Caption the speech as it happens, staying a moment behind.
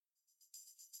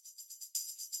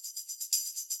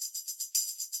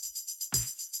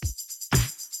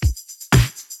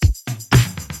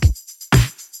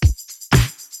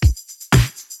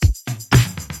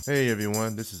Hey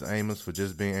everyone, this is Amos for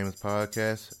Just Being Amos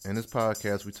Podcast. In this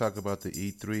podcast, we talk about the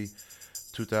E3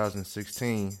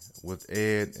 2016 with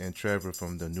Ed and Trevor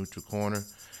from the Neutral Corner.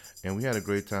 And we had a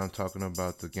great time talking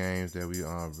about the games that we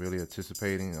are really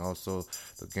anticipating, also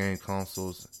the game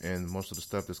consoles, and most of the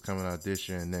stuff that's coming out this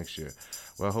year and next year.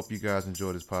 Well, I hope you guys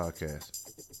enjoy this podcast.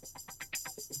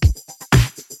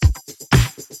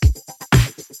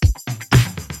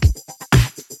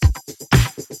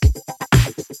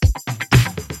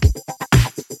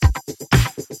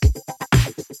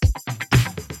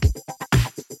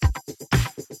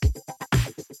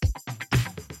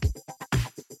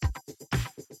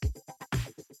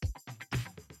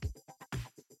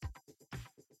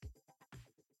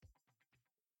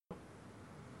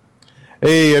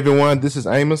 Hey everyone, this is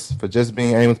Amos for Just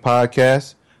Being Amos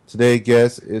Podcast. Today's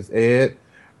guest is Ed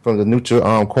from the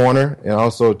Neutral Corner and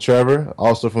also Trevor,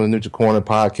 also from the Neutral Corner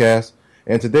Podcast.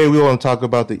 And today we want to talk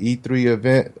about the E3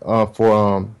 event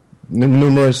for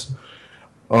numerous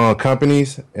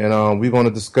companies, and we're going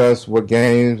to discuss what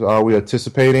games are we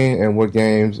anticipating and what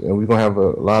games, and we're going to have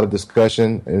a lot of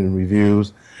discussion and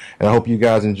reviews. And I hope you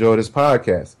guys enjoy this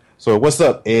podcast. So what's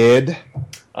up, Ed?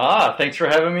 Thanks for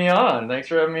having me on.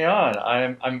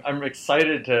 I'm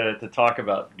excited to talk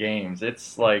about games.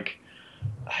 It's like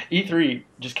E3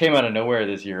 just came out of nowhere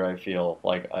this year. I feel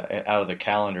like out of the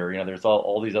calendar. You know, there's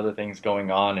all these other things going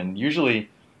on, and usually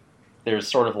there's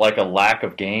sort of like a lack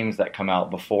of games that come out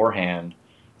beforehand.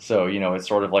 So you know, it's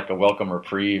sort of like a welcome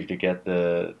reprieve to get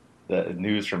the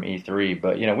news from E3.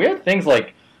 But you know, we had things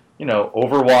like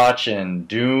Overwatch and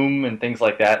Doom and things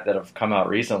like that have come out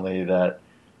recently that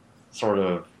sort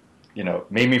of,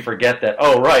 made me forget that,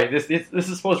 this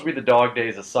is supposed to be the dog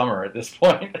days of summer at this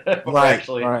point. We're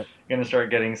actually going to start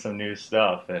getting some new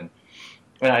stuff. And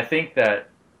I think that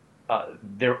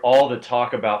they're all the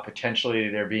talk about potentially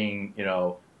there being,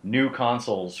 new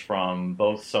consoles from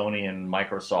both Sony and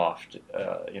Microsoft.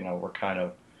 We're kind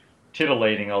of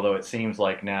titillating, although it seems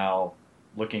like now,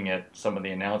 looking at some of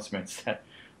the announcements, that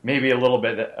maybe a little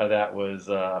bit of that was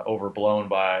overblown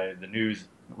by the news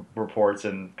reports,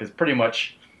 and because pretty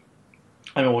much,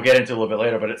 I mean, we'll get into it a little bit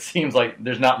later, but it seems like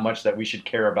there's not much that we should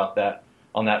care about that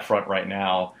on that front right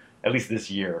now, at least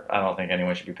this year. I don't think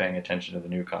anyone should be paying attention to the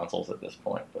new consoles at this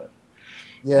point. But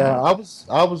yeah, I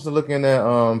was looking at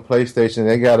PlayStation.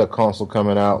 They got a console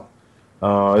coming out.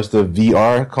 It's the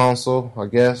VR console, I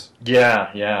guess.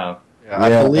 Yeah.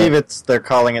 I believe they're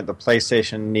calling it the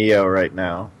PlayStation Neo right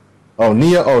now. Oh,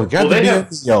 Neo. Oh, got the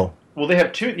Neo. Well, they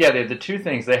have two. Yeah, they have the two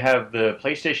things. They have the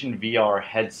PlayStation VR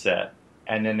headset,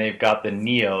 and then they've got the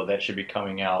Neo that should be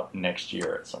coming out next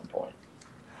year at some point.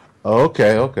 Oh,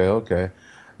 okay.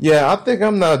 Yeah, I think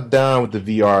I'm not down with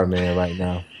the VR, man, right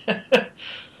now.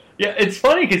 Yeah, it's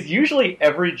funny because usually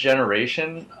every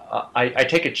generation, I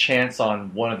take a chance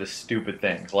on one of the stupid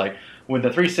things. Like when the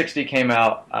 360 came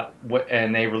out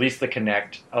and they released the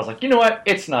Kinect, I was like, you know what?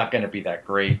 It's not going to be that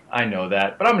great. I know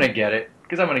that, but I'm going to get it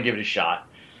because I'm going to give it a shot.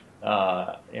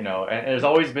 And there's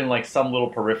always been like some little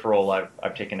peripheral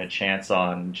I've taken a chance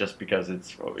on just because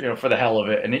it's, for the hell of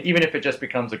it. And even if it just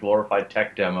becomes a glorified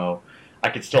tech demo, I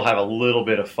could still have a little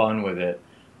bit of fun with it.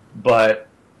 But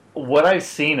what I've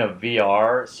seen of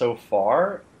VR so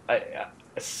far,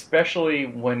 especially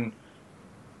when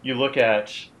you look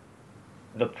at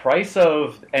the price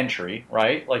of entry,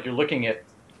 right? Like you're looking at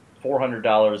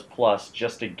 $400 plus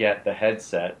just to get the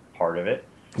headset part of it.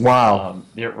 Wow.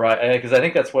 You're right, because I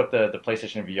think that's what the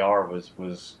PlayStation VR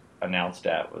was announced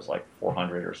at, was like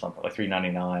 $400 or something, like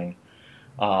 $399.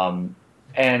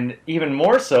 And even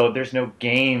more so, there's no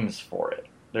games for it.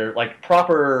 They're like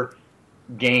proper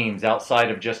games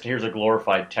outside of just here's a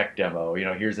glorified tech demo.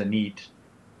 Here's a neat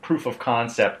proof of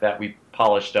concept that we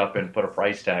polished up and put a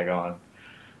price tag on.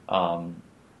 I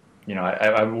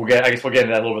guess we'll get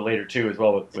into that a little bit later too, as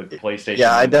well with PlayStation.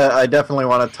 Yeah, I definitely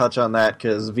want to touch on that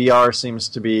because VR seems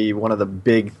to be one of the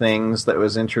big things that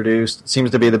was introduced. It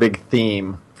seems to be the big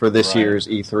theme for this year's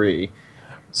E3.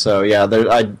 So yeah,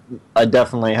 I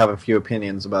definitely have a few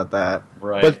opinions about that.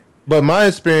 Right. But my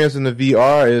experience in the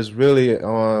VR is really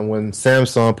on when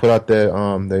Samsung put out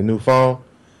their new phone,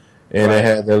 and they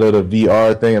had their little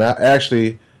VR thing, and I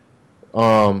actually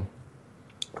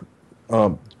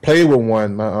played with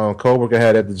one. My coworker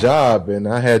had at the job, and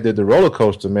I did the roller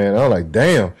coaster, man. I was like,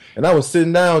 damn, and I was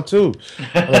sitting down too.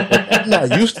 I'm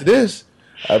not used to this.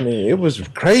 I mean, it was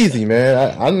crazy,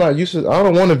 man. I'm not used to. I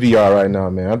don't want a VR right now,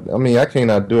 man. I mean, I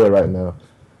cannot do it right now.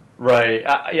 Right.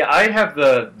 I have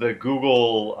the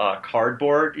Google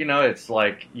Cardboard. It's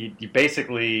like you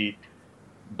basically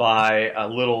buy a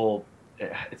little.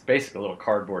 It's basically a little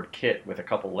cardboard kit with a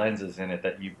couple lenses in it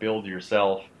that you build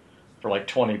yourself. for like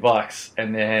 $20,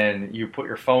 and then you put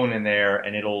your phone in there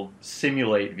and it'll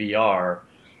simulate VR.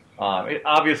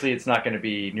 Obviously, it's not going to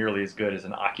be nearly as good as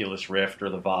an Oculus Rift or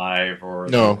the Vive or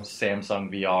No. the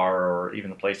Samsung VR or even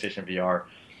the PlayStation VR,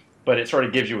 but it sort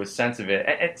of gives you a sense of it.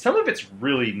 And some of it's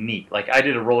really neat. Like I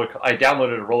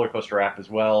downloaded a roller coaster app as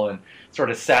well and sort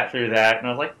of sat through that, and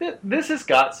I was like, this has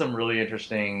got some really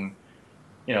interesting,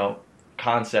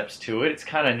 concepts to it. It's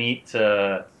kind of neat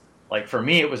to, like, for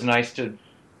me, it was nice to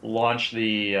launch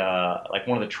the like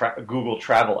one of the Google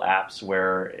travel apps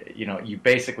where you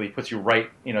basically puts you right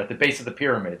at the base of the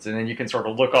pyramids, and then you can sort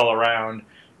of look all around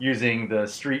using the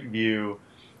street view,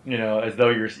 as though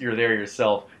you're there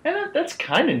yourself, and that's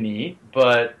kind of neat.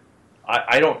 But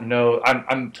I don't know.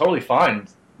 I'm totally fine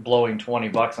blowing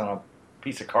 $20 on a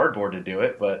piece of cardboard to do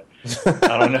it, but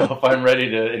I don't know if I'm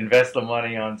ready to invest the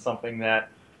money on something that,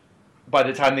 by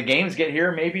the time the games get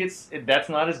here, maybe that's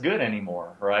not as good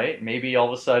anymore, right? Maybe all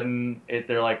of a sudden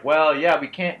they're like, well, yeah, we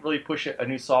can't really push a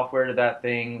new software to that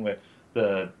thing. With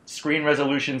the screen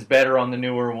resolution's better on the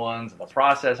newer ones, and the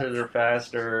processors are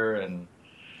faster, and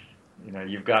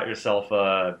you've got yourself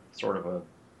a sort of a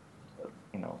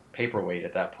paperweight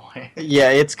at that point.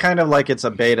 Yeah, it's kind of like it's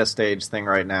a beta stage thing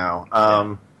right now.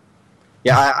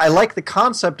 I like the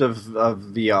concept of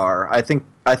VR. I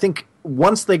think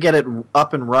once they get it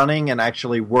up and running and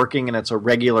actually working and it's a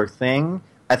regular thing,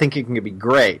 I think it can be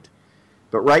great.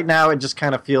 But right now it just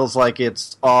kind of feels like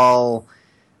it's in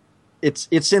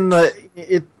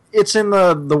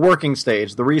the working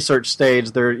stage, the research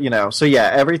stage. So yeah,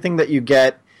 everything that you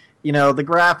get, the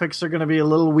graphics are going to be a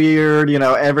little weird.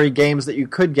 Every games that you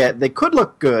could get, they could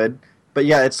look good, but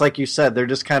yeah, it's like you said, they're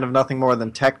just kind of nothing more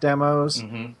than tech demos.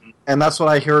 Mm-hmm. And that's what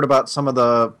I heard about some of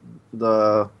the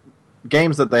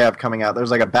games that they have coming out. There's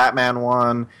like a Batman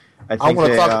one. I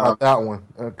want to talk about that one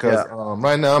because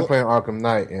right now I'm playing Arkham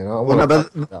Knight,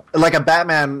 like a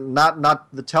Batman, not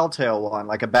the Telltale one,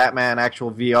 like a Batman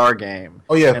actual VR game.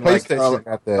 Oh yeah, and PlayStation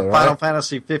got that. Right? Final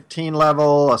Fantasy 15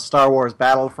 level, a Star Wars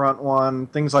Battlefront one,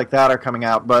 things like that are coming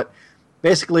out. But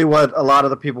basically, what a lot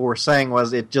of the people were saying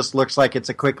was it just looks like it's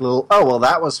a quick little, oh well,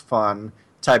 that was fun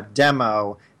type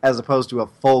demo, as opposed to a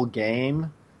full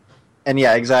game. And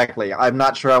yeah, exactly. I'm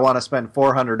not sure I want to spend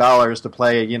 $400 to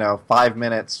play, 5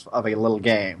 minutes of a little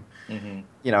game. Mm-hmm.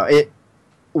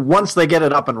 Once they get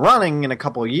it up and running in a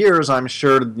couple of years, I'm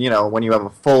sure, when you have a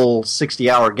full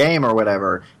 60-hour game or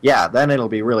whatever, yeah, then it'll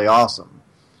be really awesome.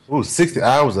 Ooh, 60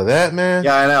 hours of that, man?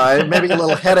 Yeah, I know. It may be a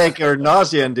little headache or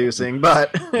nausea-inducing,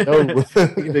 but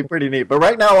it'd be pretty neat. But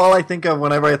right now, all I think of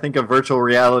whenever I think of virtual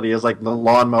reality is like the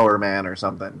Lawnmower Man or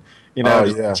something.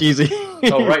 Cheesy.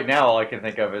 So right now, all I can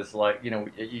think of is like,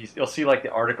 you'll see like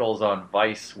the articles on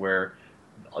Vice where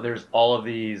there's all of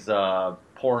these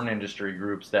porn industry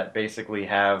groups that basically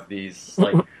have these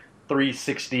like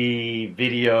 360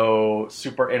 video,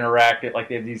 super interactive, like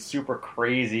they have these super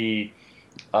crazy,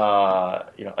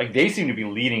 like they seem to be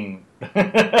leading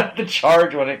the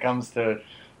charge when it comes to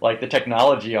like the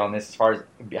technology on this as far as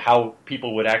how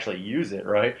people would actually use it,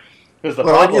 right?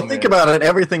 When you think about it,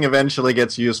 everything eventually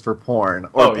gets used for porn.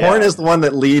 Or porn is the one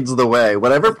that leads the way.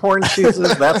 Whatever porn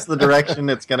chooses, that's the direction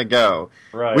it's going to go.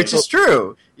 Right. Which is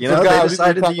true. They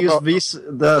decided to use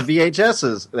the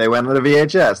VHSs. They went to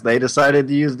VHS. They decided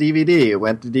to use DVD. It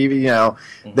went to DVD.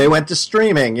 Mm-hmm. They went to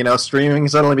streaming. Streaming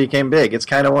suddenly became big. It's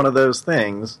kind of one of those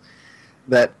things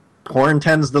that porn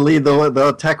tends to lead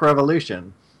the tech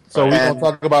revolution. So we're going to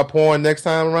talk about porn next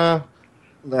time around?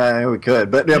 We could,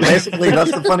 but basically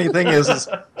that's the funny thing is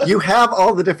you have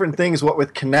all the different things, what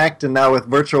with Kinect and now with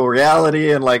virtual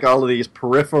reality and like all of these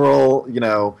peripheral,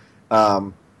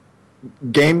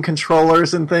 game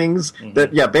controllers and things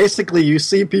that, basically you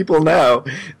see people now,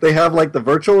 they have like the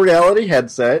virtual reality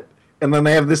headset and then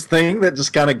they have this thing that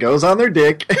just kind of goes on their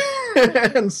dick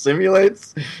and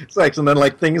simulates sex, and then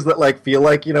like things that like feel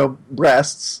like,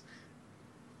 breasts.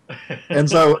 And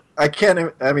so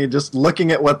just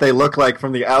looking at what they look like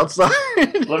from the outside.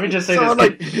 Let me just say someone this.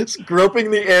 like just groping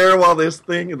the air while this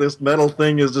metal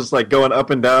thing is just like going up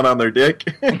and down on their dick.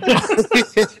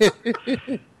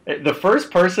 The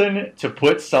first person to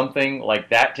put something like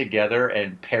that together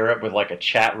and pair it with like a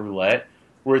chat roulette,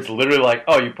 where it's literally like,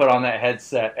 oh, you put on that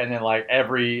headset and then like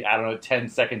every, 10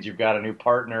 seconds you've got a new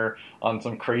partner on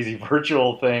some crazy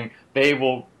virtual thing, they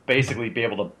will basically be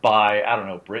able to buy,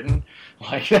 Britain.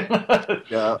 Like,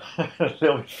 yeah,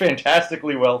 they'll be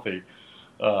fantastically wealthy.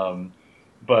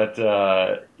 But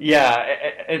the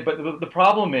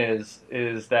problem is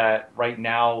that right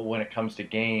now when it comes to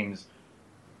games,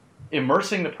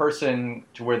 immersing the person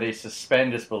to where they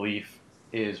suspend disbelief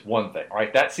is one thing,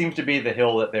 right? That seems to be the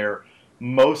hill that they're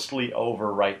mostly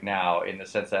over right now, in the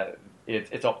sense that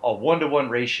it's a 1-to-1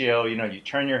 ratio. You know, you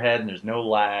turn your head and there's no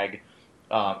lag,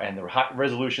 and the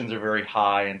resolutions are very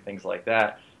high and things like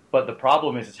that. But the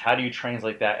problem is how do you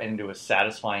translate that into a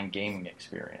satisfying gaming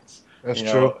experience? That's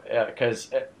true. Because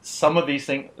some of these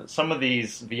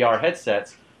VR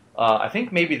headsets, I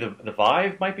think maybe the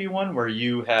Vive might be one where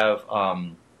you have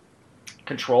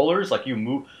controllers, like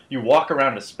you walk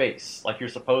around a space, like you're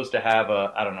supposed to have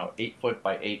a 8-foot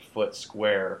by 8-foot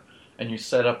square, and you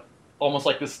set up almost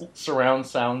like this surround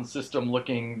sound system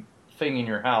looking thing in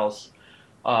your house,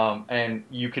 and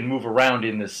you can move around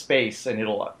in this space, and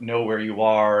it'll know where you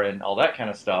are and all that kind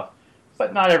of stuff.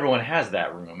 But not everyone has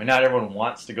that room, and not everyone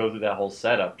wants to go through that whole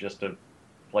setup just to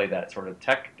play that sort of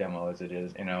tech demo as it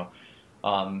is, you know.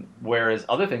 Whereas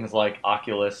other things like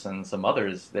Oculus and some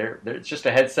others, it's just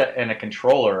a headset and a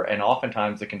controller, and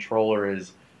oftentimes the controller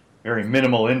is very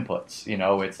minimal inputs. You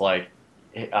know, it's like,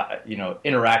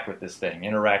 interact with this thing,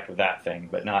 interact with that thing,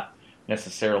 but not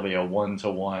necessarily a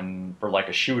 1-to-1 for like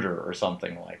a shooter or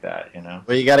something like that, you know?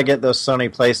 Well, you got to get those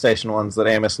Sony PlayStation ones that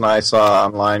Amos and I saw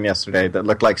online yesterday that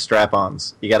look like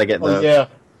strap-ons. You got to get those. Yeah.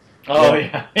 Oh,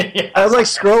 yeah. Yeah. I was like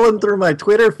scrolling through my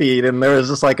Twitter feed, and there was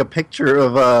just like a picture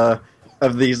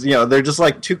of these, you know, they're just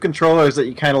like two controllers that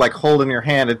you kind of like hold in your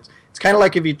hand. It's kind of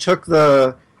like if you took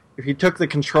the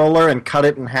controller and cut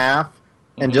it in half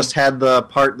and just had the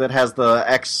part that has the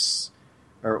X,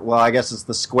 or well, I guess it's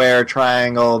the square,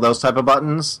 triangle, those type of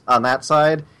buttons on that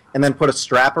side, and then put a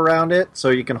strap around it so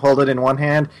you can hold it in one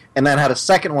hand, and then had a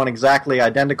second one exactly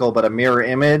identical but a mirror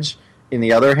image in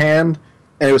the other hand.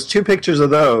 And it was two pictures of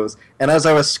those. And as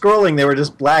I was scrolling, they were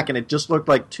just black, and it just looked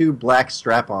like two black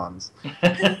strap-ons. So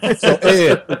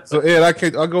Ed, I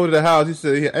go to the house. He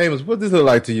said, "Hey, Amos, what does this look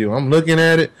like to you?" I'm looking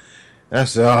at it. And I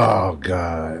said, "Oh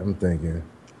God," I'm thinking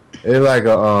it's like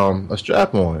a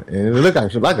strap-on, and it looked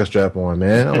like a strap-on,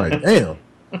 man. I'm like, damn.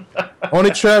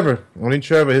 Only Trevor,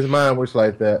 his mind works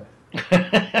like that.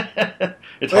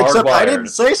 It's Except hardwired. I didn't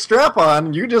say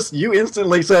strap-on. You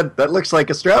instantly said, that looks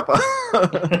like a strap-on.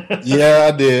 Yeah,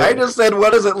 I did. I just said,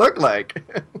 what does it look like?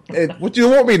 What you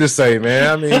want me to say,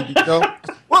 man? I mean, you know.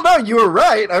 Well, no, you were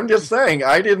right. I'm just saying,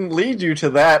 I didn't lead you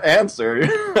to that answer.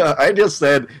 I just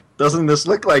said, doesn't this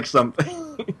look like something?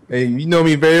 Hey, you know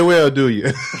me very well, do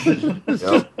you?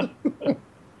 Yep.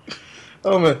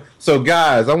 Oh man! So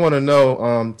guys, I want to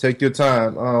know. Take your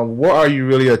time. What are you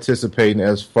really anticipating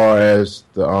as far as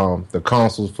the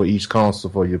consoles for each console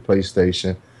for your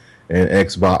PlayStation and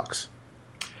Xbox?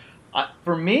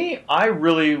 For me, I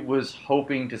really was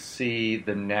hoping to see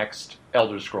the next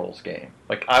Elder Scrolls game.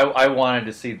 Like I wanted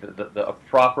to see a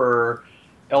proper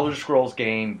Elder Scrolls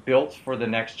game built for the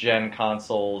next gen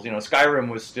consoles. You know, Skyrim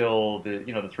was still the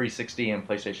 360 and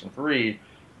PlayStation 3.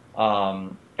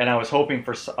 And I was hoping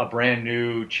for a brand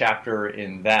new chapter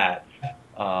in that,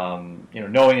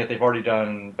 knowing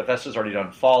that Bethesda's already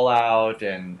done Fallout,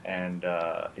 and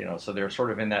so they're sort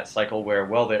of in that cycle where,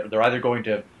 well, they're either going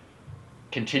to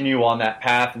continue on that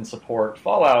path and support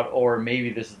Fallout, or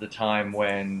maybe this is the time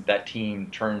when that team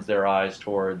turns their eyes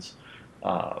towards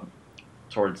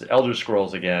Elder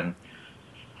Scrolls again.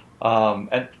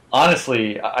 And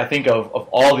honestly, I think of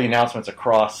all the announcements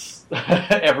across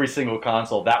every single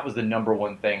console, that was the number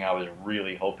one thing I was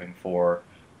really hoping for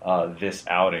this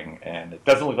outing. And it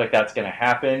doesn't look like that's going to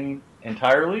happen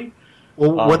entirely.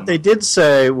 Well, what they did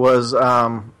say was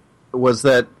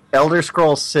that Elder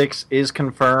Scrolls 6 is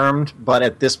confirmed, but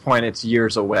at this point it's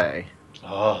years away.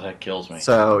 Oh, that kills me.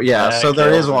 So, yeah,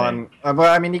 there is one. But,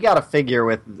 I mean, you got to figure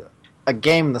with a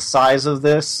game the size of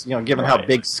this, given how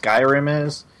big Skyrim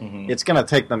is, it's going to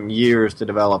take them years to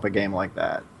develop a game like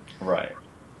that. Right.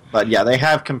 But yeah, they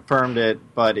have confirmed it,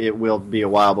 but it will be a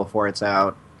while before it's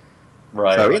out.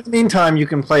 Right. So in the meantime, you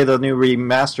can play the new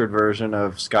remastered version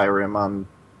of Skyrim on,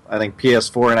 I think,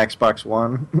 PS4 and Xbox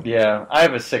One. Yeah, I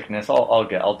have a sickness.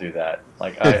 I'll do that.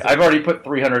 Like I've already put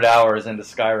 300 hours into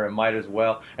Skyrim. Might as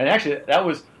well. And actually,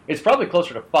 it's probably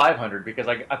closer to 500 because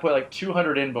I put like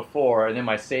 200 in before, and then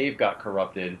my save got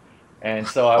corrupted. And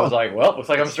so I was like, well, looks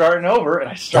like I'm starting over, and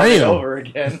I started over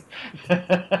again.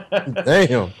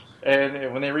 Damn.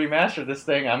 And when they remaster this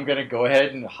thing, I'm going to go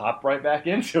ahead and hop right back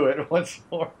into it once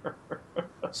more.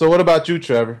 So what about you,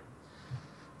 Trevor?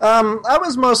 I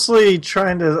was mostly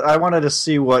I wanted to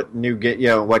see what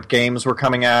what games were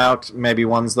coming out, maybe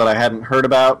ones that I hadn't heard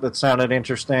about that sounded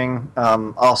interesting.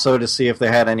 Also to see if they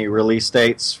had any release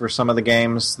dates for some of the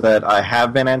games that I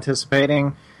have been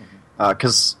anticipating.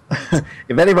 Because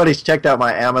if anybody's checked out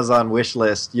my Amazon wish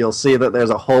list, you'll see that there's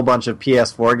a whole bunch of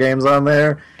PS4 games on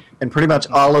there. and pretty much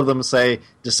all of them say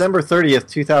December 30th,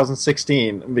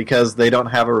 2016, because they don't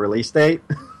have a release date.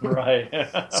 Right.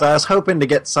 So I was hoping to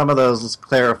get some of those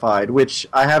clarified, which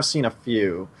I have seen a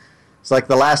few. It's like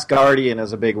The Last Guardian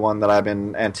is a big one that I've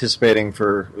been anticipating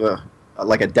for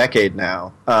like a decade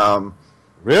now.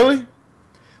 Really?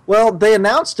 Well, they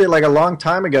announced it like a long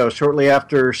time ago, shortly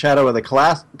after Shadow of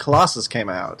the Colossus came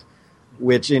out.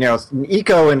 Which, you know,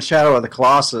 Eco and Shadow of the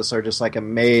Colossus are just like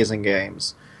amazing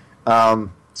games.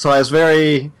 So I was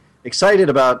very excited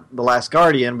about The Last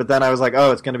Guardian, but then I was like,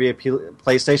 oh, it's going to be a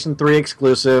PlayStation 3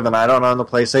 exclusive, and I don't own the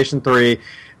PlayStation 3.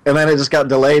 And then it just got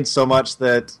delayed so much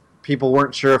that people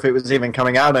weren't sure if it was even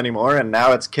coming out anymore, and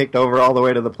now it's kicked over all the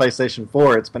way to the PlayStation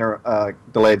 4. It's been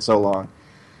delayed so long.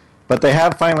 But they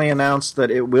have finally announced that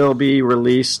it will be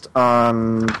released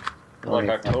on... Like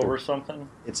October something?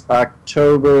 It's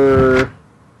October...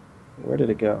 Where did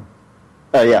it go?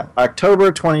 Yeah,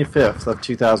 October 25th of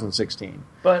 2016.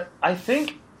 But I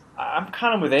think I'm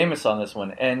kind of with Amos on this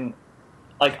one, and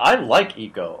like I like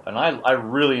Eco, and I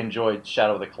really enjoyed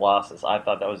Shadow of the Colossus. I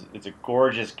thought it's a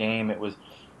gorgeous game. It was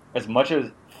as much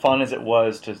as fun as it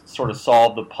was to sort of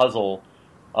solve the puzzles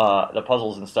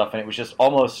and stuff, and it was just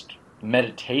almost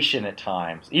meditation at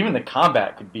times. Even the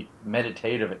combat could be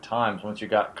meditative at times once you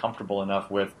got comfortable enough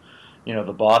with, you know,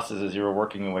 the bosses as you were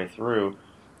working your way through.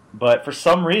 But for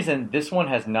some reason, this one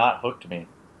has not hooked me.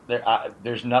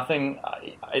 There's nothing.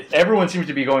 Everyone seems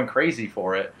to be going crazy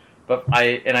for it, but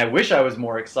I wish I was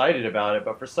more excited about it.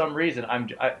 But for some reason,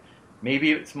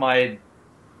 maybe it's my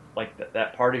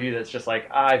that part of you that's just like,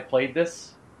 I've played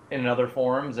this in other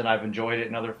forms and I've enjoyed it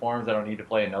in other forms. I don't need to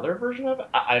play another version of it.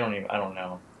 I don't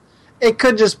know. It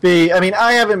could just be, I mean,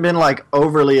 I haven't been like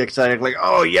overly excited, like,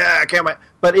 oh yeah, I can't wait.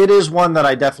 But it is one that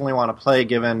I definitely want to play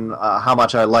given how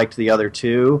much I liked the other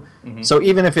two. Mm-hmm. So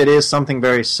even if it is something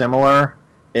very similar,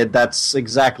 that's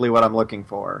exactly what I'm looking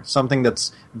for. Something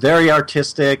that's very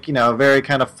artistic, you know, very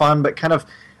kind of fun, but kind of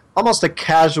almost a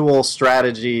casual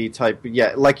strategy type.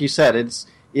 Yeah, like you said,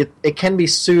 it can be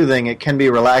soothing, it can be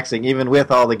relaxing, even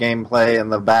with all the gameplay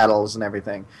and the battles and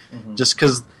everything. Mm-hmm. Just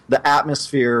because the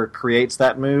atmosphere creates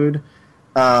that mood.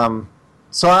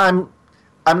 So I'm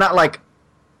not like,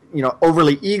 you know,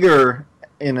 overly eager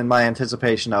in my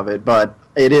anticipation of it, but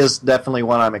it is definitely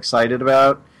one I'm excited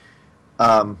about.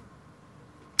 And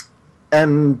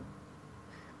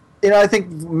you know, I think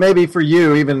maybe for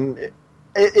you, even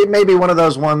it may be one of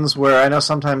those ones where I know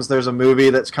sometimes there's a movie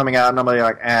that's coming out and I'm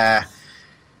like,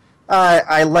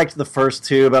 I liked the first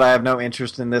two, but I have no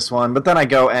interest in this one. But then I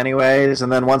go anyways, and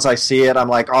then once I see it, I'm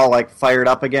like all like fired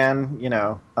up again, you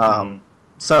know.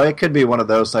 So it could be one of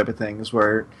those type of things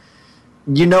where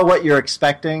you know what you're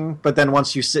expecting, but then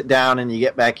once you sit down and you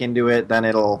get back into it, then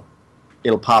it'll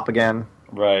pop again.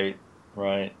 Right. All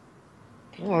right.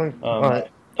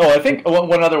 Oh, I think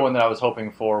one other one that I was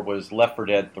hoping for was Left 4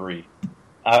 Dead 3.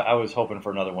 I was hoping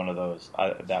for another one of those.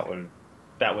 That would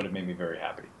have made me very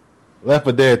happy. Left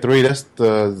 4 Dead 3, that's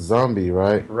the zombie,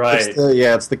 right? Right.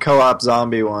 It's the co-op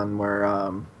zombie one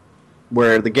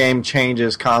where the game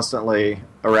changes constantly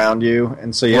around you,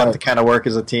 and so you have to kind of work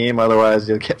as a team, otherwise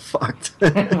you'll get fucked.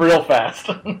 Real fast.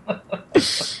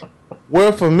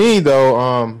 Well, for me,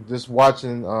 though, just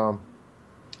watching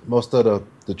most of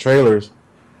the trailers,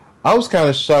 I was kind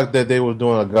of shocked that they were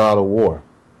doing a God of War.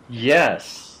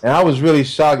 Yes. And I was really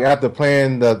shocked after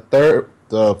playing the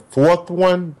fourth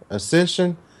one,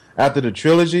 Ascension, after the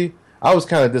trilogy. I was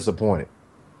kind of disappointed,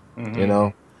 you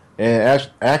know. And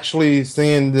actually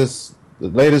seeing the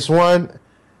latest one,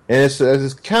 and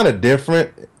it's kind of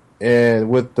different,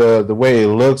 and with the way it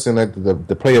looks and like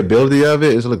the playability of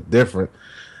it, it's look different.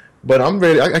 But I'm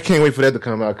ready. I can't wait for that to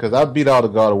come out because I beat all the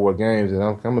God of War games,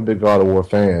 and I'm a big God of War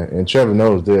fan. And Trevor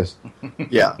knows this.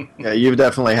 Yeah, you've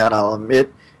definitely had all of them.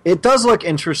 It does look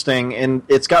interesting, and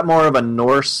it's got more of a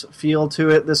Norse feel to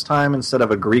it this time instead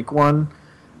of a Greek one.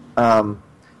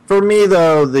 For me,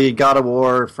 though, the God of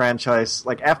War franchise,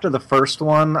 like after the first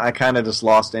one, I kind of just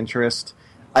lost interest.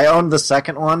 I owned the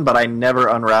second one, but I never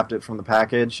unwrapped it from the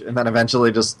package, and then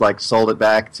eventually just like sold it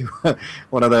back to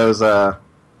one of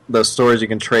those stores you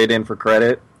can trade in for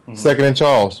credit. Second and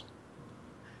Charles.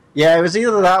 Yeah, it was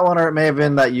either that one or it may have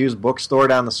been that used bookstore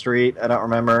down the street. I don't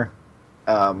remember.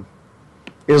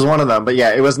 It was one of them, but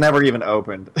yeah, it was never even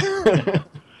opened.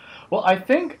 Well, I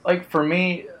think, like, for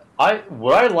me,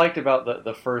 what I liked about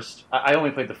the first... I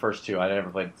only played the first two. I never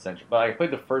played Ascension, but I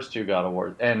played the first two God of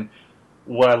War. And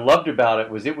what I loved about it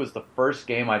was the first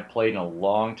game I'd played in a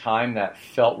long time that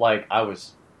felt like I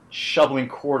was shoveling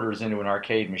quarters into an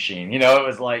arcade machine. You know, it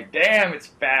was like, damn, it's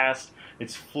fast,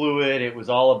 it's fluid. It was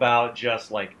all about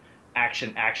just, like,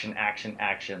 action.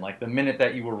 Like, the minute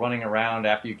that you were running around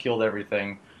after you killed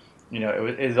everything,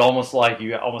 It's almost like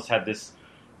you almost had this,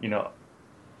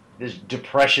 this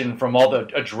depression from all the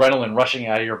adrenaline rushing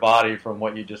out of your body from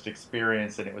what you just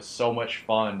experienced, and it was so much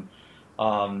fun.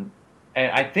 And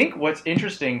I think what's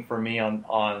interesting for me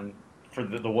for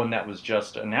the one that was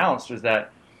just announced was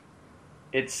that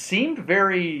it seemed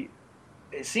a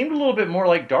little bit more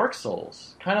like Dark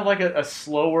Souls, kind of like a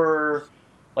slower,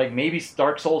 like maybe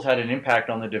Dark Souls had an impact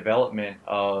on the development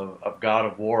of God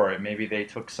of War, and maybe they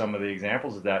took some of the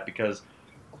examples of that because,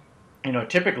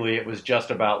 typically it was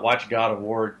just about watch God of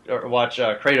War or watch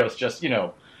Kratos just,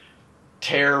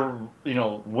 tear,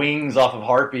 wings off of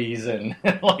harpies and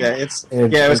it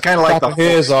was kind of like the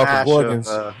heads off of organs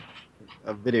of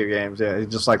video games. Yeah, he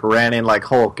just like ran in like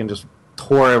Hulk and just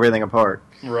tore everything apart.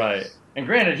 Right. And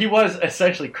granted, he was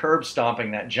essentially curb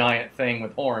stomping that giant thing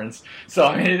with horns, so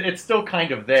I mean, it's still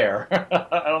kind of there.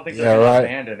 I don't think there's enough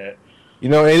hand in it.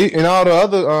 In all the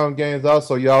other games,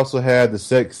 also you also had the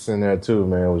sex in there too,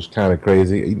 man. It was kind of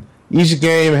crazy. Each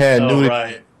game had nudity.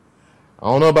 Right. I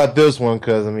don't know about this one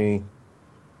because I mean,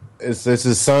 it's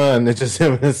his son. It's just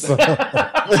him and his son.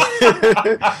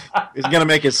 He's gonna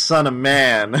make his son a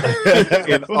man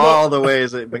in all the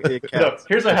ways it counts. No,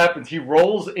 here's what happens: he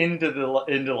rolls into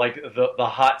the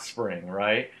hot spring,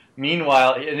 right?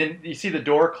 Meanwhile, and then you see the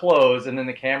door close, and then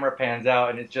the camera pans out,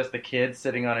 and it's just the kid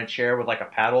sitting on a chair with like a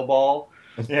paddle ball.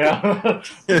 And then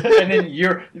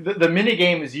the mini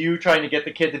game is you trying to get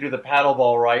the kid to do the paddle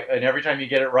ball right, and every time you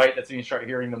get it right, that's when you start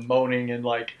hearing the moaning and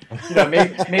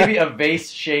maybe a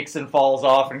vase shakes and falls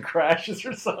off and crashes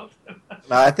or something.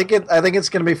 No, I think it's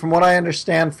going to be, from what I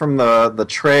understand from the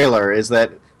trailer, is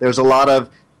that there's a lot of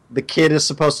the kid is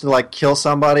supposed to like kill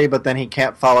somebody, but then he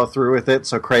can't follow through with it,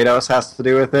 so Kratos has to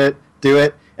do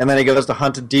it. And then he goes to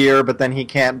hunt a deer, but then he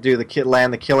can't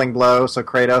land the killing blow, so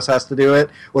Kratos has to do it.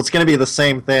 Well, it's going to be the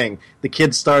same thing. The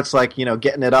kid starts getting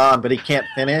it on, but he can't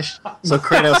finish, so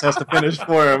Kratos has to finish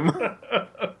for him.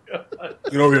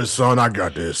 Get over here, son. I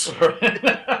got this.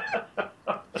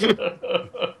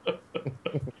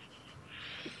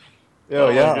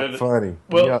 Funny.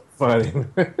 Funny.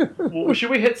 Well,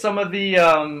 should we hit some of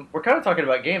the? We're kind of talking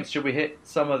about games. Should we hit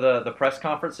some of the press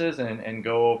conferences and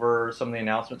go over some of the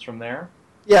announcements from there?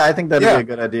 Yeah, I think that'd be a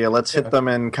good idea. Let's hit them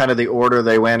in kind of the order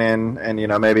they went in, and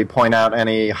maybe point out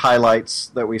any highlights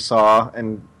that we saw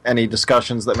and any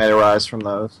discussions that may arise from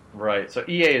those. Right. So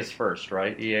EA is first,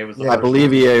 right? EA was the first. I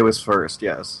believe EA was first.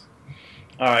 Yes.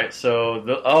 All right. So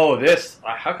this.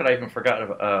 How could I even forget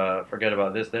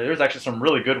about this? There's actually some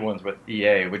really good ones with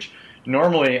EA, which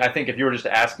normally I think if you were just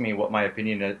to ask me what my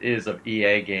opinion is of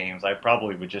EA games, I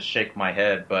probably would just shake my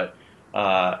head, but.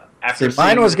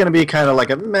 Mine was going to be kind of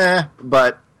like a meh,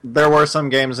 but there were some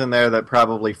games in there that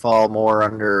probably fall more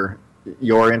under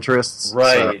your interests.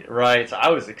 Right. So I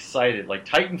was excited. Like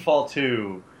Titanfall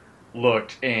 2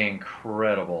 looked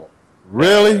incredible.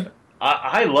 Really?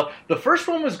 I love the first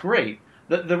one was great.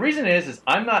 The reason is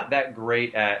I'm not that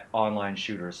great at online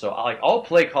shooters, so I'll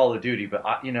play Call of Duty,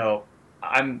 but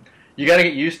you got to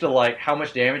get used to like how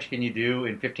much damage can you do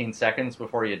in 15 seconds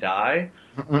before you die,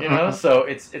 So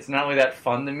it's not really that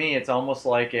fun to me. It's almost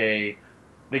like the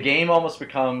game almost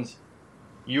becomes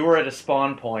you're at a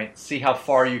spawn point. See how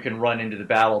far you can run into the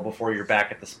battle before you're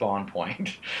back at the spawn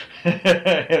point,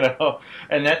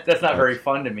 And that's not very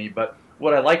fun to me. But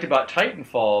what I liked about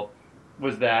Titanfall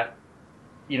was that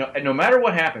no matter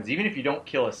what happens, even if you don't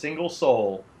kill a single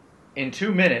soul, in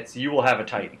 2 minutes you will have a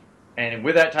Titan. And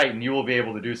with that Titan, you will be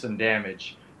able to do some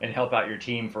damage and help out your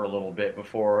team for a little bit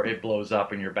before it blows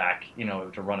up and you're back,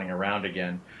 to running around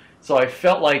again. So I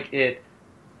felt like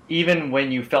even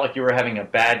when you felt like you were having a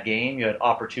bad game, you had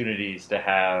opportunities to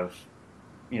have,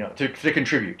 to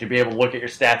contribute, to be able to look at your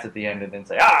stats at the end and then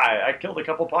say, I killed a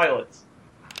couple pilots.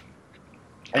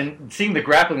 And seeing the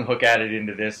grappling hook added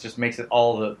into this just makes it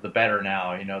all the better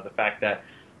now. The fact that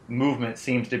movement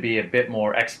seems to be a bit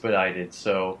more expedited,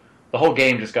 so the whole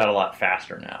game just got a lot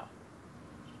faster now.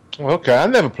 Okay, I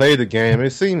never played the game. It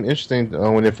seemed interesting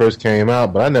when it first came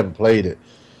out, but I never played it.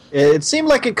 It seemed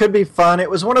like it could be fun. It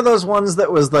was one of those ones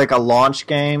that was like a launch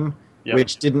game,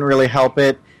 which didn't really help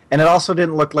it. And it also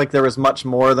didn't look like there was much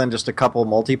more than just a couple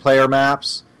multiplayer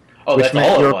maps. Oh, that's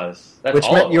all it was. Which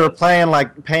meant you were paying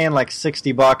like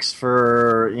 $60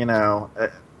 for,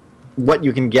 what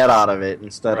you can get out of it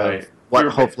instead of what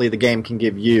hopefully the game can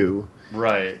give you.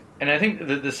 Right. And I think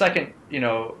the second,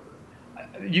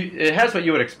 it has what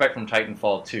you would expect from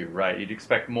Titanfall 2, right? You'd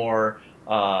expect more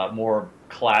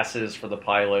classes for the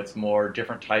pilots, more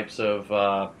different types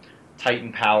of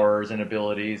Titan powers and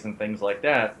abilities and things like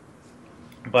that.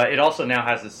 But it also now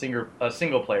has a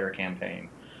single player campaign,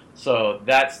 so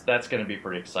that's going to be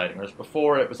pretty exciting. Whereas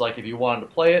before it was like if you wanted to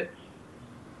play it,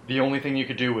 the only thing you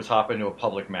could do was hop into a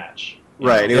public match.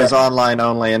 Right, it was online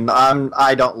only, and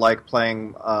I don't like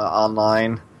playing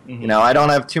online. Mm-hmm. You know, I don't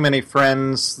have too many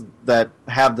friends that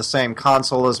have the same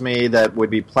console as me that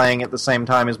would be playing at the same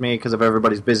time as me because of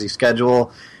everybody's busy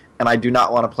schedule, and I do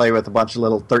not want to play with a bunch of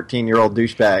little 13-year-old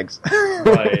douchebags.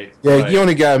 Right. Yeah, right. you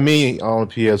only got me on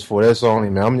PS4. That's the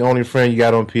only, man. I'm the only friend you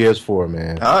got on PS4,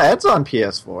 man. Oh, Ed's on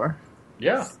PS4.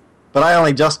 Yeah. But I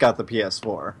only just got the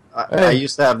PS4. I Hey.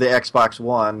 used to have the Xbox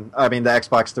One, the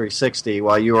Xbox 360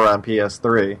 while you were on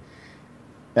PS3.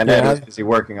 And Ed was busy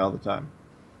working all the time.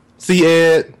 See,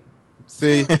 Ed.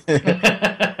 See,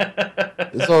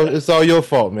 it's all your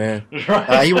fault, man.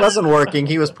 Right. He wasn't working.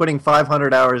 He was putting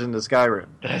 500 hours into Skyrim.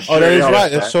 That's Oh, that true. is Yeah, right.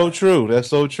 that. That's so true. That's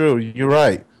so true. You're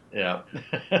right. Yeah.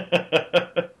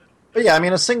 But yeah, I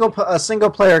mean, a single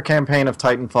player campaign of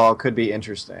Titanfall could be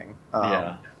interesting.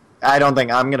 Yeah. I don't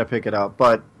think I'm going to pick it up,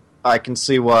 but I can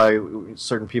see why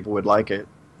certain people would like it.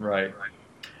 Right.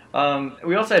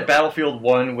 We also had Battlefield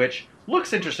 1, which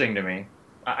looks interesting to me.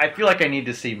 I feel like I need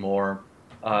to see more.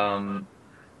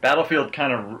 Battlefield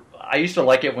I used to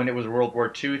like it when it was World War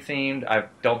II themed. I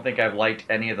don't think I've liked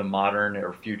any of the modern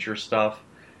or future stuff.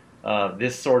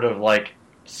 This sort of like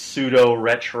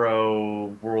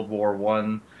pseudo-retro World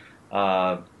War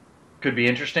I could be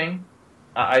interesting,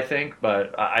 I think,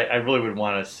 but I really would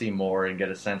want to see more and get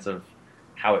a sense of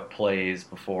how it plays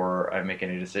before I make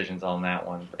any decisions on that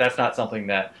one. But that's not something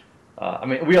that...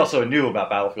 we also knew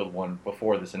about Battlefield 1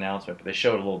 before this announcement, but they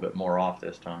showed a little bit more off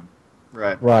this time.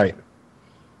 Right. Right.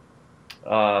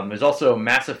 There's also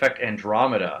Mass Effect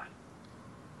Andromeda.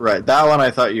 Right. That one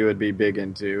I thought you would be big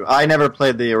into. I never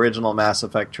played the original Mass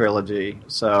Effect trilogy,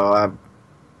 so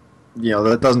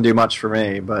that doesn't do much for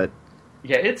me, but...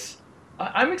 Yeah,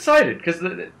 I'm excited, because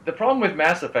the problem with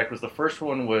Mass Effect was the first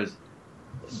one was...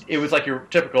 It was like your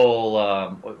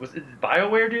typical... did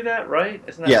BioWare do that, right?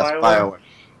 Isn't that yes, BioWare?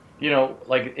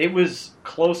 BioWare. It was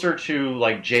closer to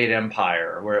like Jade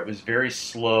Empire, where it was very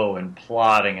slow and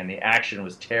plodding, and the action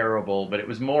was terrible. But it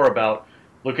was more about,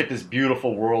 look at this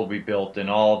beautiful world we built, and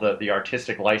all the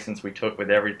artistic license we took with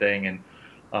everything,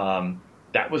 and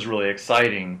that was really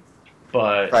exciting.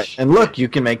 But Right. And look, you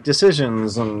can make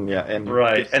decisions, and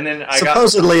right, and then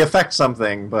supposedly affect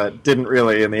something, but didn't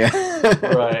really in the end.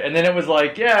 Right, and then it was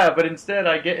like, yeah, but instead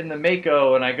I get in the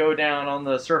Mako and I go down on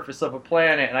the surface of a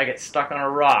planet and I get stuck on a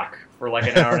rock for like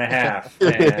an hour and a half,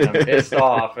 and I'm pissed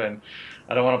off and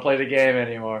I don't want to play the game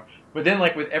anymore. But then,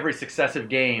 like with every successive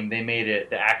game, they made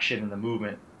the action and the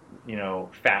movement,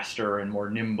 faster and more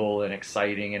nimble and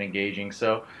exciting and engaging.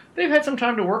 So they've had some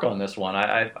time to work on this one.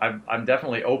 I'm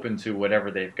definitely open to whatever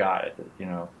they've got.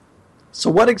 So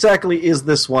what exactly is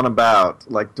this one about?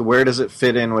 Like, where does it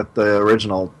fit in with the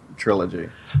original trilogy?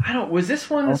 Was this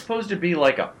one supposed to be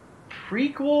like a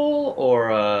prequel or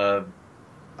a...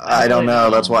 I don't know.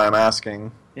 That's why I'm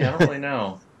asking. Yeah, I don't really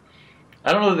know.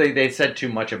 I don't know that they said too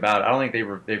much about it. I don't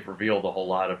think they've revealed a whole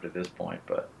lot up to this point,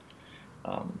 but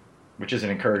which isn't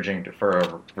encouraging for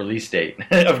a release date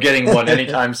of getting one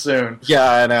anytime soon. Yeah,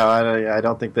 I know. I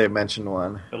don't think they mentioned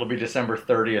one. It'll be December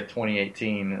 30th,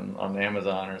 2018 on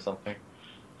Amazon or something.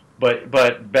 But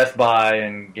Best Buy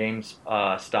and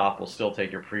GameStop will still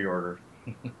take your pre-order.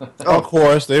 Of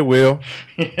course, they will.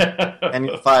 Yeah. And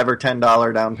 $5 or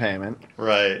 $10 down payment.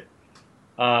 Right.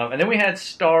 And then we had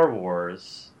Star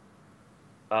Wars.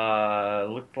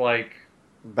 Looked like...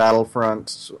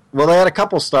 Battlefront. Well, they had a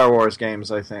couple Star Wars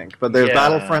games, I think. But there's Yeah.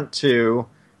 Battlefront 2,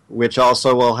 which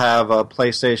also will have a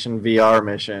PlayStation VR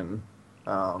mission.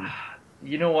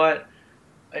 You know what?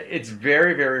 It's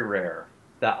very, very rare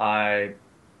that I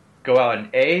go out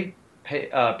and pay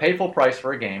full price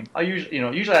for a game. I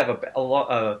usually have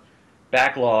a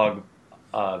backlog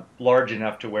large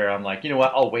enough to where I'm like, you know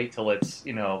what? I'll wait till it's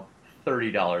 $30 or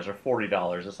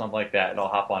 $40 or something like that, and I'll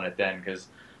hop on it then because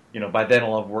by then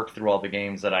I'll have worked through all the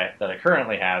games that I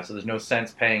currently have. So there's no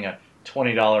sense paying a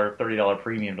 $20, $30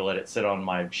 premium to let it sit on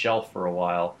my shelf for a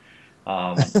while.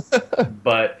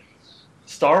 But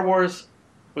Star Wars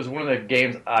was one of the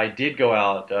games I did go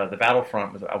out. The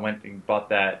Battlefront, I went and bought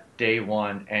that day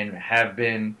one and have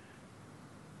been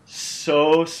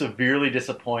so severely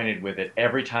disappointed with it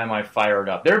every time I fire it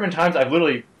up. There have been times I've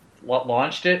literally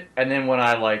launched it, and then when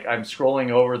I'm scrolling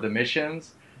over the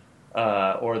missions,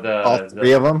 or all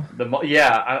three of them?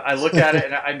 I look at it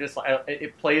and I'm just like,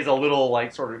 it plays a little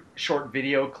like sort of short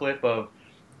video clip of,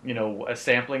 a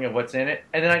sampling of what's in it.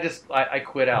 And then I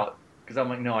quit out because I'm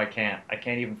like, no, I can't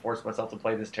even force myself to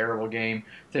play this terrible game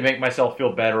to make myself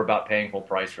feel better about paying full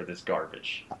price for this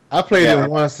garbage. I played it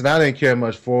once and I didn't care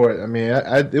much for it. I mean,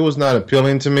 it was not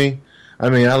appealing to me. I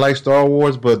mean, I like Star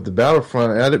Wars, but the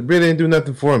Battlefront, it really didn't do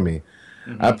nothing for me.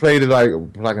 I played it like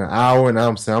an hour, and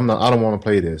I'm saying I don't want to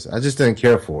play this. I just didn't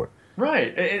care for it.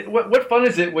 Right. What fun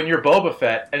is it when you're Boba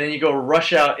Fett and then you go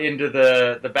rush out into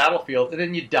the battlefield and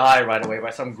then you die right away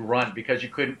by some grunt because you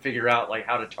couldn't figure out like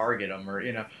how to target them,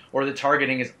 or the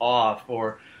targeting is off,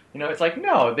 or it's like,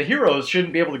 no, the heroes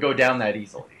shouldn't be able to go down that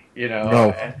easily,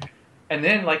 No. And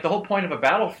then like the whole point of a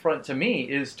Battlefront to me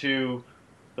is the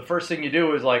first thing you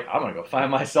do is like, I'm gonna go find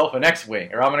myself an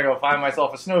X-wing, or I'm gonna go find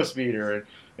myself a snowspeeder,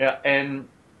 and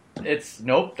it's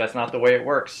nope, that's not the way it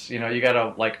works. You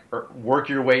gotta like work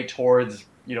your way towards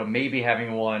maybe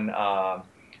having one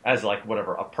as like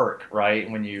whatever, a perk, right?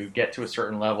 When you get to a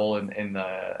certain level in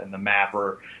the map,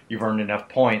 or you've earned enough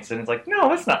points, and it's like, no,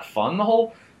 that's not fun. The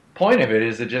whole point of it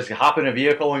is to just hop in a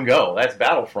vehicle and go. That's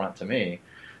Battlefront to me.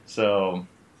 So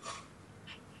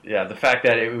yeah, the fact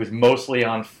that it was mostly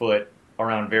on foot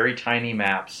around very tiny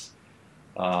maps.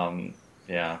 And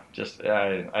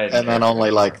then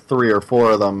only like 3 or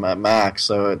 4 of them at max,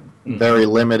 so very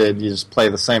limited. You just play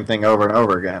the same thing over and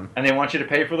over again. And they want you to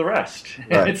pay for the rest.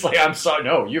 Right. It's like, I'm sorry,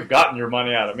 no, you've gotten your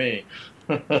money out of me.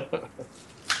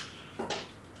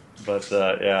 But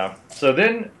yeah, so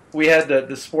then we had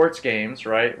the sports games,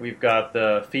 right? We've got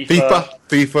the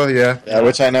FIFA, yeah. Yeah,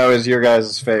 which I know is your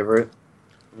guys' favorite.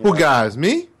 Who guys?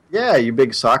 Me? Yeah, you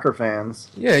big soccer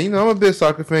fans. Yeah, I'm a big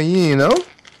soccer fan. You know.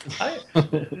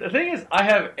 The thing is, I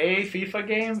have a FIFA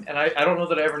game, and I don't know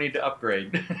that I ever need to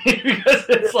upgrade because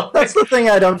it's like, that's the thing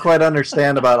I don't quite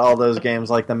understand about all those games,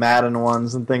 like the Madden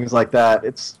ones and things like that.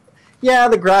 Yeah,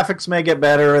 the graphics may get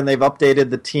better, and they've updated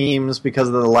the teams because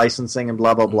of the licensing and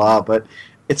blah blah blah. But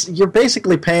you're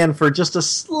basically paying for just a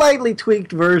slightly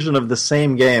tweaked version of the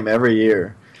same game every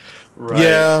year. Right.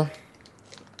 Yeah.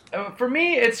 For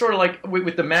me, it's sort of like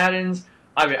with the Maddens.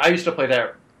 I mean, I used to play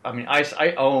that. I mean,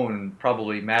 I own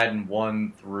probably Madden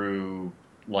 1 through,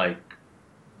 like,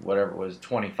 whatever it was,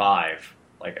 25.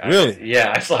 Like, really?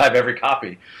 I still have every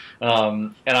copy.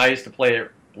 And I used to play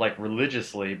it, like,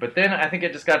 religiously. But then I think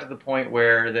it just got to the point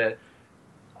where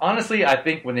honestly, I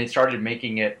think when they started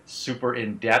making it super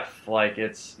in-depth, like,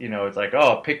 it's like,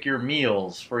 oh, pick your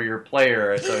meals for your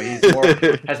player so he's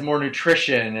has more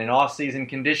nutrition and off-season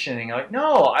conditioning. Like,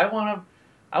 no, I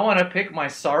want to pick my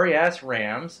sorry-ass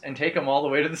Rams and take them all the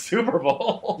way to the Super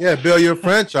Bowl. Yeah, build your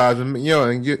franchise. And,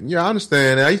 I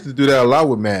understand. I used to do that a lot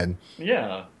with Madden.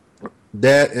 Yeah.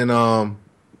 That and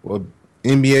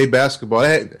NBA basketball.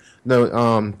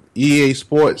 EA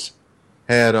Sports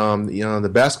had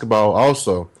the basketball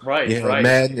also. Right, yeah, right.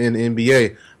 Madden and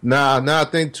NBA. Now I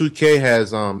think 2K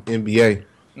has NBA.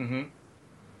 Mm-hmm.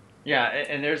 Yeah,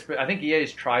 and I think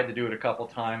EA's tried to do it a couple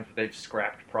times, but they've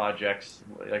scrapped projects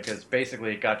because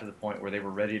basically it got to the point where they were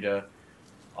ready to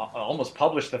almost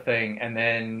publish the thing, and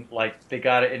then like they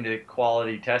got it into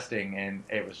quality testing, and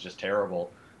it was just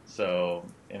terrible. So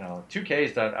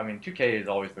 2K's done. I mean, 2K has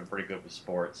always been pretty good with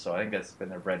sports, so I think that's been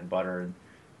their bread and butter, and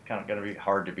kind of going to be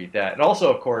hard to beat that. And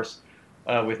also, of course,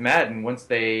 with Madden, once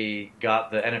they got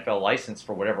the NFL license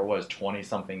for whatever it was,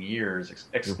 20-something years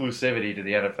exclusivity to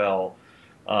the NFL.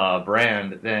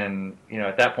 Brand, then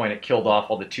at that point it killed off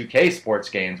all the 2K sports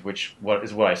games, which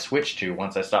is what I switched to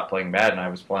once I stopped playing Madden. I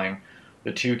was playing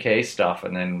the 2K stuff,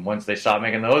 and then once they stopped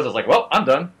making those, I was like, well, I'm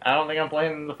done. I don't think I'm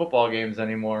playing the football games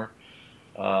anymore.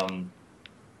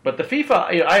 But the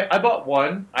FIFA, I bought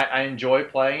one. I enjoy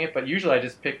playing it, but usually I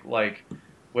just pick like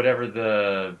whatever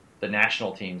the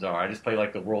national teams are. I just play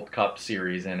like the World Cup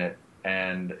series in it,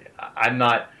 and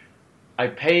I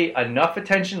pay enough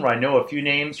attention where I know a few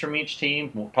names from each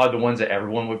team, probably the ones that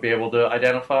everyone would be able to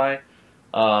identify.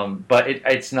 But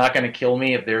it's not going to kill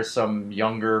me if there's some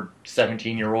younger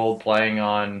 17-year-old playing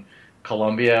on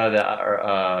Colombia that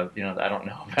I don't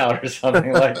know about or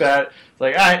something like that. It's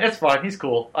like, all right, that's fine. He's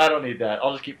cool. I don't need that.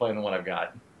 I'll just keep playing the one I've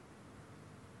got.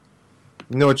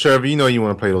 Trevor, you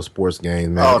want to play those sports games,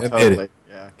 man. Oh, totally.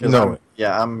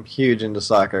 Yeah, I'm huge into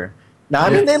soccer. Now, I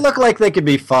mean, they look like they could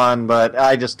be fun, but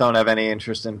I just don't have any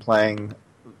interest in playing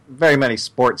very many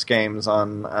sports games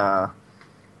on,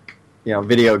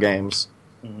 video games.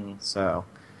 Mm-hmm. So,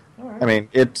 right. I mean,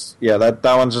 that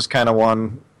one's just kind of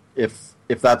one. If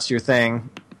that's your thing,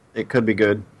 it could be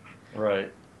good.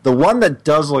 Right. The one that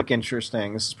does look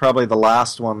interesting, this is probably the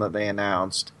last one that they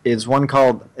announced, is one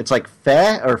called, it's like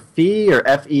Fe or Fee or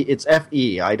Fe. It's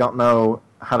Fe. I don't know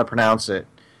how to pronounce it.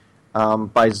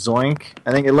 By Zoink.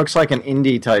 I think it looks like an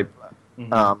indie type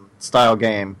style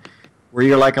game where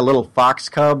you're like a little fox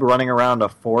cub running around a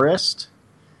forest,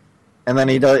 and then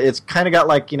it's kind of got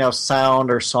like sound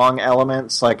or song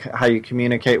elements, like how you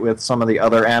communicate with some of the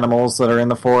other animals that are in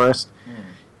the forest.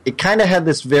 It kind of had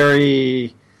this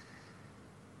very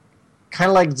kind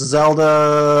of like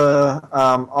Zelda,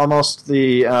 almost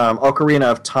the Ocarina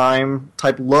of Time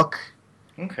type look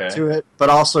to it, but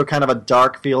also kind of a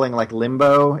dark feeling like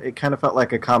Limbo. It kind of felt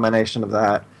like a combination of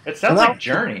that. It sounds like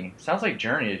Journey. Sounds like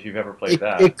Journey if you've ever played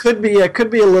that. It could be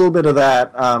a little bit of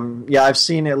that. Yeah, I've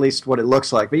seen at least what it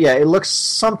looks like. But yeah, it looks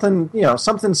something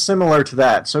similar to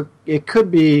that. So it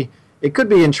could be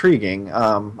intriguing.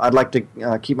 I'd like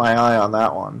to keep my eye on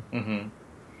that one. Mm-hmm.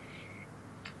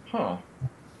 Huh.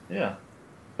 Yeah.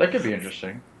 That could be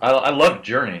interesting. I love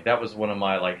Journey. That was one of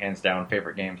my hands down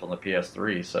favorite games on the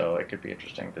PS3, so it could be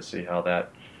interesting to see how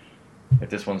that,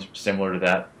 if this one's similar to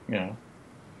that,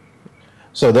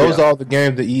 So those are the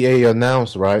games that EA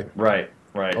announced, right? Right.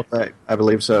 Okay, I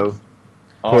believe so.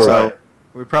 All right.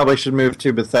 We probably should move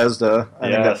to Bethesda. I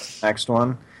think that's the next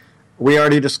one. We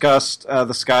already discussed the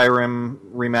Skyrim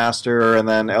remaster and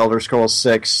then Elder Scrolls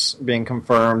 6 being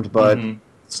confirmed, but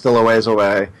still a ways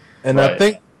away. And I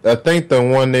think the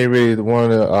one they really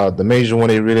wanted, the major one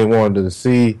they really wanted to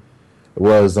see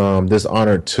was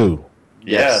Dishonored 2.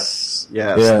 Yes.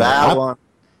 Yeah, that one.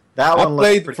 That one. I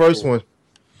played the first one,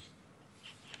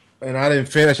 and I didn't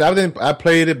finish. I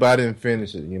played it, but I didn't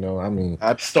finish it.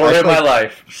 Story of my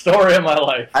life. Story of my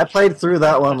life. I played through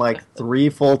that one 3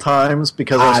 full times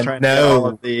because I was trying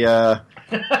to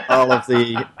get all of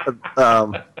the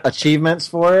achievements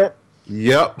for it.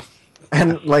 Yep.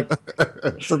 And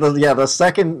the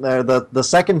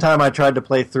second time I tried to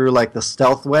play through the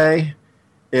stealth way,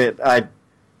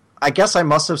 I guess I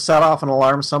must have set off an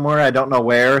alarm somewhere. I don't know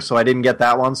where, so I didn't get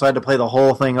that one. So I had to play the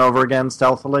whole thing over again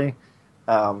stealthily.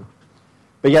 But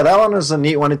yeah, that one was a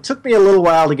neat one. It took me a little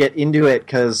while to get into it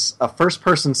because a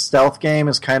first-person stealth game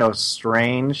is kind of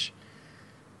strange.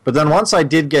 But then once I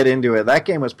did get into it, that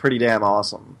game was pretty damn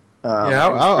awesome.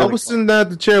 I was sitting there at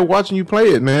the chair watching you play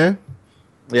it, man.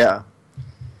 Yeah.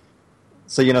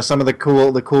 So, some of the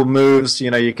cool moves,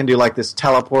 you can do this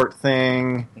teleport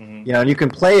thing, and you can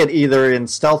play it either in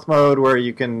stealth mode where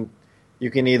you can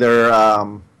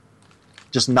either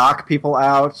just knock people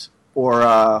out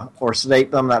or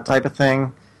sedate them, that type of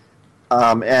thing.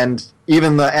 And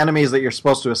even the enemies that you're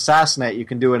supposed to assassinate, you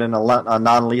can do it in a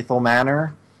non-lethal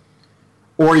manner.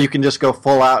 Or you can just go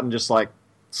full out and just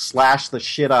slash the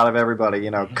shit out of everybody,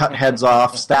 cut heads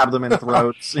off, stab them in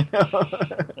throats,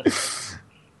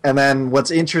 And then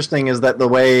what's interesting is that the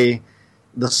way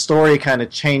the story kind of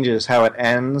changes how it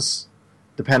ends,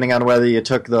 depending on whether you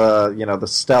took the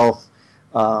stealth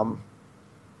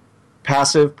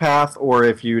passive path or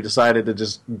if you decided to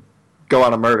just go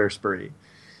on a murder spree.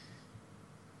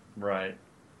 Right.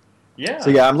 Yeah. So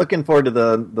yeah, I'm looking forward to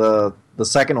the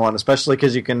second one, especially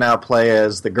because you can now play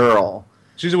as the girl.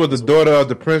 She's the daughter of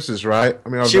the princess, right?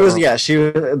 She was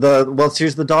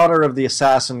the daughter of the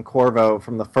assassin Corvo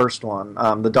from the first one,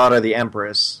 the daughter of the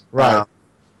Empress. Right.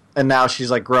 And now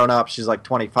she's grown up, she's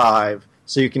 25.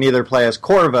 So you can either play as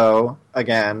Corvo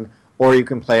again, or you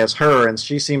can play as her, and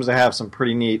she seems to have some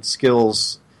pretty neat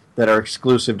skills that are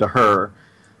exclusive to her.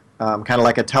 Kind of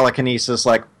like a telekinesis,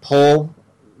 pull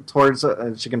towards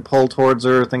she can pull towards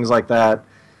her, things like that.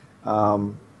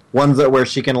 Ones where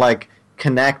she can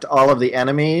connect all of the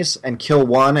enemies and kill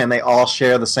one, and they all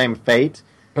share the same fate.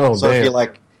 Oh, so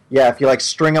damn. if you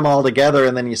string them all together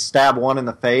and then you stab one in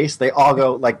the face, they all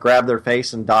go grab their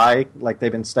face and die like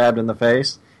they've been stabbed in the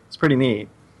face. It's pretty neat.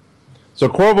 So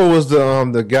Corvo was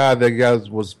the guy that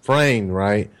was framed,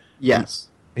 right? Yes.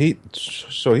 He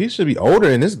should be older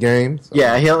in this game. So.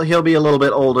 Yeah, he'll be a little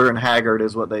bit older and haggard,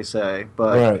 is what they say.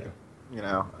 But right.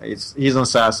 He's an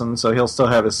assassin, so he'll still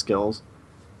have his skills.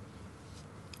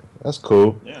 That's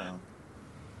cool. Yeah.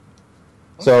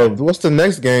 Okay. So, what's the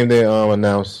next game they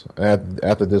announced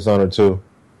after Dishonored 2?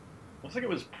 Looks like it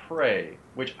was Prey,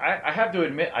 which I have to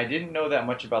admit I didn't know that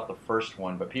much about the first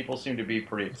one, but people seem to be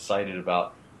pretty excited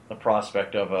about the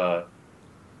prospect of a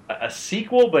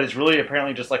sequel, but it's really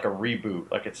apparently just like a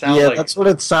reboot. It sounds like... Yeah, that's what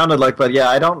it sounded like, but yeah,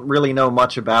 I don't really know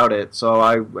much about it, so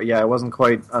I wasn't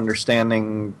quite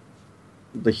understanding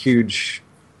the huge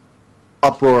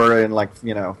uproar and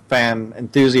fan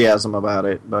enthusiasm about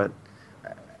it, but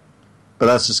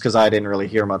that's just because I didn't really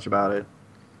hear much about it.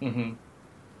 Mm-hmm.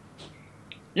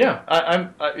 Yeah,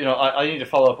 I need to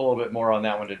follow up a little bit more on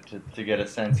that one to get a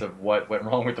sense of what went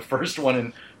wrong with the first one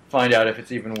and find out if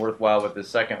it's even worthwhile with the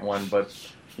second one. But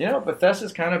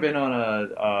Bethesda's kind of been on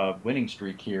a winning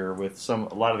streak here with a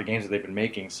lot of the games that they've been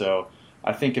making. So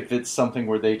I think if it's something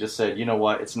where they just said, you know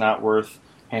what, it's not worth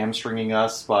hamstringing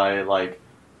us by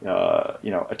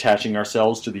attaching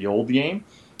ourselves to the old game,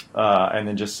 and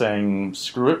then just saying,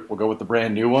 screw it, we'll go with the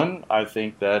brand new one. I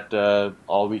think that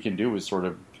all we can do is sort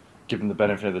of give them the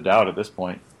benefit of the doubt at this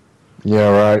point. Yeah,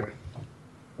 right.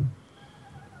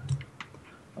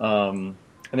 And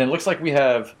then it looks like we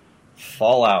have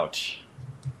Fallout,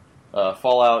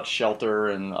 Fallout Shelter,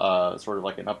 and sort of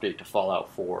like an update to Fallout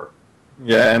 4.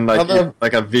 Yeah, and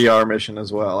like a VR mission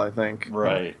as well, I think.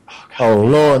 Right. Oh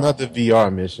Lord, not the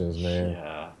VR missions, man.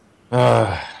 Yeah.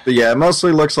 But yeah, it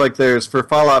mostly looks like for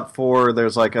Fallout 4,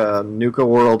 there's like a Nuka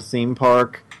World theme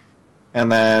park,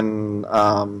 and then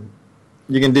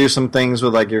you can do some things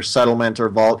with like your settlement or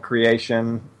vault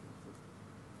creation,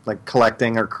 like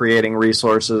collecting or creating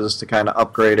resources to kind of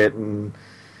upgrade it and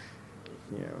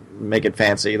make it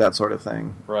fancy, that sort of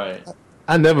thing. Right.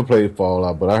 I never played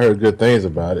Fallout, but I heard good things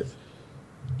about it.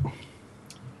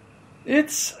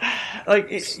 It's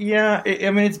like, I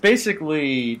mean, it's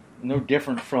basically no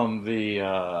different from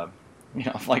the,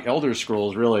 like Elder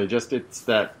Scrolls, really. Just it's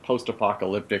that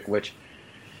post-apocalyptic, which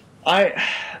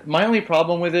my only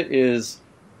problem with it is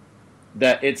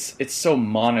that it's so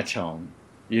monotone.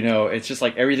 It's just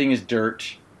like everything is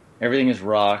dirt, everything is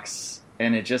rocks,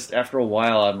 and it just, after a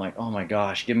while, I'm like, oh my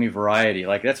gosh, give me variety.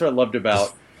 Like, that's what I loved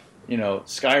about,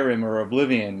 Skyrim or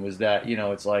Oblivion, was that,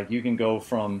 it's like you can go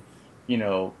from,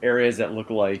 areas that look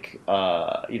like,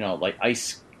 like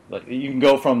ice. Like, you can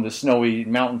go from the snowy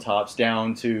mountaintops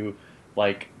down to,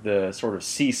 like, the sort of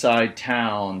seaside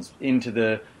towns into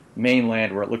the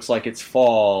mainland where it looks like it's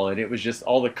fall, and it was just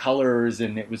all the colors,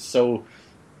 and it was so,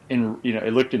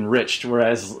 it looked enriched.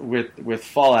 Whereas with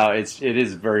Fallout, it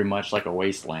is very much like a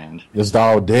wasteland. It's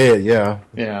all dead, yeah.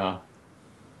 Yeah.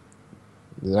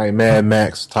 Like Mad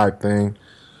Max type thing.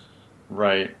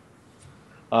 Right.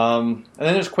 And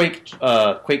then there's Quake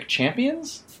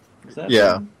Champions? Is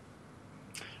that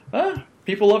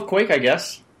people love Quake, I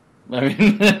guess. I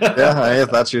mean, yeah,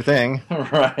 if that's your thing.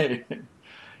 Right.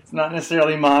 It's not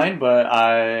necessarily mine, but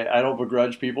I don't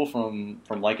begrudge people from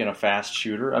liking a fast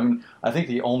shooter. I mean, I think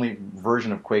the only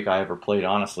version of Quake I ever played,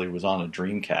 honestly, was on a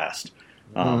Dreamcast.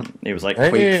 It was like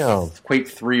Quake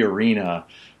 3 Arena.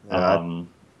 And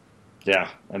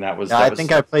that was... I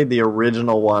think I played the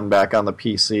original one back on the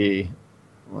PC,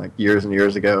 like years and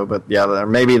years ago, but yeah,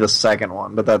 maybe the second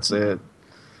one, but that's it.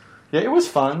 Yeah, it was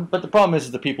fun, but the problem is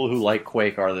the people who like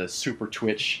Quake are the super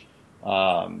Twitch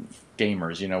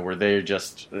gamers, where they're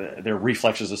just, their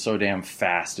reflexes are so damn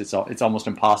fast, it's almost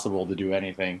impossible to do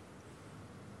anything.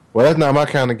 Well, that's not my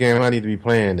kind of game I need to be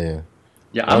playing then.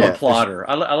 Yeah, I'm a plotter.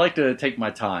 I like to take my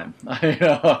time.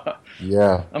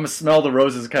 Yeah. I'm a smell the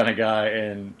roses kind of guy,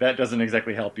 and that doesn't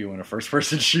exactly help you in a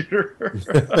first-person shooter.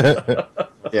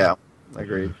 Yeah,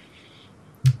 agreed.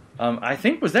 I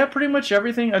think, was that pretty much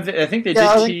everything? I think they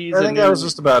did tease. I think that was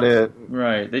just about it.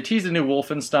 Right. They teased a new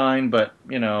Wolfenstein, but,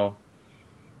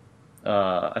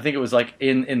 I think it was like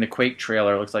in the Quake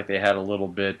trailer, it looks like they had a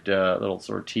little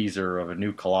sort of teaser of a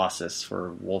new Colossus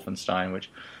for Wolfenstein,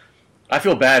 which I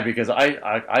feel bad because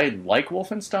I like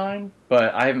Wolfenstein,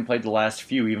 but I haven't played the last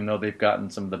few, even though they've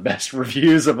gotten some of the best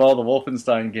reviews of all the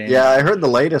Wolfenstein games. Yeah, I heard the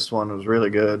latest one was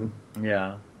really good.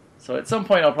 Yeah. So at some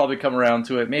point I'll probably come around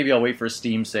to it. Maybe I'll wait for a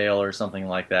Steam sale or something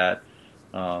like that,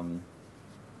 and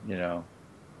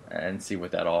see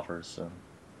what that offers. So.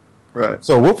 Right.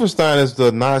 So Wolfenstein is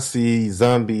the Nazi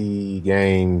zombie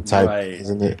game type, right.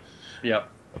 Isn't it? Yep.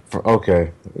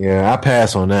 Okay. Yeah, I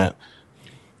pass on that.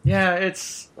 Yeah,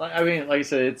 it's. I mean, like I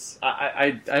said, it's.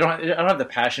 I don't have the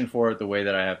passion for it the way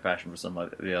that I have passion for some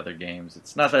of the other games.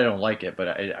 It's not that I don't like it, but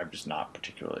I'm just not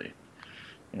particularly,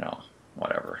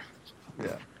 whatever.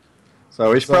 Yeah.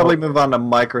 So we should probably move on to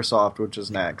Microsoft, which is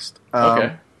next.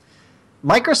 Okay.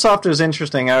 Microsoft is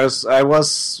interesting. I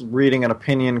was reading an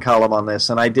opinion column on this,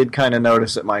 and I did kind of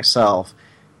notice it myself.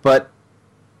 But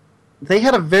they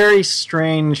had a very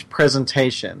strange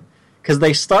presentation because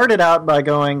they started out by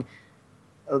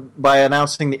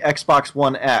announcing the Xbox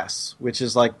One S, which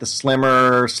is like the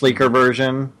slimmer, sleeker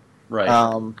version,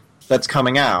 right? That's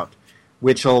coming out,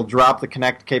 which will drop the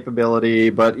Kinect capability,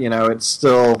 but it's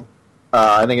still.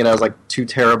 I think it has like 2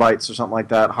 terabytes or something like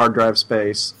that, hard drive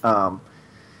space.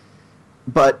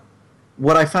 But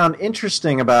what I found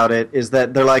interesting about it is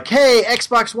that they're like, hey,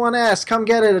 Xbox One S, come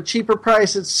get it at a cheaper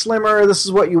price, it's slimmer, this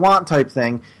is what you want type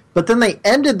thing. But then they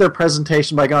ended their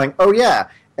presentation by going, oh yeah,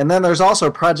 and then there's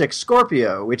also Project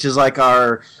Scorpio, which is like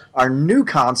our new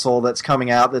console that's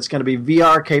coming out that's going to be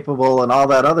VR capable and all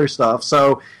that other stuff.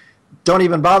 So don't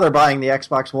even bother buying the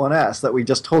Xbox One S that we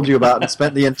just told you about and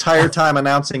spent the entire time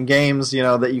announcing games,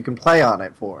 that you can play on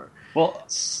it for. Well,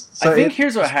 so I think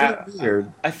here's what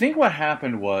happened. I think what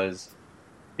happened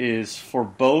is for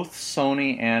both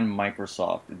Sony and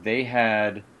Microsoft, they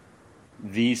had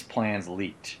these plans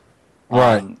leaked.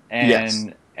 Right.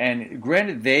 And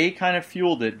granted, they kind of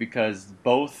fueled it because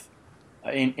both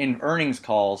in earnings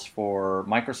calls for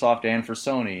Microsoft and for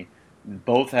Sony,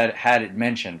 both had it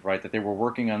mentioned, right, that they were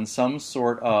working on some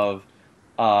sort of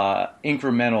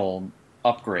incremental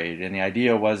upgrade, and the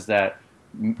idea was that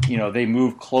they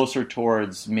move closer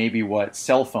towards maybe what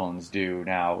cell phones do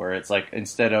now, where it's like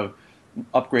instead of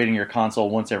upgrading your console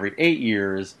once every 8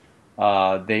 years,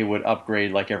 they would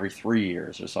upgrade like every 3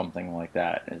 years or something like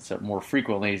that. And so more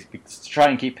frequently to try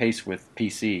and keep pace with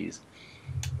PCs.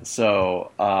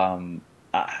 So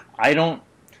I don't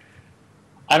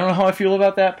know how I feel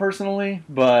about that personally,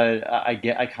 but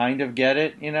I kind of get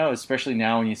it, especially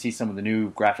now when you see some of the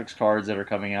new graphics cards that are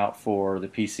coming out for the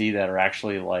PC that are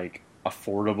actually like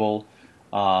affordable.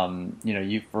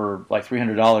 You for like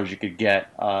 $300 you could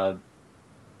get a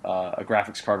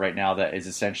graphics card right now that is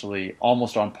essentially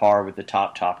almost on par with the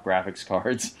top graphics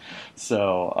cards.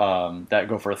 So that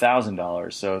go for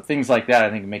 $1,000. So things like that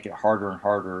I think make it harder and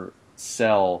harder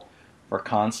sell for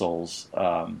consoles.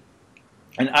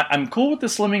 And I'm cool with the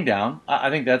slimming down. I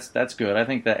think that's good. I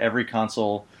think that every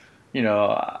console,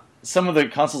 some of the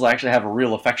consoles I actually have a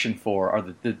real affection for are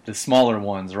the smaller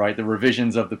ones, right? The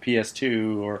revisions of the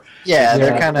PS2 or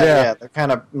they're kind of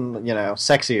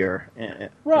sexier,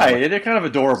 right? They're kind of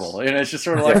adorable, and it's just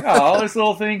sort of like, oh, this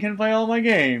little thing can play all my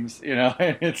games, and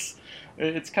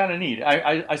it's kind of neat.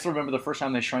 I still remember the first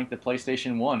time they shrank the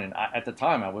PlayStation 1, and at the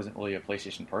time I wasn't really a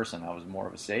PlayStation person. I was more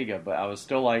of a Sega, but I was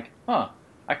still like,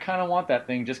 I kind of want that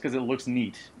thing just because it looks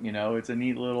neat. It's a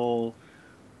neat little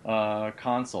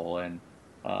console, and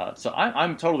so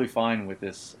I'm totally fine with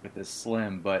this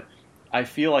Slim. But I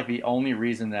feel like the only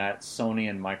reason that Sony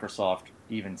and Microsoft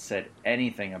even said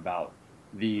anything about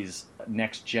these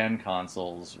next gen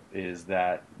consoles is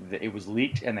that it was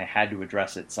leaked and they had to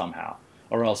address it somehow,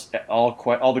 or else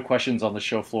all the questions on the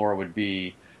show floor would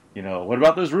be, what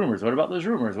about those rumors? What about those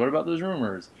rumors? What about those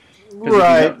rumors?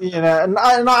 Right, and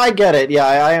I get it. Yeah,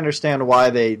 I understand why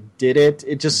they did it.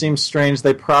 It just seems strange.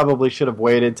 They probably should have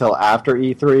waited till after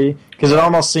E3, because it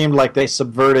almost seemed like they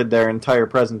subverted their entire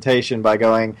presentation by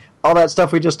going, all that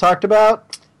stuff we just talked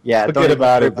about? Yeah, forget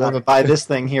about it. Buy this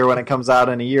thing here when it comes out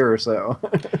in a year or so.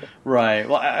 Right.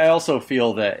 Well, I also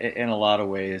feel that in a lot of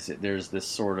ways there's this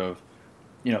sort of,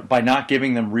 by not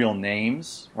giving them real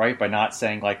names, right? By not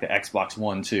saying like the Xbox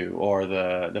One 2 or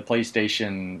the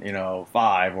PlayStation,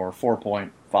 5 or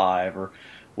 4.5 or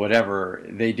whatever,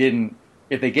 they didn't.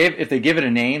 If they give it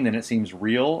a name, then it seems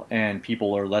real, and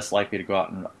people are less likely to go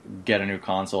out and get a new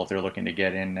console if they're looking to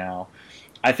get in now.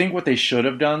 I think what they should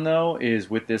have done though is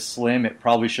with this Slim, it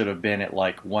probably should have been at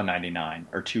like $199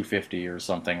 or $250 or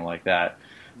something like that,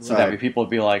 so that people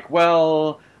would be like,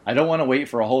 well, I don't want to wait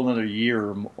for a whole another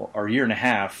year or year and a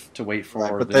half to wait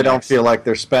for. But they don't feel like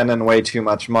they're spending way too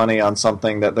much money on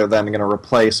something that they're then going to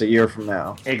replace a year from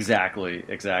now. Exactly.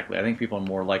 I think people are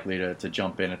more likely to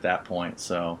jump in at that point.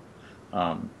 So,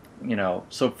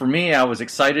 so for me, I was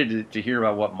excited to hear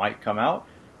about what might come out,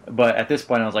 but at this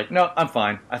point, I was like, no, I'm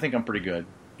fine. I think I'm pretty good.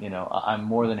 I'm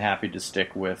more than happy to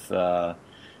stick with.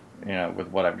 With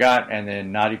what I've got, and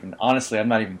then I'm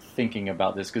not even thinking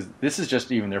about this, because this is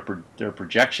just even their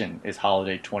projection is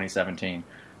holiday 2017.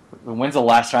 When's the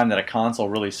last time that a console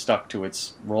really stuck to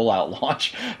its rollout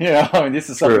launch? This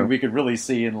is something we could really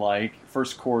see in like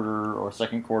first quarter or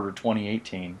second quarter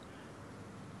 2018.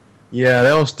 Yeah, they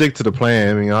don't stick to the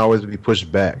plan. Always be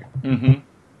pushed back.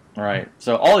 Mm-hmm. Right.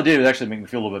 So all it did was actually make me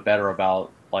feel a little bit better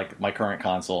about like my current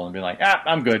console and being like,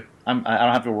 I'm good. I don't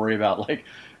have to worry about like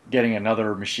getting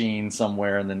another machine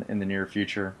somewhere in the near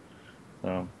future.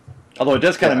 So, although it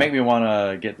does kind of make me want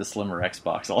to get the slimmer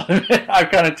Xbox. I'm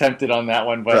kind of tempted on that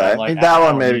one, but I'm like, that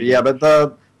one maybe. Yeah, but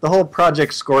the whole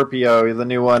Project Scorpio, the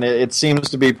new one, it seems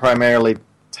to be primarily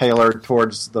tailored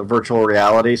towards the virtual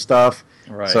reality stuff.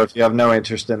 Right. So if you have no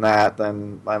interest in that,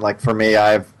 then for me,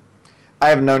 I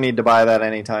have no need to buy that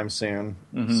anytime soon.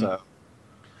 Mm-hmm. So.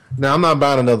 Now, I'm not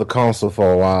buying another console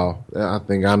for a while. I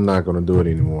think I'm not going to do it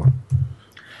anymore.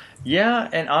 Yeah,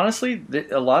 and honestly,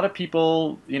 a lot of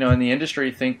people, in the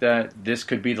industry think that this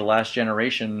could be the last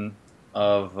generation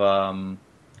of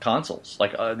consoles.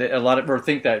 Like a lot of people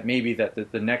think that maybe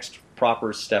that the next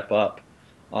proper step up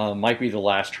might be the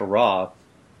last hurrah,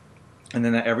 and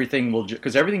then that everything will,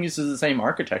 because everything uses the same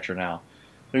architecture now.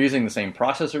 They're using the same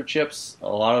processor chips. A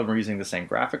lot of them are using the same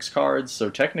graphics cards. So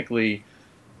technically,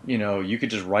 you could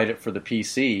just write it for the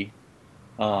PC.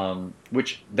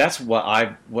 Which that's what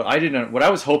I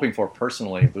was hoping for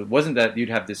personally. It wasn't that you'd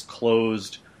have this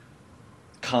closed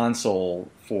console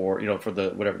for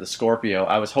the Scorpio.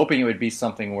 I was hoping it would be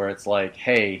something where it's like,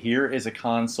 hey, here is a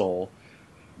console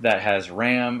that has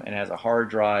RAM and has a hard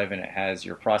drive and it has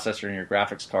your processor and your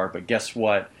graphics card. But guess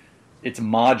what? It's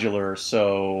modular,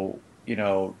 so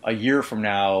a year from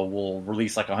now we'll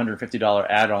release like a $150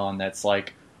 add-on that's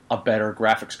like a better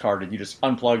graphics card, and you just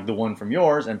unplug the one from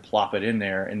yours and plop it in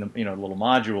there in the little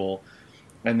module,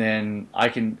 and then I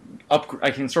can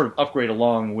sort of upgrade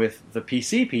along with the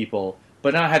PC people,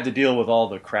 but not have to deal with all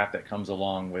the crap that comes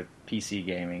along with PC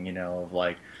gaming. Of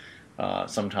like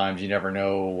sometimes you never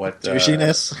know what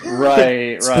douchiness.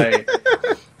 Right.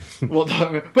 Well,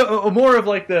 but more of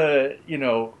like the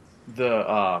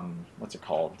what's it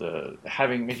called?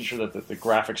 Making sure that the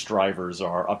graphics drivers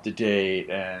are up to date,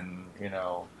 and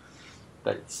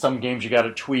that some games you got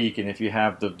to tweak, and if you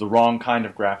have the wrong kind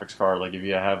of graphics card, like if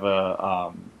you have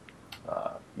a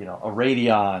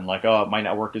Radeon, like it might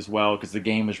not work as well because the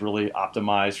game is really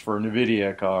optimized for a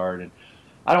NVIDIA card, and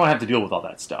I don't have to deal with all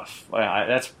that stuff.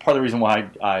 That's part of the reason why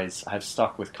I have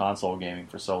stuck with console gaming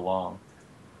for so long.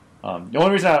 The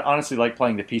only reason I honestly like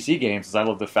playing the PC games is I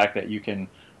love the fact that you can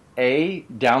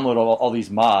download all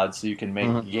these mods so you can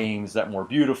make games that more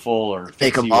beautiful or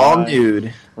make them all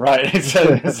nude. Right,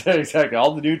 exactly.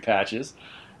 All the nude patches.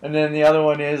 And then the other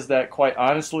one is that, quite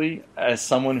honestly, as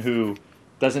someone who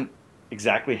doesn't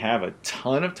exactly have a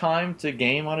ton of time to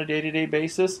game on a day-to-day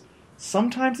basis,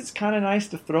 sometimes it's kind of nice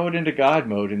to throw it into God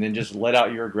mode and then just let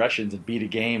out your aggressions and beat a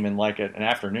game in like an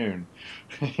afternoon.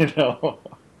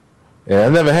 Yeah, I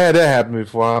never had that happen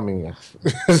before. I mean,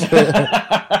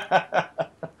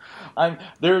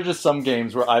 there are just some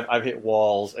games where I've hit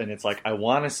walls, and it's like I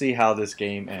want to see how this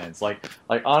game ends. Like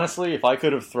honestly, if I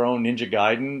could have thrown Ninja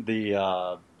Gaiden,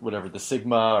 the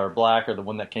Sigma or Black or the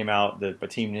one that came out, the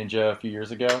Team Ninja a few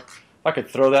years ago, if I could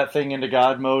throw that thing into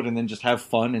God mode and then just have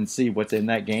fun and see what's in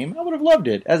that game, I would have loved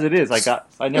it. As it is,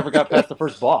 I never got past the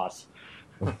first boss.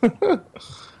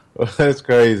 That's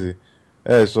crazy.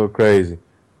 That is so crazy.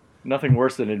 Nothing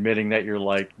worse than admitting that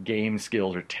your game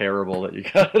skills are terrible, that you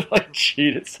gotta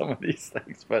cheat at some of these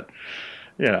things. But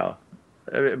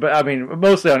I mean,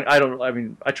 mostly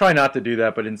I try not to do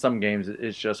that. But in some games,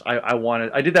 it's just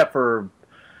I did that for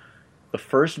the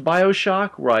first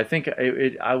BioShock, where I think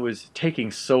I was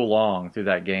taking so long through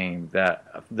that game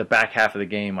that the back half of the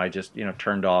game I just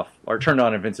turned on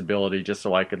invincibility just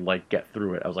so I could get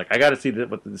through it. I was like, I got to see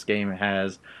what this game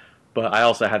has. But I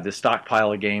also had this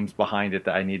stockpile of games behind it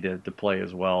that I needed to play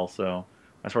as well. So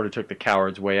I sort of took the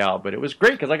coward's way out. But it was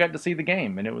great because I got to see the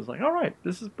game. And it was like, all right,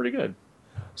 this is pretty good.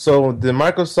 So did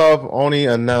Microsoft only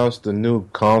announce the new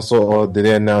console, or did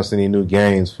they announce any new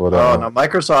games for the... Oh, no,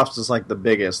 Microsoft's is the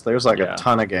biggest. There's a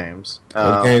ton of games.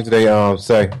 What games did they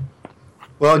say?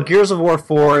 Well, Gears of War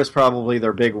 4 is probably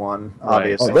their big one,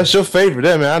 obviously. Oh, that's your favorite,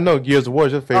 man. I know Gears of War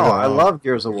is your favorite. Oh, I love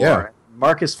Gears of War. Yeah.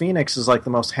 Marcus Phoenix is the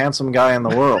most handsome guy in the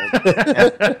world,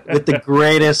 with the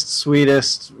greatest,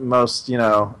 sweetest, most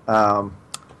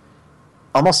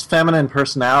almost feminine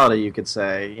personality. You could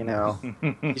say,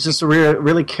 he's just a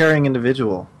really caring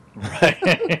individual.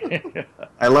 Right.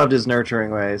 I loved his nurturing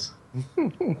ways.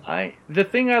 The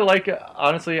thing I like,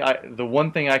 honestly, the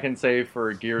one thing I can say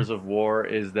for Gears of War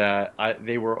is that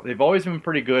they've always been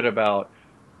pretty good about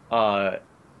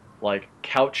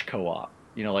couch co-op.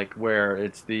 Where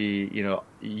it's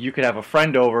you could have a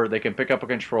friend over, they can pick up a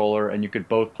controller, and you could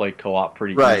both play co-op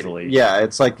pretty easily. Yeah,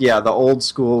 it's the old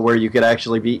school where you could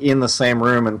actually be in the same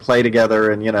room and play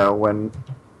together, and when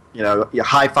you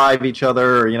high five each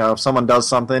other, or if someone does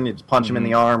something, you just punch them in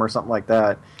the arm or something like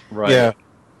that. Right. Yeah.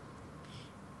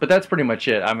 But that's pretty much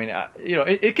it. I mean,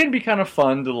 it can be kind of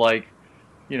fun to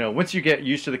once you get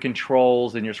used to the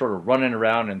controls and you're sort of running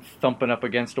around and thumping up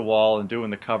against a wall and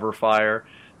doing the cover fire.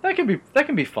 That can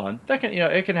be fun.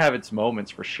 It can have its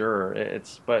moments for sure.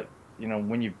 But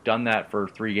when you've done that for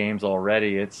 3 games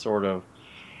already, it's sort of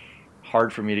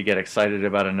hard for me to get excited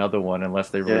about another one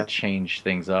unless they really change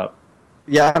things up.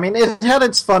 Yeah, I mean, it had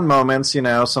its fun moments,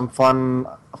 some fun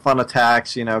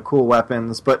attacks, cool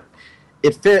weapons, but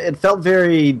it felt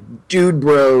very dude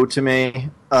bro to me.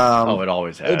 It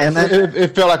always has. And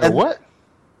it felt like a what?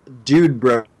 Dude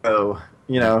bro.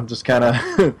 Just kind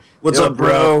of, what's up,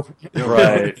 bro?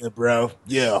 Right. Yeah, bro.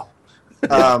 Yeah.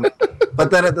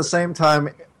 But then at the same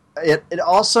time, it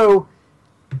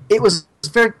was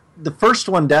very, the first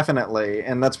one definitely,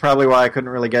 and that's probably why I couldn't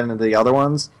really get into the other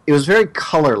ones. It was very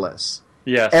colorless.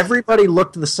 Yes. Everybody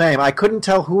looked the same. I couldn't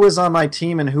tell who was on my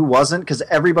team and who wasn't because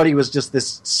everybody was just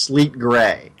this sleek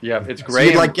gray. Yeah, it's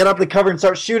gray. So you'd get up the cover and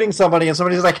start shooting somebody, and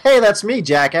somebody's like, "Hey, that's me,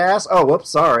 jackass." Oh, whoops,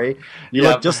 sorry. You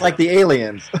look just like the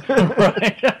aliens.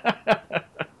 Right.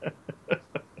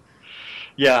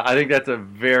 Yeah, I think that's a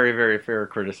very, very fair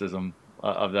criticism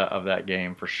of that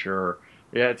game for sure.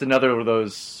 Yeah, it's another of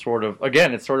those sort of,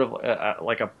 again, it's sort of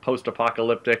like a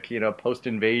post-apocalyptic,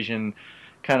 post-invasion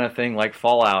kind of thing like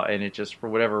Fallout, and it just, for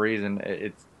whatever reason,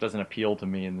 it doesn't appeal to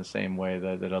me in the same way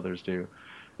that others do.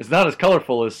 It's not as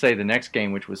colorful as, say, the next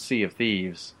game, which was Sea of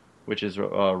Thieves, which is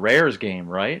Rare's game,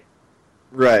 right?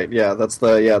 Right. Yeah.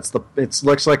 It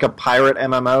looks like a pirate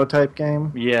MMO type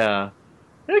game. Yeah,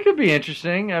 it could be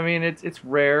interesting. I mean, it's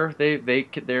Rare.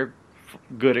 They're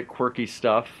good at quirky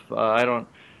stuff. I don't,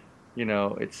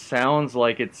 it sounds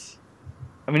like it's.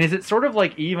 I mean, is it sort of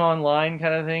like EVE Online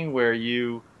kind of thing where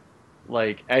you,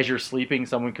 like, as you're sleeping,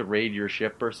 someone could raid your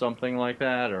ship or something like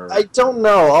that? Or I don't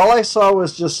know. All I saw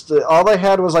was just all they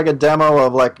had was like a demo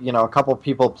of like a couple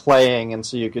people playing, and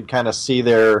so you could kind of see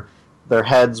their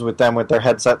heads with them with their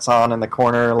headsets on in the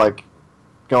corner, like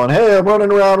going, "Hey, I'm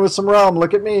running around with some rum.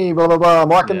 Look at me, blah blah blah. I'm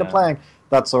walking the plank,"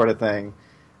 that sort of thing.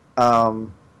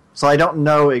 So I don't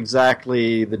know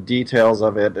exactly the details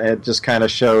of it. It just kind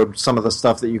of showed some of the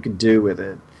stuff that you could do with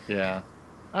it. Yeah.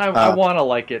 I want to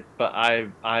like it, but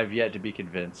I've yet to be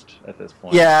convinced at this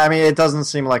point. Yeah, I mean, it doesn't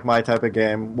seem like my type of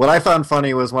game. What I found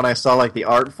funny was when I saw like the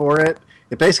art for it.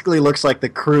 It basically looks like the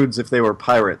Croods if they were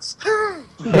pirates.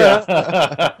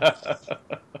 Yeah.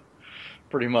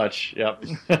 Pretty much. Yep.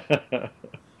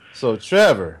 So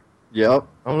Trevor, Yep.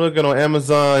 I'm looking on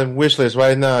Amazon wishlist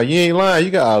right now. You ain't lying.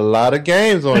 You got a lot of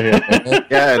games on here, man.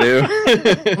 Yeah, I do.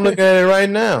 I'm looking at it right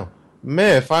now.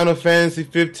 Man, Final Fantasy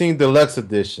 15 Deluxe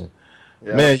Edition.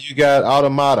 Yeah. Man, you got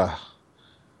Automata.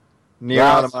 Nier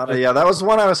Automata. Yeah, that was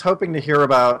one I was hoping to hear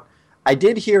about. I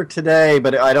did hear today,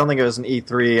 but I don't think it was an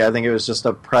E3. I think it was just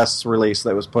a press release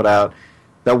that was put out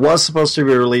that was supposed to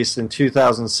be released in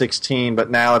 2016, but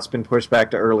now it's been pushed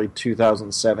back to early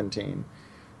 2017.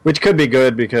 Which could be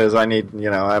good because I need,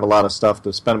 I have a lot of stuff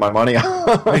to spend my money on.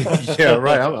 Yeah,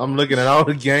 right. I'm looking at all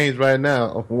the games right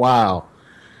now. Wow.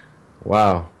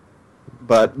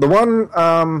 But the one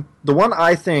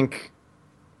I think,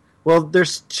 well,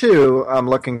 there's two I'm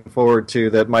looking forward to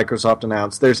that Microsoft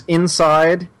announced. There's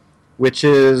Inside, which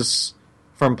is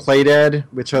from Playdead,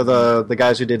 which are the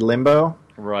guys who did Limbo.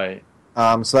 Right.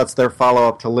 So that's their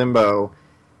follow-up to Limbo.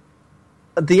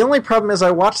 The only problem is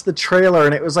I watched the trailer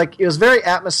and it was very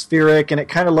atmospheric and it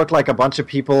kind of looked like a bunch of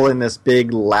people in this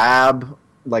big lab,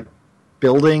 like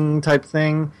building type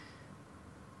thing,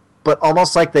 but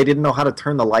almost like they didn't know how to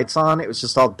turn the lights on. It was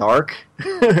just all dark.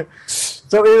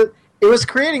 So it was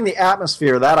creating the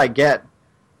atmosphere, that I get,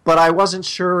 but I wasn't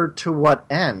sure to what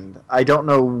end. I don't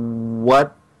know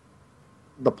what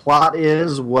the plot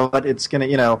is, what it's going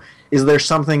to, is there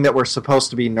something that we're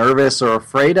supposed to be nervous or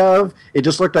afraid of? It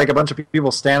just looked like a bunch of people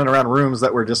standing around rooms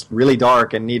that were just really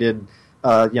dark and needed,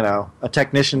 a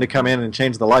technician to come in and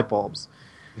change the light bulbs.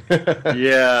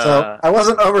 Yeah. So I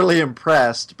wasn't overly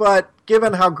impressed, but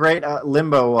given how great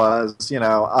Limbo was,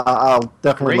 I'll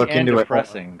definitely look into it.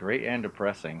 Great and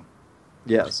depressing.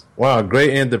 Yes. Wow,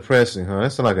 great and depressing, huh?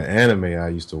 That sounds like an anime I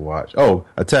used to watch. Oh,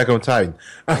 Attack on Titan.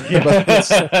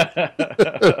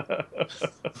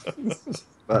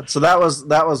 So that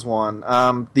was one.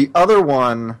 The other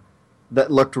one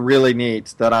that looked really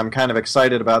neat that I'm kind of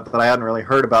excited about that I hadn't really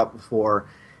heard about before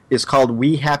is called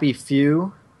We Happy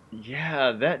Few.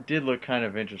 Yeah, that did look kind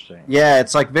of interesting. Yeah,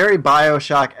 it's like very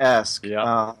BioShock-esque.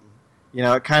 Yeah.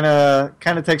 It kind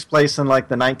of takes place in like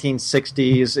the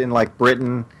 1960s in like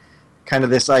Britain. Kind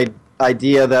of this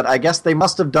idea that I guess they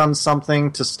must have done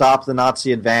something to stop the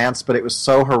Nazi advance, but it was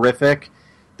so horrific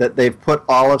that they've put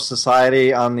all of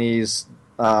society on these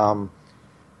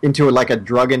into like a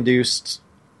drug-induced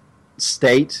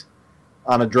state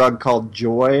on a drug called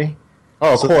Joy.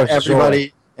 Oh, of course,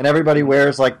 everybody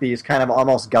wears like these kind of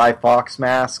almost Guy Fawkes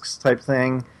masks type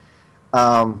thing.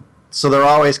 So they're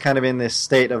always kind of in this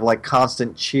state of like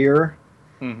constant cheer.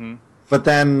 Mm-hmm. But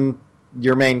then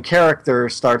your main character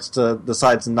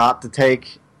decides not to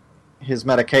take his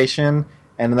medication,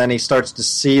 and then he starts to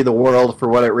see the world for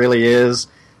what it really is.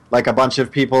 Like a bunch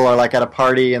of people are like at a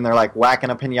party and they're like whacking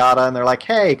a piñata and they're like,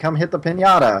 "Hey, come hit the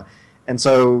piñata." And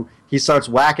so he starts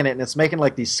whacking it and it's making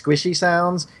like these squishy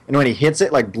sounds, and when he hits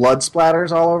it, like blood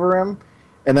splatters all over him.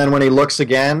 And then when he looks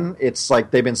again, it's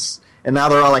like and now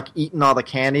they're all like eating all the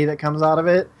candy that comes out of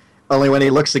it. Only when he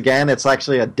looks again, it's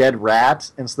actually a dead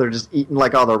rat, and so they're just eating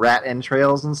like all the rat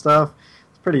entrails and stuff.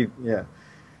 It's pretty, yeah.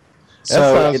 That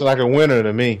sounds like a winner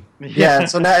to me. Yeah,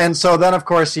 so then of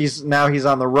course he's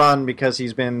on the run because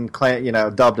he's been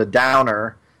dubbed a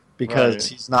downer because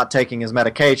he's not taking his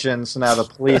medication. So now the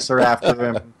police are after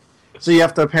him. So you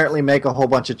have to apparently make a whole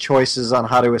bunch of choices on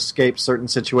how to escape certain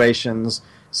situations.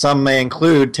 Some may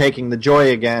include taking the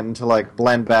joy again to like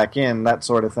blend back in, that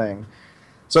sort of thing.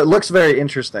 So it looks very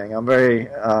interesting. I'm very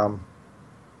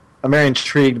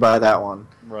intrigued by that one.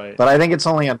 Right. But I think it's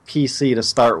only on PC to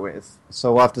start with.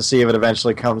 So we'll have to see if it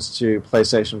eventually comes to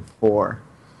PlayStation 4.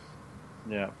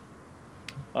 Yeah.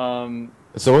 So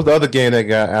what's the other game they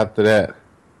got after that?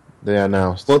 They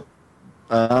announced. Well,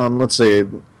 let's see.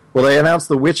 Well, they announced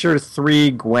the Witcher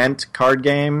 3 Gwent card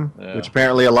game, which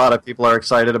apparently a lot of people are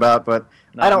excited about, but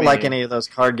I don't like any of those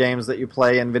card games that you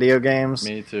play in video games.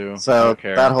 Me too. So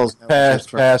that holds no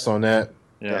pass on that.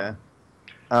 Yeah.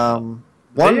 One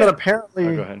that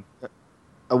apparently go ahead.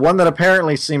 One that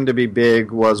apparently seemed to be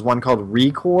big was one called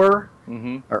ReCore,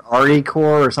 or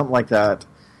ReCore, or something like that,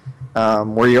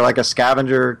 where you're like a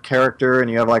scavenger character and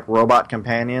you have like robot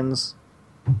companions.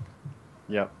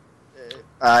 Yep.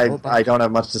 I don't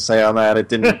have much to say on that. It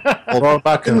didn't hold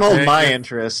my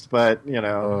interest, but you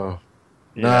know.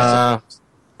 Nah,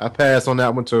 I passed on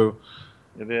that one too.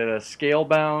 They had a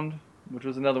Scalebound, which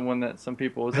was another one that some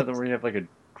people... Was that the one where you have like a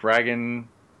dragon...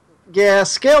 Yeah,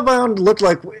 Scalebound looked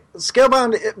like...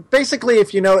 Scalebound, basically,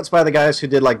 if you know, it's by the guys who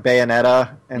did like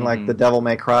Bayonetta and like the Devil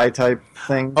May Cry type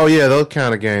thing. Oh yeah, those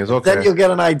kind of games. Okay. Then you'll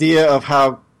get an idea of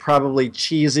how probably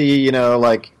cheesy, you know,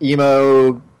 like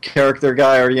emo character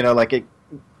guy, or you know, like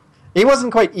he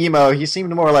wasn't quite emo. He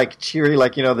seemed more like cheery,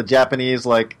 like, you know, the Japanese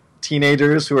like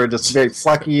teenagers who are just very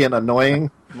plucky and annoying.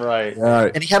 Right.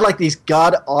 And he had like these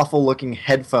god awful looking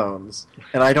headphones,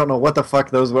 and I don't know what the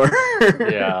fuck those were.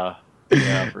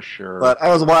 Yeah, for sure. But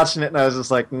I was watching it and I was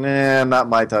just like, nah, not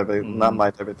my type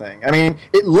of thing. I mean,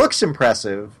 it looks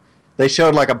impressive. They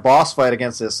showed like a boss fight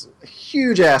against this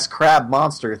huge ass crab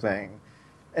monster thing,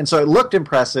 and so it looked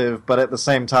impressive. But at the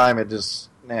same time, it just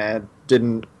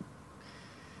didn't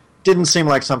seem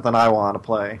like something I want to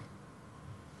play.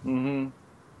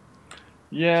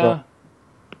 Yeah.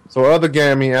 So other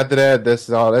game, I mean, after that, that's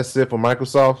it for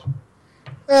Microsoft.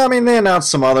 I mean, they announced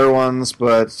some other ones,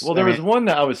 but... Well, there was one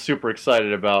that I was super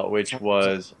excited about, which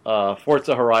was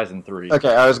Forza Horizon 3.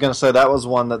 Okay, I was going to say that was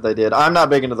one that they did. I'm not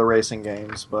big into the racing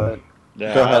games, but... Go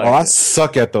ahead. I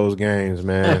suck at those games,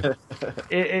 man.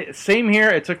 Same here.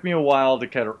 It took me a while to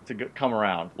come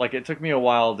around. Like, it took me a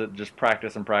while to just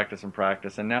practice and practice and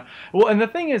practice. And now... Well, and the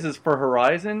thing is for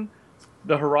Horizon,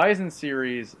 the Horizon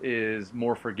series is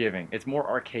more forgiving. It's more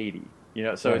arcadey. You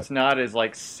know, so It's not as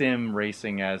like sim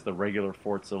racing as the regular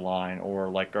Forza line or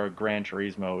like our Gran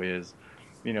Turismo is,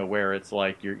 you know, where it's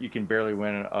like you can barely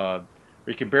win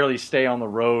you can barely stay on the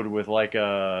road with like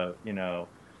a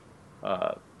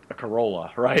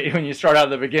Corolla, right? When you start out at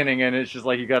the beginning and it's just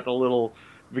like you got the little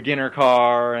beginner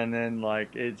car and then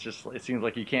like it seems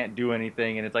like you can't do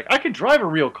anything and it's like I could drive a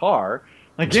real car.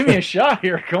 Like give me a shot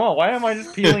here. Come on. Why am I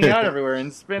just peeling out everywhere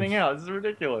and spinning out? This is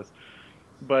ridiculous.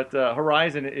 But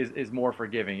Horizon is more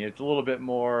forgiving. It's a little bit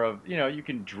more of, you know, you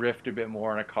can drift a bit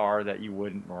more in a car that you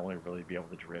wouldn't normally really be able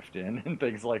to drift in and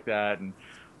things like that. And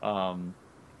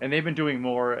they've been doing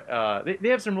more. They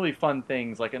have some really fun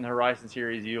things. Like in the Horizon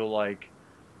series, you'll like,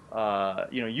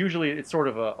 you know, usually it's sort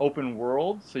of an open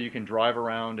world, so you can drive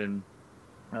around. And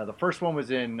the first one was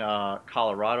in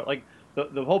Colorado. Like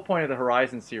the whole point of the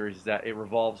Horizon series is that it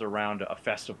revolves around a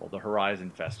festival, the Horizon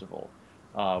Festival,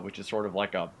 which is sort of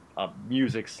like a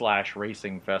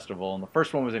music/racing festival, and the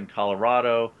first one was in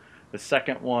Colorado. The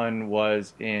second one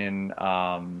was in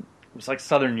it was like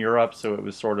Southern Europe, so it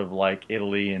was sort of like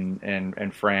Italy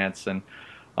and France, and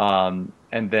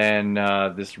then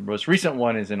this most recent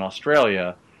one is in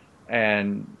Australia.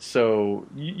 And so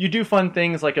you do fun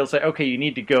things like it'll say, okay, you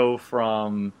need to go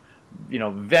from, you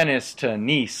know, Venice to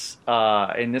Nice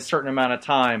in this certain amount of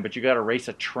time, but you got to race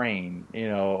a train, you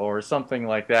know, or something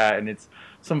like that. And it's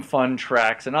some fun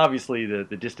tracks, and obviously the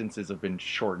distances have been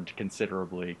shortened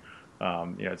considerably.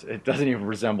 You know, it doesn't even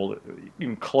resemble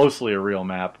even closely a real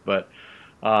map, but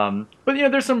you know,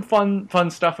 there's some fun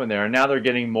stuff in there. And now they're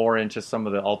getting more into some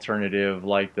of the alternative,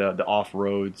 like the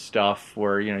off-road stuff,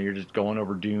 where you know you're just going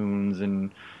over dunes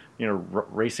and you know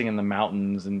racing in the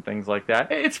mountains and things like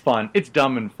that. It's fun. It's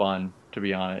dumb and fun, to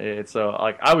be honest. It's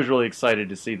like I was really excited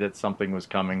to see that something was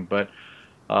coming, but.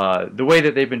 The way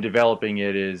that they've been developing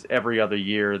it is every other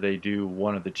year they do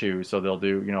one of the two. So they'll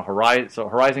do, you know, Horizon. So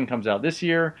Horizon comes out this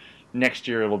year. Next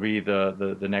year it'll be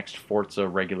the next Forza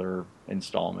regular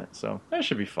installment. So that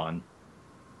should be fun.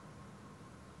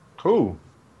 Cool.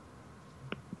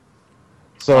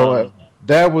 So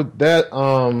it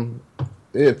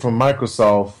from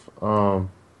Microsoft.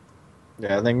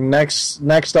 Yeah, I think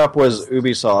next up was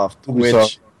Ubisoft.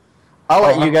 Which. I'll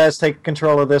let you guys take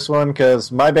control of this one,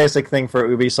 because my basic thing for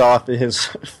Ubisoft is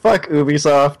fuck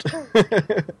Ubisoft.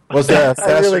 What's that?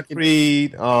 Assassin's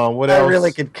Creed? What else? I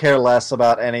really could care less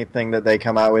about anything that they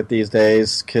come out with these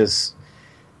days, because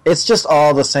it's just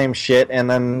all the same shit, and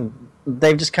then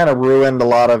they've just kind of ruined a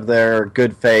lot of their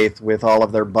good faith with all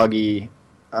of their buggy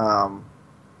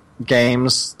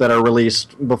games that are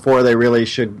released before they really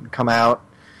should come out.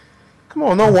 Come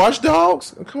on, no Watch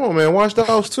Dogs? Come on, man, Watch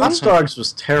Dogs 2? Watch Dogs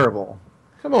was terrible.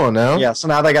 Come on now. Yeah, so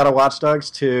now they got a Watch Dogs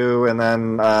 2, and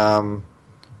then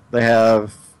They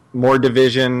have more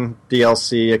Division,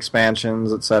 DLC,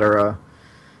 expansions, etc.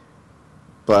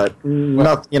 But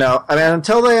not, I mean,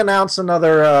 until they announce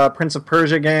another Prince of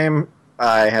Persia game,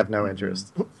 I have no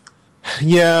interest.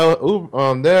 Yeah,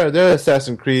 they're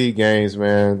Assassin's Creed games,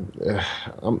 man.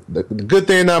 The good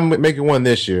thing they're not making one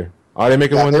this year. Are they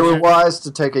making one? They this were year? wise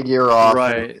to take a year off.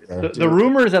 Right. The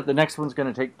rumor is that the next one's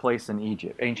going to take place in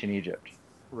Egypt, ancient Egypt.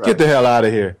 Right. Get the hell out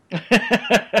of here!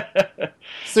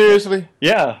 Seriously?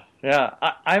 Yeah.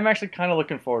 I'm actually kind of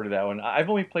looking forward to that one. I've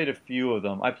only played a few of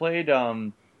them. I played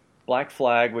Black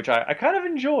Flag, which I kind of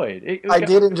enjoyed. I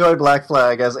did enjoy Black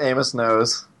Flag, as Amos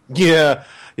knows. Yeah,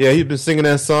 he's been singing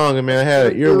that song, and man, I had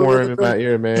an earworm in my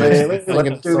ear, man.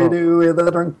 What do we do with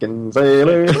a drunken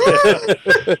sailor?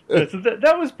 So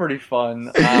that was pretty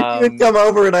fun. You'd come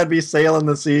over and I'd be sailing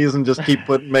the seas and just keep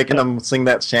making him sing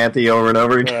that shanty over and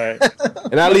over again. Right.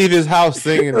 And I leave his house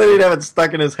singing. And then he'd have it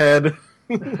stuck in his head.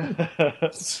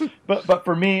 but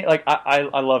for me, like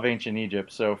I love ancient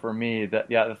Egypt, so for me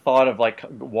the thought of like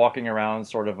walking around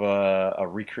sort of a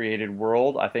recreated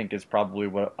world, I think is probably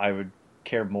what I would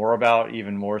care more about,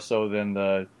 even more so than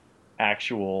the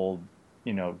actual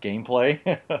gameplay.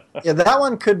 Yeah, that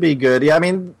one could be good. Yeah, I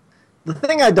mean, the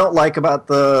thing I don't like about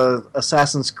the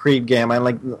Assassin's Creed game,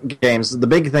 games, the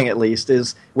big thing at least,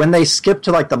 is when they skip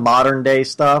to like the modern day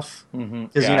stuff, because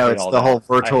it's the whole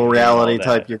virtual reality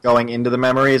type. You're going into the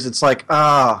memories. It's like,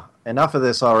 enough of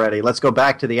this already. Let's go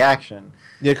back to the action.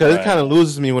 Yeah, because it kind of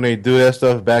loses me when they do that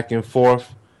stuff back and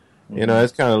forth.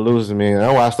 It's kind of losing me.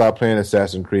 That's why I stopped playing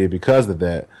Assassin's Creed, because of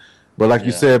that. But like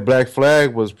you said, Black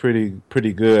Flag was pretty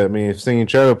good. I mean, seeing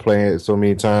Trevor playing it so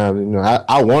many times,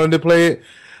 I wanted to play it,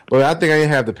 but I think I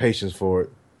didn't have the patience for it.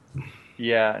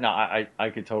 Yeah, no, I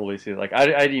could totally see it. Like I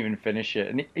didn't even finish it,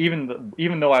 and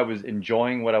even though I was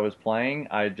enjoying what I was playing,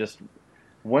 I just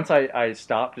once I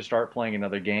stopped to start playing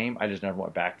another game, I just never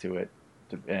went back to it.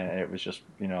 And it was just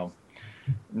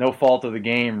no fault of the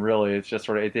game, really. It's just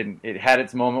sort of it had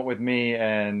its moment with me,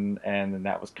 and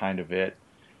that was kind of it.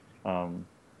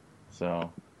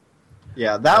 So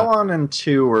yeah, that one and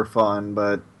 2 were fun,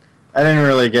 but I didn't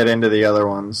really get into the other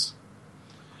ones.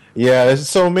 Yeah, there's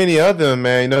so many of them,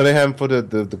 man. They have them for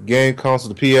the game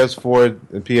console, the PS4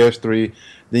 and PS3.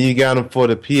 Then you got them for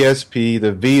the PSP,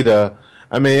 the Vita.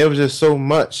 I mean, it was just so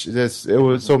much. It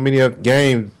was so many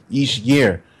games each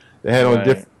year. They had on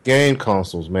different game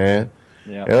consoles, man.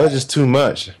 Yeah, it was just too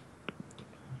much.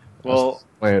 Well,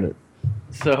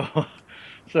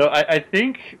 so I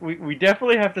think we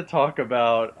definitely have to talk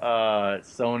about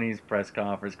Sony's press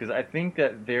conference, because I think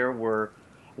that there were,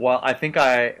 while I think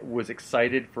I was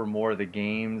excited for more of the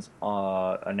games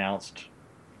announced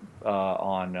with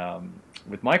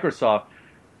Microsoft,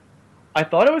 I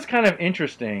thought it was kind of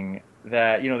interesting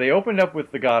that they opened up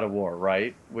with the God of War,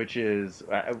 right? Which is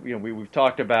we've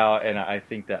talked about, and I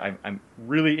think that I'm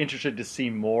really interested to see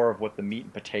more of what the meat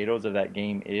and potatoes of that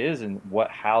game is, and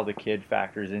how the kid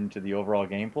factors into the overall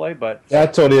gameplay. But I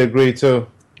totally agree too.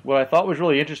 What I thought was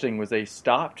really interesting was they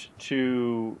stopped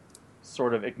to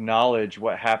sort of acknowledge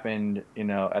what happened,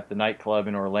 at the nightclub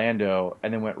in Orlando,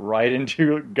 and then went right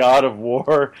into God of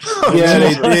War. Yeah,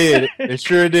 they did. They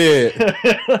sure did.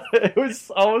 It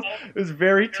was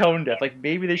very tone deaf. Like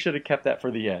maybe they should have kept that for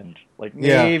the end. Like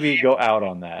maybe go out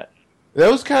on that.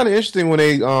 That was kind of interesting when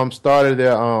they started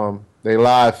their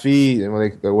live feed and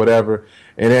whatever,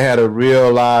 and they had a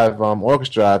real live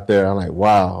orchestra out there. I'm like,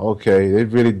 wow, okay, they're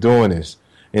really doing this.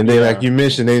 And then, like you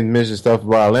mentioned, they mentioned stuff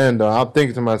about Orlando. I'm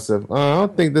thinking to myself, I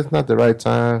don't think that's not the right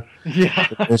time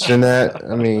to mention that.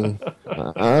 I mean,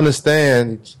 I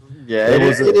understand. Yeah,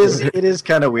 it is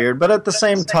kind of weird. But at the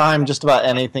same time, just about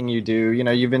anything you do,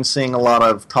 you've been seeing a lot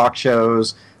of talk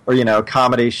shows or,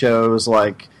 comedy shows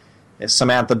like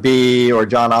Samantha Bee or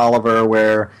John Oliver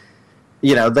where,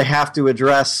 they have to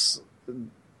address,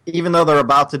 even though they're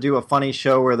about to do a funny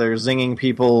show where they're zinging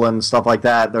people and stuff like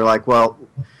that, they're like, well,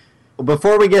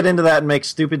 before we get into that and make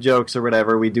stupid jokes or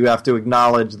whatever, we do have to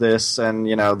acknowledge this, and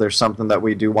there's something that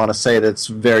we do want to say that's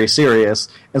very serious.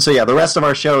 And so the rest of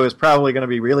our show is probably going to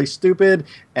be really stupid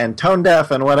and tone deaf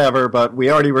and whatever, but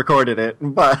we already recorded it.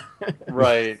 But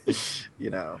right,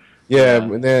 Yeah,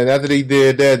 and then after they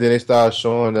did that, then they started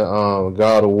showing the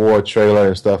God of War trailer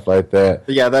and stuff like that.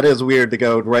 Yeah, that is weird to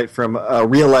go right from a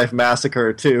real-life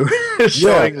massacre to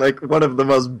showing like one of the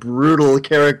most brutal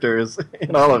characters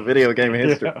in all of video game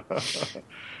history. Yeah.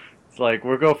 It's like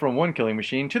we'll go from one killing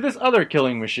machine to this other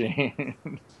killing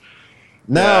machine.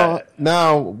 Now,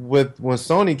 when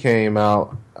Sony came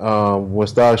out, when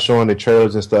started showing the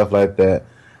trailers and stuff like that,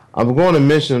 I'm going to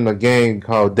mention a game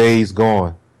called Days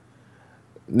Gone.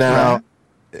 Now,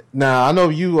 Now I know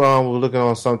you were looking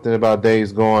on something about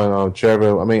Days Gone,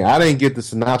 Trevor. I mean, I didn't get the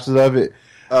synopsis of it.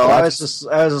 Oh, I was just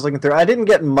looking through. I didn't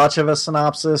get much of a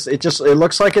synopsis. It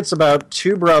looks like it's about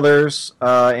two brothers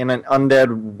in an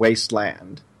undead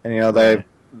wasteland, and they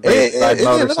it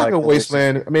looked like a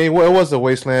wasteland. I mean, well, it was a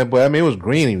wasteland, but I mean, it was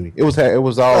greenery. It was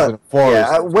all in the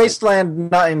forest. Yeah, wasteland,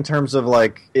 not in terms of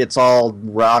like it's all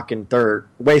rock and dirt.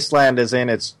 Wasteland is in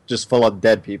it's just full of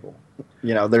dead people.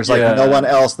 There's like no one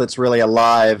else that's really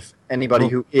alive. Anybody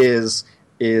who is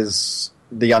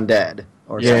the undead.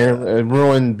 And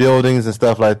ruined buildings and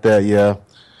stuff like that.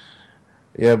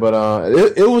 Yeah, but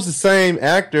it was the same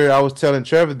actor. I was telling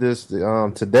Trevor this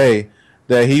today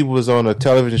that he was on a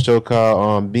television show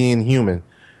called Being Human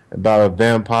about a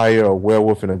vampire, a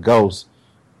werewolf, and a ghost.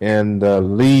 And the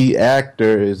lead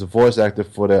actor is a voice actor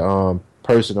for the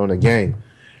person on the game.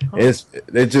 It's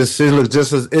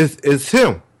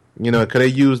him. Because they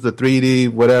use the 3D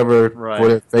whatever for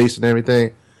their face and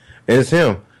everything. It's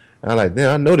him. I'm like, damn,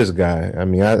 I know this guy. I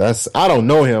mean, I don't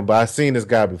know him, but I've seen this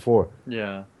guy before.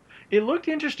 Yeah. It looked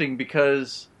interesting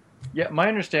because, my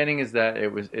understanding is that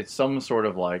it's some sort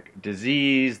of like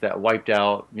disease that wiped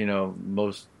out,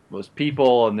 most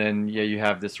people, and then you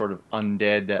have this sort of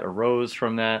undead that arose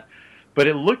from that. But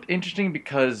it looked interesting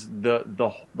because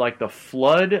the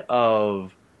flood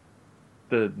of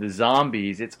the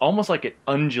zombies, it's almost like it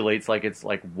undulates like it's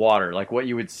like water, like what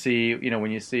you would see,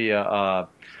 when you see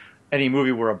any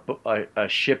movie where a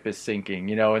ship is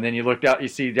sinking, and then you look out, you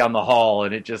see down the hall,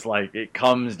 and it just like it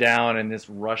comes down in this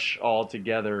rush all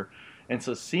together, and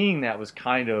so seeing that was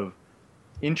kind of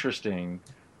interesting.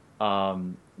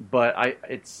 But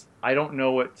I don't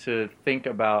know what to think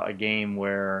about a game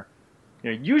where,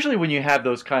 usually when you have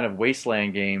those kind of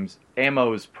wasteland games,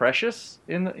 ammo is precious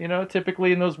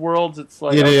typically in those worlds. It's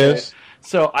like it is.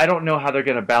 So I don't know how they're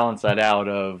going to balance that out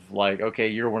of like, okay,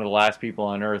 you're one of the last people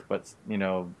on Earth, but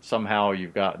somehow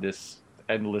you've got this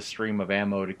endless stream of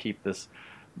ammo to keep this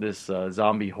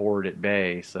zombie horde at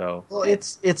bay. So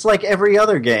it's like every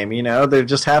other game, there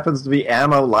just happens to be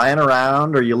ammo lying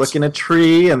around, or you look in a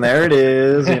tree and there it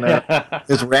is.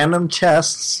 There's random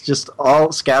chests just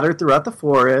all scattered throughout the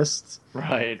forest.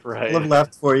 Right. Have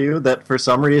left for you that for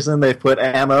some reason they've put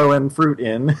ammo and fruit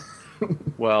in.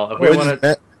 Well, if we want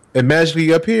to. It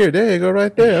magically appeared. There you go,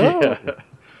 right there. Yeah.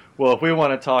 Well, if we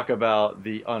want to talk about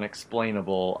the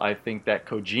unexplainable, I think that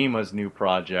Kojima's new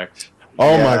project.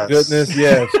 Oh my goodness,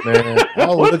 yes, man!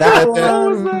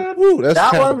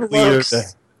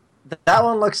 That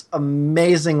one looks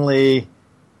amazingly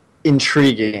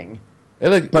intriguing.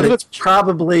 But it's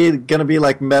probably going to be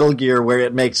like Metal Gear, where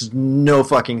it makes no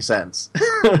fucking sense.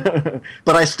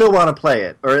 But I still want to play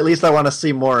it, or at least I want to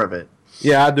see more of it.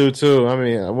 Yeah, I do too. I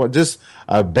mean, I want just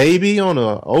a baby on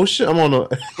the ocean. I'm on a.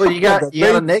 Well, you got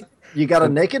a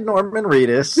naked Norman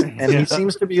Reedus, and he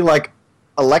seems to be like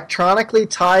electronically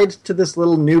tied to this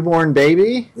little newborn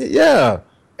baby. Yeah,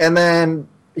 and then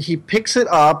he picks it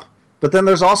up, but then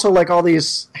there's also like all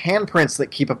these handprints that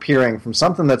keep appearing from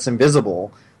something that's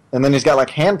invisible, and then he's got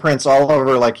like handprints all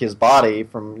over like his body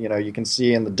from you can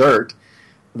see in the dirt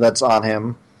that's on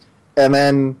him, and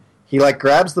then he like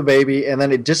grabs the baby, and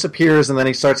then it disappears, and then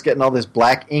he starts getting all this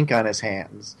black ink on his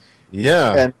hands.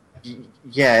 Yeah. And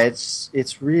yeah,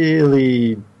 it's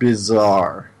really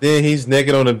bizarre. Then he's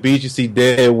naked on the beach. You see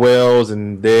dead whales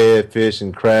and dead fish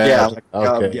and crabs.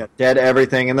 Yeah, dead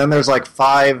everything. And then there's like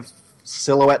 5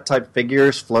 silhouette type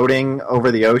figures floating over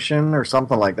the ocean or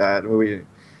something like that. It's weird.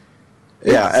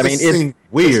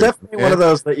 It's definitely one of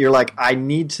those that you're like, I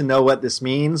need to know what this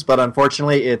means, but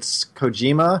unfortunately it's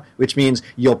Kojima, which means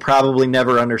you'll probably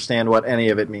never understand what any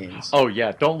of it means. Oh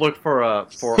yeah, don't look for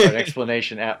an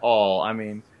explanation at all. I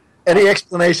mean, any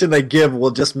explanation they give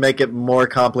will just make it more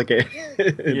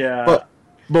complicated. Yeah. But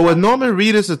with Norman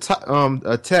Reedus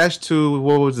attached to,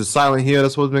 what was it, Silent Hill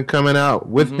that's what's been coming out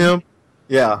with him?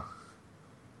 Yeah.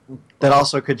 That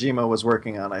also Kojima was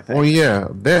working on, I think. Oh yeah,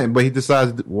 but he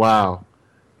decided. Wow.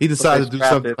 He decided to do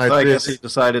something like this. I guess he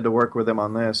decided to work with him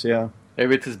on this, yeah.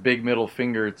 Maybe it's his big middle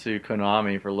finger to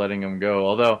Konami for letting him go.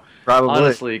 Although,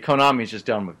 honestly, Konami's just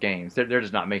done with games. They're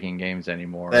just not making games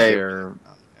anymore. They're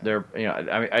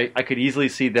I could easily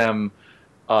see them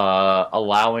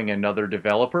allowing another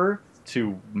developer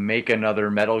to make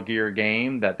another Metal Gear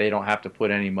game that they don't have to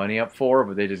put any money up for,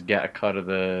 but they just get a cut of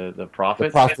the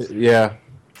profits. Yeah.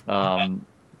 But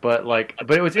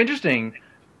it was interesting.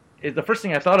 The first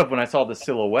thing I thought of when I saw the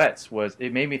silhouettes was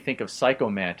it made me think of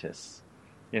Psycho Mantis,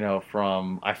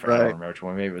 from I don't remember which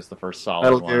one. Maybe it was the first Solid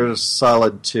Metal one. Gear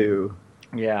Solid 2.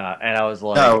 Yeah, and I was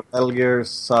like, no, Metal Gear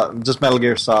just Metal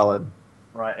Gear Solid.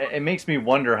 Right. It makes me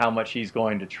wonder how much he's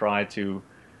going to try to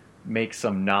make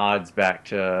some nods back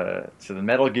to the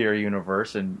Metal Gear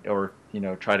universe, or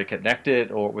try to connect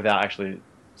it, or without actually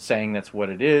saying that's what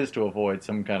it is, to avoid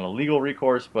some kind of legal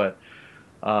recourse. But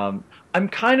I'm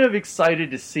kind of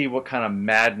excited to see what kind of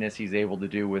madness he's able to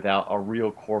do without a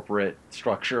real corporate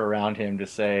structure around him to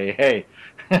say, hey,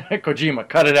 Kojima,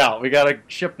 cut it out. We got to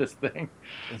ship this thing.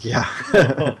 Yeah.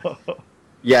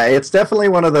 Yeah, it's definitely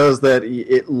one of those that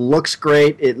it looks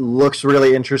great. It looks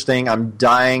really interesting. I'm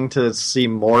dying to see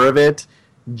more of it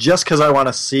just because I want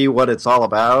to see what it's all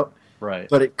about. Right.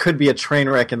 But it could be a train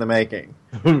wreck in the making.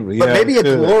 Yeah, but maybe a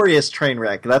glorious train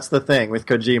wreck. That's the thing with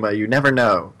Kojima. You never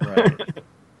know. Right.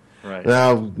 Right.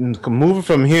 Now, moving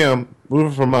from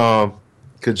Kojima.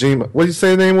 What did you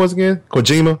say the name was again?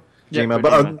 Kojima? Yeah, Kojima.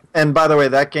 But, and by the way,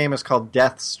 that game is called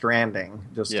Death Stranding,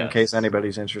 just in case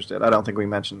anybody's interested. I don't think we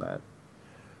mentioned that.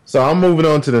 So I'm moving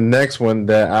on to the next one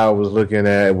that I was looking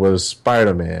at was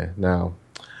Spider-Man. Now,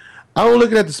 I was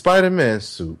looking at the Spider-Man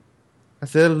suit. I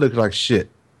said it looked like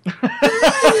shit.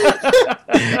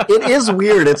 It is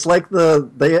weird. It's like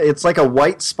it's like a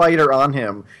white spider on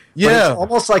him. Yeah, but it's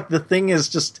almost like the thing is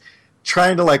just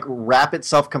trying to like wrap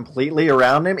itself completely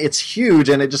around him. It's huge,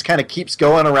 and it just kind of keeps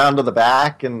going around to the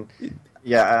back, and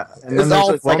yeah, and then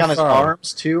it's like on his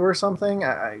arms too, or something.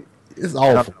 It's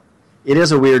awful. It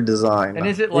is a weird design. And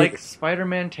is it like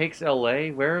Spider-Man Takes L.A.?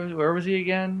 Where was he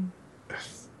again?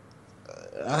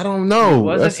 I don't know. He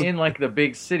wasn't in like the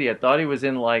big city. I thought he was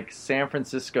in like San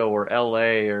Francisco or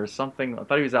L.A. or something. I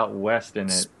thought he was out west in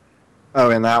it.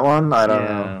 Oh, in that one? I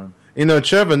don't know.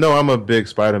 Trevor, no, I'm a big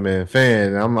Spider-Man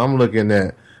fan. I'm looking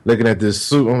at this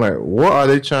suit. I'm like, what are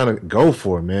they trying to go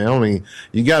for, man? I mean,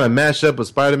 you got to match up a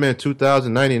Spider-Man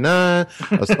 2099,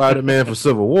 a Spider-Man from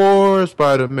Civil War,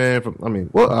 Spider-Man from. I mean,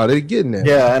 what are they getting at?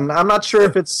 Yeah, and I'm not sure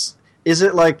if is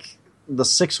it like the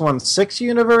 616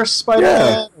 universe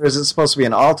Spider-Man, or is it supposed to be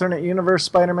an alternate universe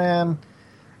Spider-Man?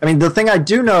 I mean, the thing I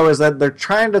do know is that they're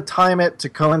trying to time it to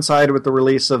coincide with the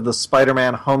release of the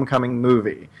Spider-Man Homecoming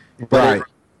movie, but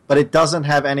it doesn't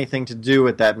have anything to do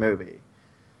with that movie.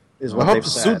 I hope the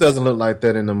suit doesn't look like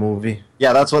that in the movie.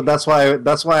 Yeah, that's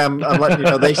why I'm letting you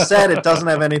know. They said it doesn't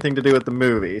have anything to do with the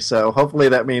movie, so hopefully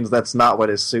that means that's not what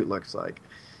his suit looks like.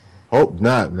 Hope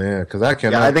not, man, because I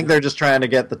cannot. Yeah, I think they're just trying to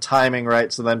get the timing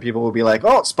right, so then people will be like,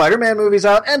 "Oh, Spider-Man movie's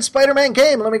out, and Spider-Man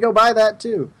came. Let me go buy that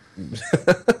too."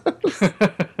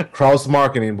 Cross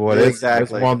marketing, boy.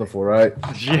 Exactly. That's wonderful, right?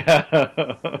 Yeah.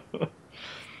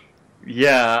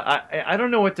 Yeah, I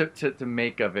don't know what to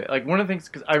make of it. Like, one of the things,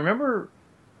 because I remember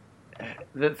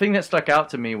the thing that stuck out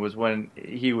to me was when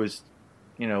he was,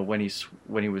 when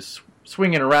he was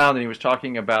swinging around and he was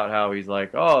talking about how he's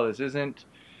like, oh, this isn't,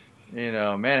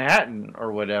 Manhattan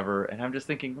or whatever. And I'm just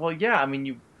thinking, well, yeah, I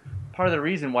mean, part of the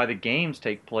reason why the games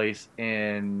take place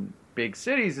in big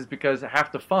cities is because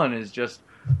half the fun is just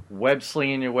web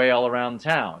slinging your way all around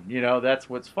town. That's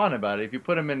what's fun about it. If you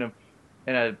put them in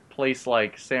a place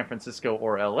like San Francisco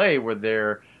or LA, where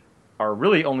there are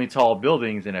really only tall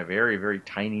buildings in a very, very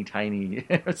tiny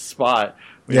spot,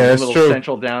 a little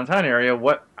central downtown area,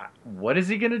 what is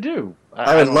he going to do?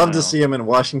 I would love to see him in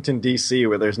Washington, D.C.,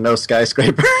 where there's no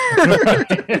skyscraper.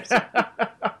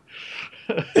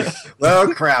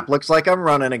 Well, crap, looks like I'm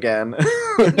running again.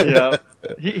 Yeah.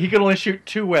 He could only shoot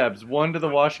two webs, one to the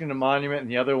Washington Monument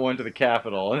and the other one to the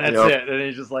Capitol, and that's it. And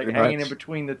he's just like hanging in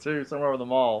between the two somewhere over the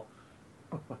mall.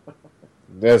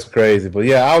 That's crazy. But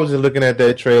yeah, I was just looking at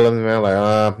that trailer and man,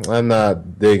 like, I'm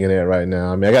not digging it right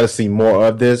now. I mean, I got to see more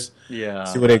of this. Yeah.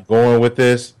 See where they're going with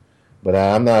this. But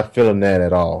I'm not feeling that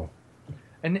at all.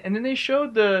 And then they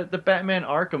showed the Batman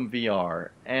Arkham VR,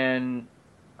 and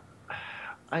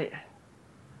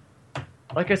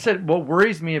like I said, what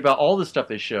worries me about all the stuff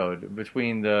they showed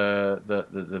between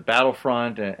the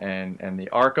Battlefront and the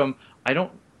Arkham, I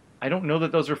don't know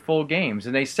that those are full games.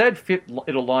 And they said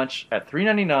it'll launch at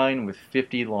 $3.99 with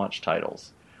 50 launch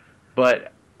titles.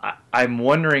 But I'm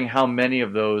wondering how many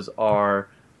of those are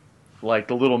like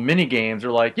the little mini games,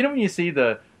 or like, when you see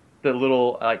the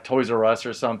little like Toys R Us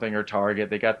or something, or Target,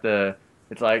 they got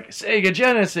it's like Sega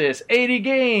Genesis 80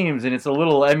 games, and it's a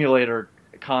little emulator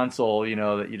console,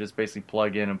 that you just basically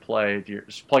plug in and play.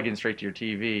 Just plug in straight to your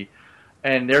TV,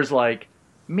 and there's like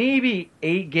maybe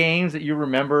 8 games that you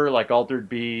remember, like Altered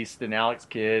Beast and Alex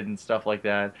Kidd and stuff like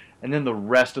that, and then the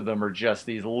rest of them are just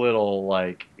these little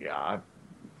like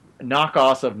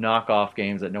knockoffs of knockoff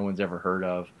games that no one's ever heard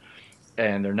of,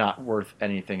 and they're not worth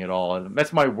anything at all. And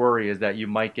that's my worry, is that you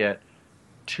might get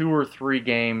 2 or 3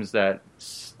 games that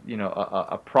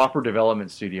a proper development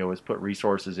studio has put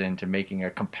resources into making a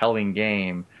compelling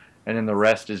game, and then the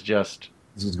rest is just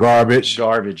It's garbage.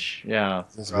 Garbage. Yeah.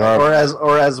 It's Right. garbage.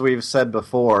 Or as we've said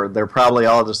before, they're probably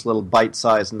all just little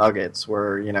bite-sized nuggets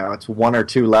where, it's 1 or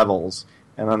 2 levels,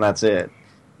 and then that's it.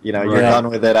 You're Right. done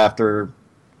with it after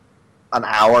an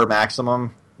hour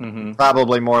maximum. Mm-hmm.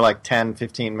 Probably more like 10,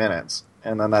 15 minutes,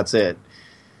 and then that's it.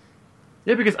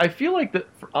 Yeah, because I feel like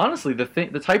honestly, the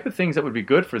type of things that would be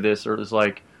good for this is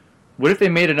like, what if they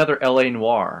made another LA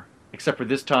Noire? Except for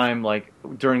this time, like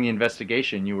during the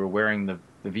investigation, you were wearing the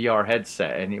VR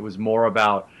headset, and it was more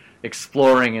about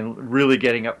exploring and really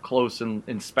getting up close and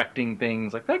inspecting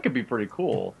things. Like that could be pretty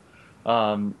cool.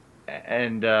 And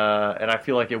I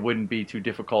feel like it wouldn't be too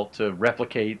difficult to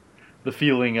replicate the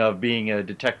feeling of being a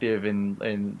detective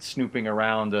and snooping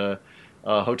around a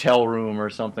hotel room or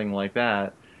something like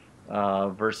that.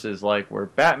 Versus like where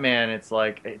Batman, it's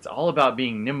like it's all about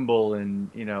being nimble and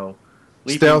leaping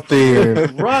Stealthy.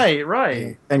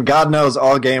 right. And God knows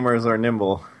all gamers are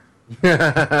nimble.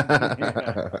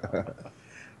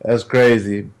 That's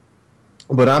crazy.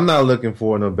 But I'm not looking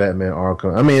for no Batman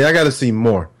Arkham. I mean, I got to see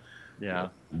more. Yeah.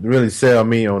 Really sell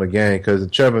me on the game because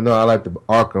Trevor know I like the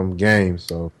Arkham game.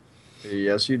 So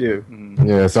Yes, you do.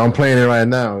 yeah, so I'm playing it right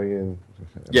now. And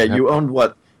Yeah, you owned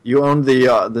what? You owned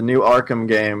the new Arkham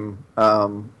game.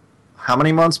 How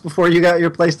many months before you got your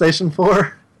PlayStation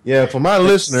 4? Yeah, for my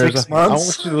listeners, 6 I months?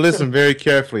 want you to listen very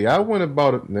carefully. I went and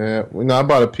bought I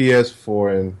bought a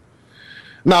PS4 and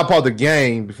I bought the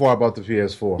game before I bought the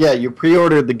PS4. Yeah, you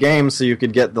pre-ordered the game so you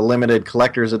could get the limited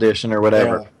collector's edition or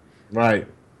whatever. Yeah. Right.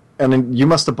 And then you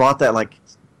must have bought that like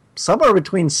somewhere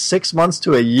between 6 months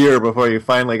to a year before you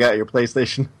finally got your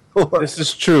PlayStation 4. This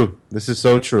is true. This is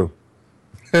so true.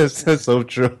 This is so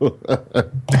true.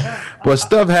 But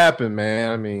stuff happened,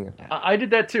 man. I mean, I did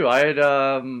that too. I had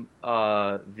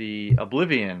the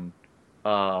Oblivion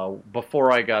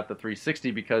before I got the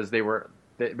 360 because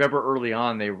remember early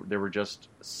on they were just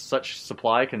such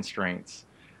supply constraints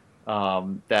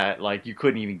that like you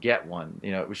couldn't even get one.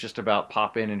 It was just about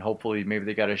pop in and hopefully maybe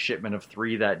they got a shipment of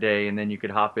 3 that day and then you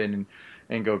could hop in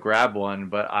and go grab one.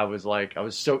 But I was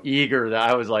so eager that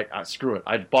I was like, screw it.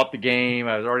 I bought the game.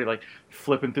 I was already like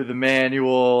flipping through the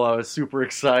manual. I was super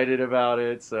excited about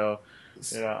it. So,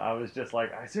 I was just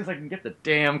like, as soon as I can get the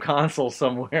damn console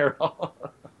somewhere.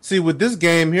 see, with this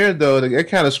game here, though, it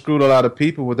kind of screwed a lot of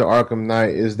people with the Arkham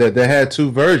Knight is that they had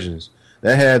 2 versions.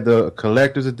 They had the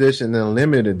collector's edition and the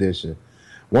limited edition.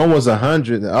 One was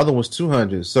 100, the other was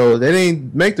 200. So they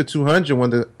didn't make the 200 one,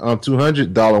 the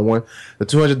 $200 one. The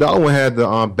 $200 one had the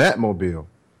Batmobile,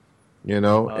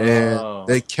 and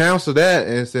they canceled that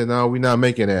and said, no, we're not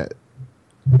making that.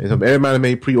 And so everybody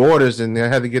made pre-orders and they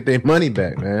had to get their money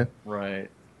back, man. Right.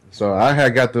 So I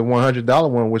had got the $100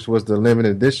 one, which was the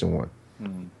limited edition one.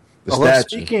 The Although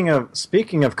statue.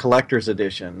 speaking of collector's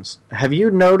editions, have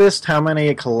you noticed how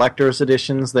many collector's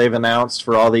editions they've announced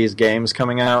for all these games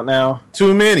coming out now?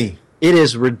 Too many. It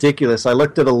is ridiculous. I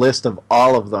looked at a list of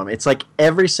all of them. It's like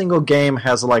every single game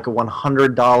has like a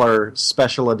 $100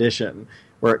 special edition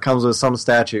where it comes with some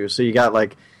statue. So you got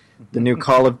like the new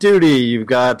Call of Duty, you've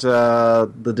got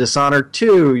the Dishonored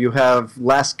 2, you have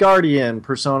Last Guardian,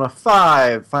 Persona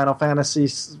 5, Final Fantasy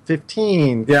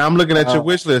 15. Yeah, I'm looking at your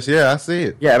wish list. Yeah, I see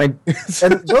it. Yeah, I mean,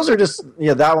 and those are just,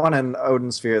 that one and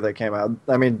Odin Sphere that came out.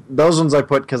 I mean, those ones I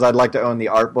put because I'd like to own the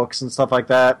art books and stuff like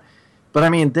that. But I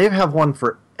mean, they have one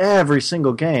for every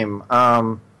single game.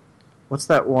 What's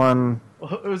that one?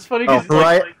 Well, it was funny Oh,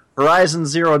 because Horizon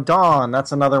Zero Dawn.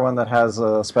 That's another one that has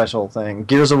a special thing.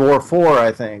 Gears of War 4,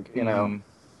 I think. Well,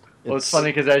 it's funny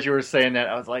because as you were saying that,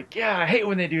 I was like, yeah, I hate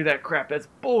when they do that crap. That's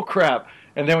bull crap.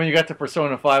 And then when you got to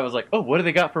Persona 5, I was like, oh, what do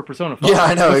they got for Persona 5? Yeah,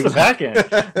 I know, What's the back end?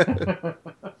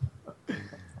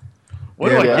 What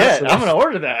do I get? I'm going to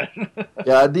order that.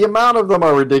 Yeah, the amount of them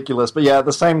are ridiculous. But yeah, at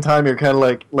the same time, you're kind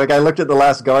of like I looked at The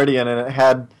Last Guardian, and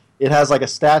it has like a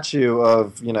statue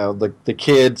of the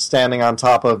kid standing on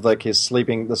top of like the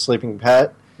sleeping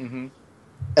pet, Mm-hmm.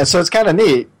 and so it's kind of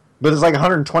neat. But it's like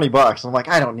 $120. I'm like,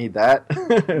 I don't need that,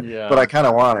 Yeah. but I kind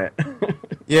of want it.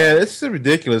 Yeah, it's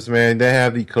ridiculous, man. They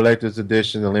have the collector's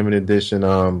edition, the limited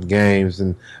edition games,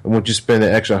 and once you spend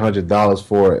an extra $100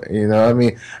 for it, I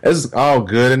mean, it's all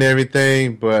good and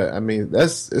everything, but I mean,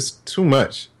 it's too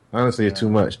much. Honestly, it's too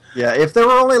much. Yeah, if there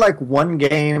were only like one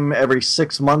game every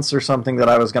 6 months or something that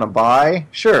I was going to buy,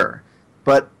 sure.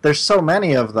 But there's so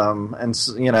many of them, and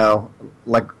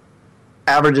like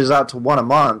averages out to one a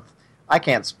month. I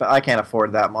can't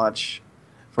afford that much.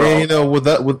 And with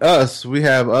us, we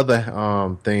have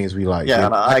other things we like. Yeah,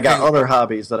 and I got other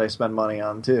hobbies that I spend money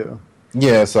on too.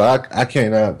 Yeah, so I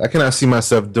cannot see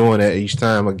myself doing that each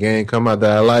time a game come out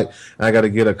that I like, and I got to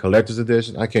get a collector's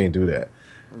edition. I can't do that.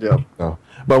 Yep. No.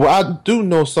 But I do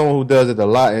know someone who does it a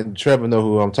lot, and Trevor know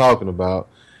who I'm talking about.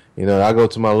 You know, I go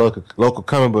to my local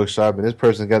comic book shop, and this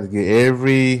person got to get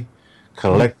every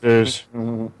collector's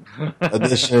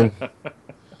edition.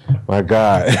 My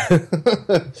God,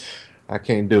 I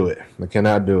can't do it. I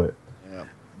cannot do it. Yeah.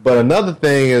 But another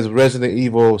thing is Resident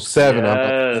Evil 7. I'm about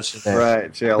to mention that.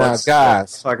 Right. Yeah. Now,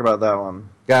 Let's talk about that one.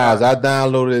 Guys, I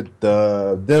downloaded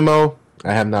the demo.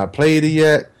 I have not played it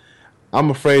yet. I'm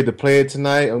afraid to play it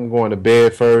tonight. I'm going to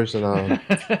bed first, and I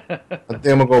think I'm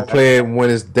going to go play it when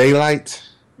it's daylight.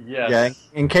 Yes. Yeah.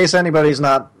 In case anybody's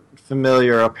not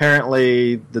familiar,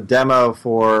 apparently the demo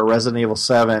for Resident Evil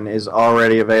 7 is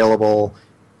already available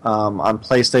on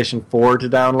PlayStation 4 to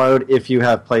download if you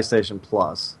have PlayStation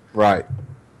Plus. Right.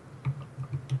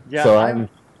 Yeah, So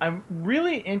I'm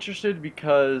really interested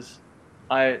because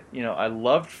I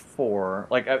loved 4.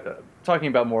 Like talking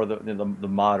about more the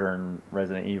modern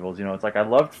Resident Evils. You know, it's like I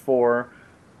loved 4.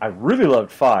 I really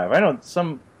loved 5. I know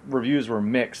some reviews were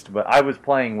mixed, but I was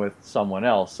playing with someone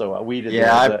else, so we did.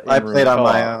 Yeah, I played on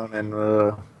my own,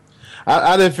 and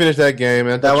I didn't finish that game.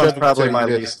 And that was probably my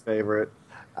least favorite.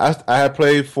 I had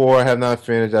played 4, I have not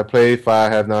finished. I played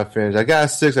 5, I have not finished. I got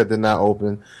 6, I did not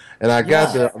open, and I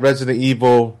got the Resident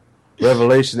Evil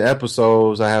Revelation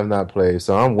episodes I have not played,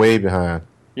 so I'm way behind.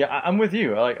 Yeah, I'm with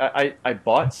you. Like I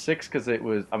bought 6 because it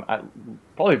was I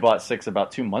probably bought 6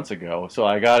 about 2 months ago. So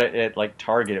I got it at like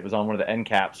Target. It was on one of the end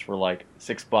caps for like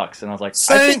 $6, and I was like,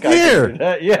 Same I think here. I can do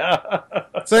that. Yeah,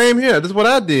 Same here. This is what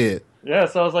I did. yeah.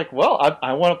 So I was like, well,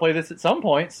 I want to play this at some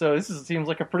point. So seems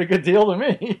like a pretty good deal to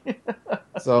me.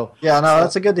 So yeah, no,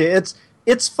 that's a good deal.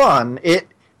 It's fun. It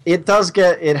has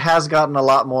gotten a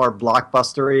lot more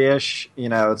blockbuster-ish. You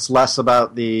know, it's less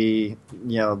about the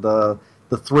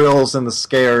thrills and the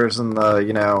scares and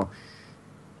the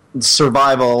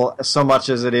survival so much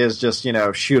as it is just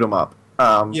shoot 'em up.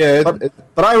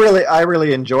 But I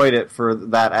really enjoyed it for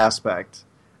that aspect.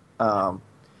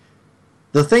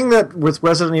 The thing that with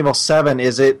Resident Evil 7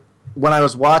 is when I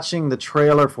was watching the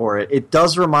trailer for it, it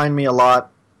does remind me a little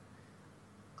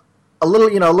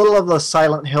of the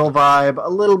Silent Hill vibe, a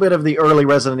little bit of the early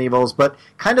Resident Evils, but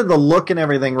kind of the look and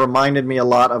everything reminded me a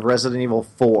lot of Resident Evil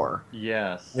 4.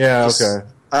 Yes. yeah, okay.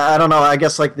 I don't know. I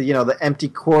guess like the empty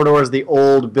corridors, the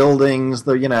old buildings.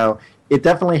 It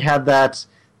definitely had that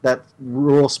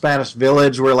rural Spanish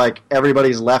village where like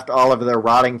everybody's left all of their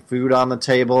rotting food on the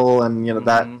table, and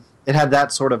that it had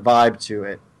that sort of vibe to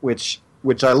it, which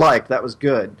I liked. That was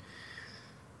good.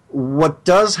 What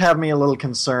does have me a little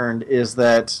concerned is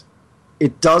that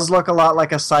it does look a lot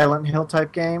like a Silent Hill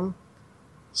type game.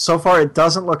 So far, it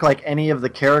doesn't look like any of the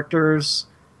characters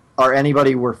are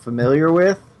anybody we're familiar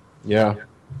with. Yeah.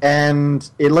 And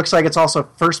it looks like it's also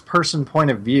first-person point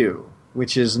of view,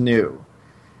 which is new.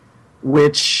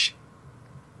 Which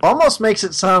almost makes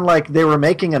it sound like they were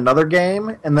making another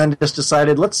game and then just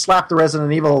decided, let's slap the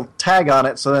Resident Evil tag on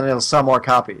it so then it'll sell more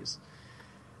copies.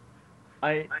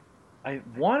 I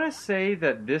want to say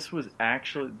that this was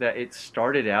actually that it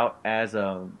started out as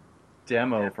a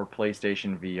demo for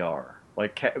PlayStation VR.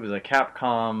 Like it was a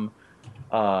Capcom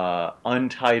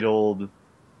untitled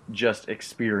just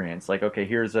experience. Like, okay,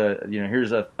 here's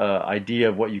a idea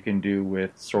of what you can do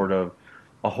with sort of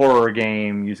a horror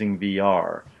game using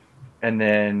VR. And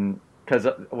then because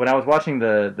when I was watching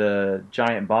the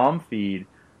Giant Bomb feed,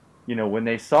 when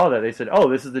they saw that, they said, "Oh,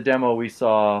 this is the demo we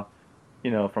saw,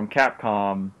 from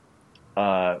Capcom."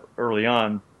 Early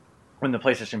on, when the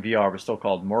PlayStation VR was still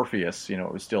called Morpheus,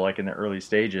 it was still like in the early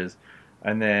stages,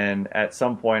 and then at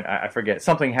some point, I forget,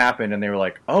 something happened, and they were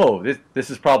like, "Oh, this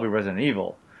is probably Resident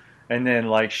Evil," and then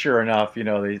like sure enough,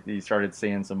 they started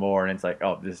seeing some more, and it's like,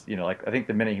 oh, this, like I think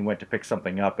the minute he went to pick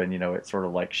something up, and it sort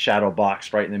of like shadow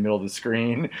boxed right in the middle of the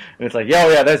screen, and it's like,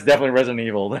 yeah, that's definitely Resident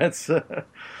Evil. That's.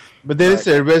 But then it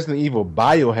said Resident Evil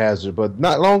Biohazard, but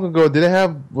not long ago, did it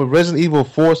have Resident Evil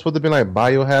 4 supposed to be like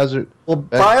Biohazard? Well,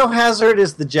 Biohazard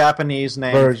is the Japanese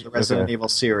name for the Resident Evil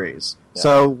series. Yeah.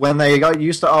 So when they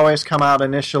used to always come out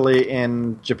initially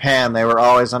in Japan, they were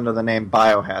always under the name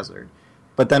Biohazard.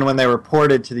 But then when they were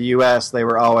ported to the U.S., they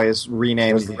were always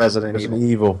renamed Resident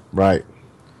Evil. Right.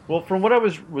 Well, from what I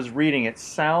was reading, it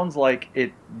sounds like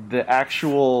the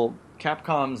actual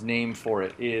Capcom's name for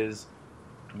it is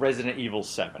Resident Evil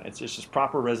 7. It's just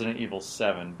proper Resident Evil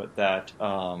 7, but that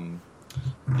what's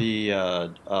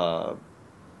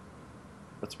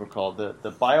it called? The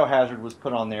Biohazard was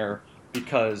put on there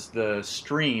because the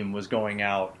stream was going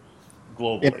out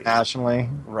globally, internationally.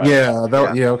 Right. Yeah.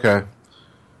 Okay.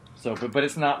 So, but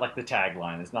it's not like the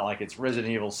tagline. It's not like it's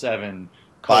Resident Evil 7 :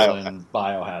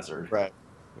 Biohazard. Right.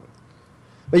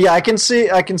 But yeah, I can see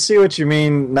what you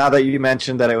mean now that you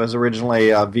mentioned that it was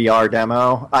originally a VR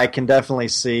demo. I can definitely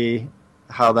see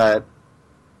how that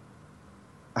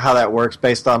works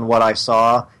based on what I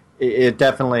saw. It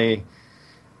definitely,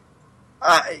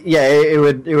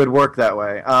 it would work that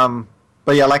way.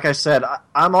 But yeah, like I said,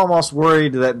 I'm almost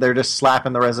worried that they're just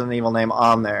slapping the Resident Evil name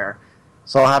on there.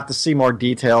 So I'll have to see more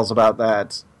details about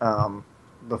that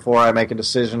before I make a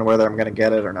decision whether I'm going to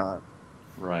get it or not.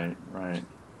 Right.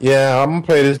 Yeah, I'm gonna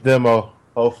play this demo.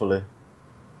 Hopefully.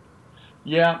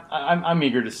 Yeah, I'm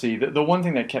eager to see. The one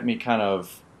thing that kept me kind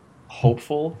of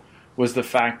hopeful was the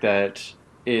fact that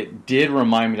it did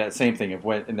remind me that same thing of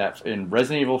when in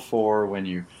Resident Evil 4 when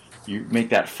you make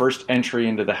that first entry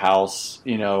into the house,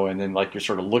 and then like you're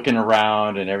sort of looking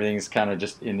around and everything's kind of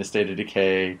just in the state of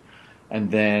decay, and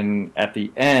then at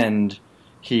the end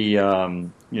he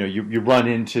you run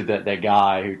into that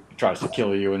guy who tries to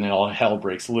kill you, and then all hell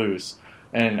breaks loose.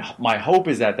 And my hope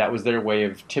is that was their way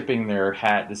of tipping their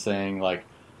hat to saying, like,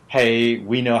 hey,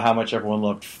 we know how much everyone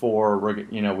loved 4.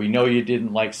 We know you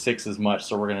didn't like 6 as much,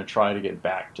 so we're going to try to get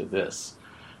back to this.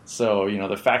 So,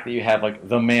 the fact that you have, like,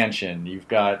 the mansion, you've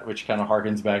got, which kind of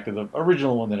harkens back to the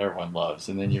original one that everyone loves,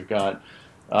 and then you've got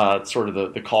sort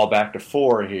of the callback to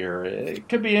 4 here. It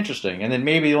could be interesting. And then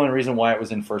maybe the only reason why it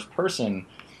was in first person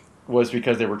was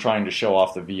because they were trying to show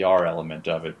off the VR element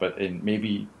of it. But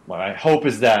maybe my hope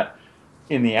is that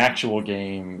in the actual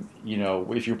game,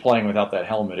 if you're playing without that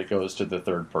helmet, it goes to the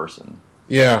third person.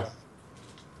 Yeah.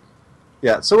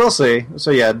 Yeah, so we'll see.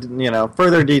 So yeah,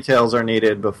 further details are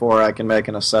needed before I can make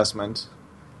an assessment.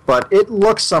 But it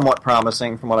looks somewhat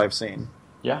promising from what I've seen.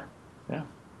 Yeah.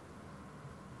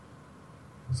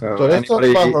 So let's talk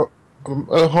about. Hold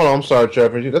on, I'm sorry,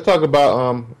 Trevor. Let's talk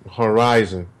about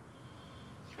Horizon.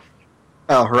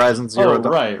 Oh, Horizon Zero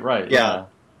Dawn. Right. Yeah.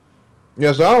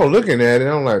 Yeah, so I was looking at it,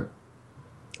 and I'm like,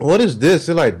 what is this?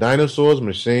 It's like dinosaurs,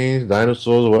 machines,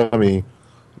 dinosaurs.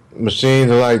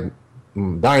 Machines are like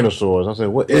dinosaurs. I said,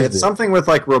 what is it's this? something with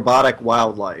like robotic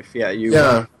wildlife.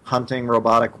 Yeah, hunting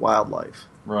robotic wildlife.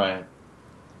 Right.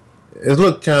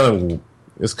 It's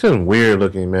kind of weird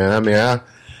looking, man. I mean, I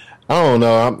don't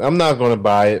know. I'm not going to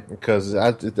buy it because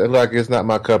it's not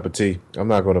my cup of tea. I'm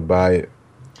not going to buy it.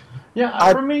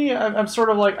 Yeah, for me, I'm sort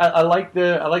of like I like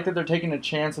that they're taking a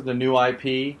chance at the new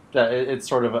IP. That it's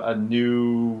sort of a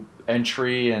new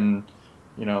entry, and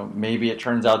maybe it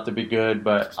turns out to be good.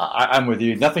 But I'm with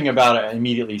you. Nothing about it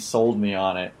immediately sold me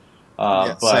on it.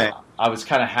 But same. I was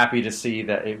kind of happy to see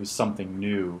that it was something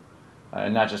new,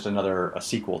 and not just a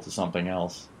sequel to something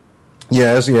else.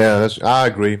 I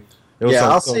agree.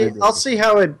 I'll see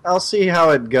how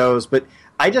it goes. But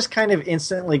I just kind of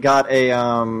instantly got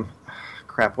a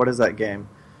crap, what is that game?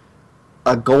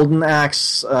 A Golden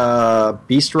Axe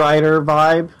Beast Rider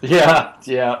vibe.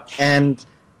 Yeah. And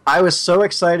I was so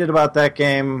excited about that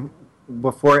game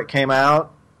before it came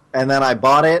out, and then I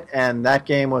bought it, and that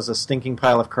game was a stinking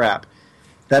pile of crap.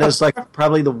 That is like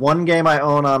probably the one game I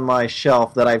own on my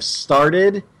shelf that I've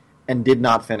started and did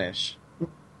not finish.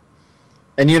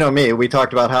 And you know me, we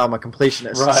talked about how I'm a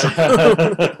completionist. Right.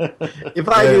 If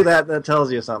I do that, that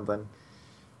tells you something.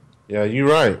 Yeah, you're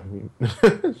right.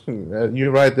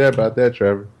 You're right there about that,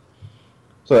 Trevor.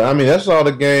 So, I mean, that's all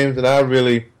the games that I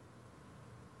really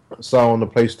saw on the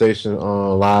PlayStation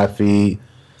live feed,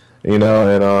 and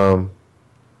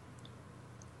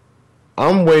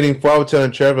I'm waiting for. I was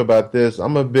telling Trevor about this.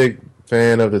 I'm a big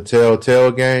fan of the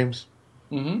Telltale games,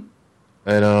 and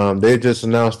they just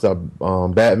announced the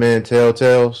Batman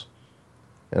Telltales,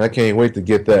 and I can't wait to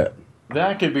get that.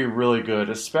 That could be really good,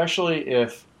 especially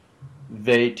if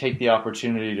they take the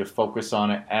opportunity to focus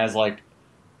on it as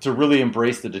to really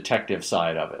embrace the detective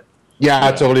side of it. Yeah,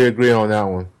 I totally agree on that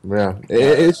one. Yeah,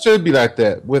 it should be like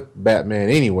that with Batman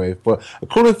anyway.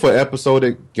 According for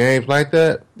episodic games like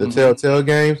that, the Telltale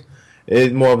games,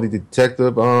 it's more of the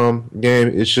detective game.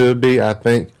 It should be, I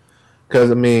think,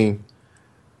 because I mean,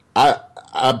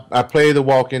 I played The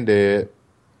Walking Dead.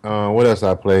 What else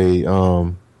I played?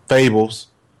 Fables,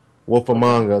 Wolf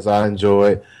Among Us. I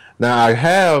enjoyed. Now I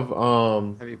have.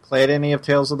 Have you played any of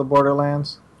Tales of the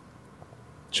Borderlands?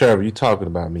 Trevor, you talking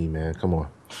about me, man? Come on.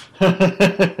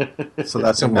 So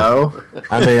that's a no.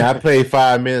 I mean, I played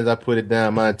 5 minutes. I put it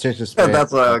down. My attention span.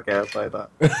 That's what I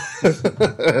thought.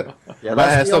 Yeah,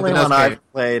 that's the only one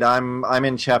I've played. I'm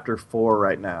in chapter 4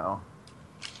 right now,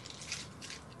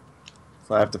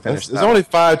 so I have to finish. It's only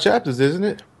 5 chapters, isn't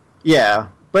it? Yeah,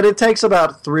 but it takes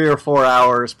about 3 or 4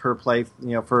 hours per play.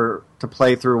 To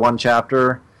play through one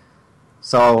chapter.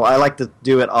 So I like to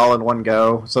do it all in one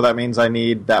go. So that means I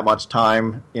need that much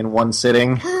time in one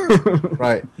sitting.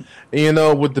 Right.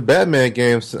 And, with the Batman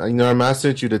games, I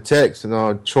sent you the text,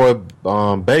 and Troy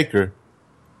Baker.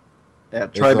 Yeah,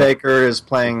 Troy Baker is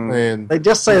playing. They it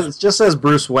just says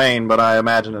Bruce Wayne, but I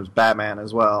imagine it's Batman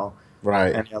as well.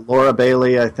 Right. And Laura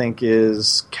Bailey, I think,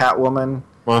 is Catwoman.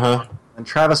 And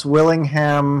Travis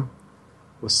Willingham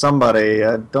was somebody.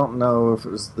 I don't know if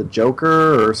it was the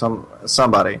Joker or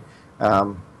somebody.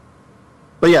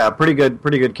 But yeah, pretty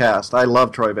good cast. I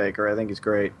love Troy Baker. I think he's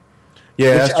great.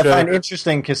 Yeah, which I find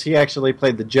interesting because he actually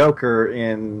played the Joker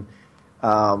in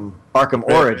Arkham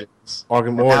Origins.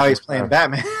 Now he's playing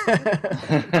Batman.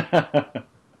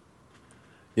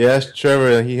 Yeah, that's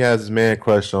Trevor. He has his man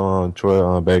crush on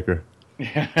Troy Baker.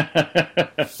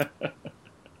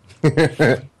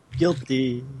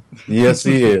 Guilty. Yes,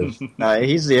 he is.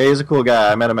 He's a cool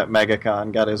guy. I met him at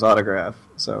MegaCon, got his autograph.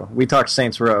 So we talked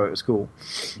Saints Row. It was cool.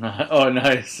 Oh,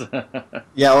 nice.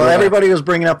 Yeah, well, everybody was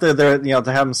bringing up their to have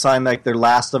them sign like their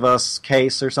Last of Us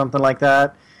case or something like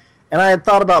that. And I had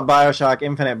thought about BioShock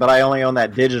Infinite, but I only own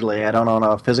that digitally. I don't own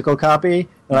a physical copy.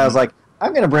 And I was like,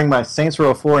 I'm going to bring my Saints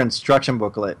Row 4 instruction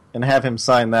booklet and have him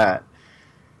sign that.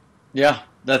 Yeah,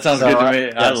 that sounds good to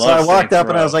me. I walked up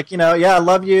and I was like, I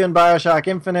love you in BioShock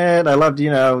Infinite. I loved,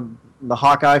 the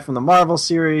Hawkeye from the Marvel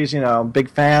series.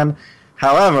 Big fan.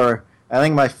 However, I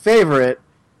think my favorite,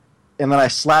 and then I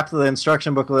slapped the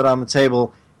instruction booklet on the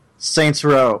table, Saints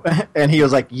Row. And he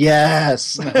was like, yes.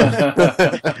 So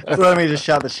then we just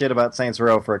shot the shit about Saints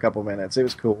Row for a couple minutes. It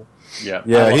was cool.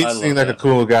 Yeah, he seems like a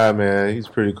cool guy, man. He's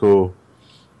pretty cool.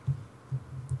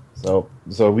 So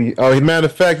we. Oh, matter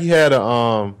of fact, he had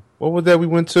a what was that we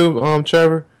went to,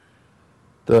 Trevor?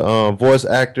 The voice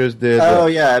actors did. Oh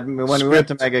yeah, when we went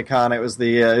to MegaCon, it was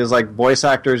it was like Voice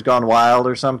Actors Gone Wild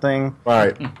or something.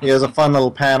 Right. It was a fun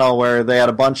little panel where they had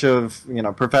a bunch of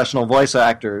professional voice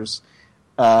actors,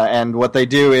 and what they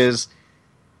do is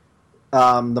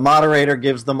the moderator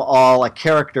gives them all a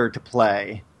character to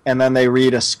play, and then they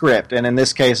read a script. And in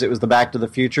this case, it was the Back to the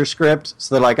Future script.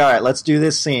 So they're like, all right, let's do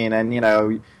this scene,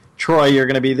 and Troy, you're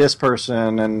going to be this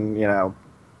person, and you're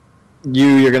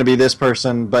going to be this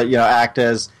person, but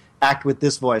act with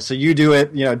this voice. So you do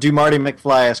it, do Marty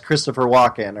McFly as Christopher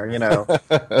Walken, or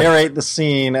narrate the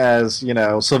scene as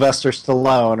Sylvester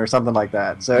Stallone or something like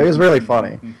that. So it was really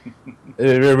funny.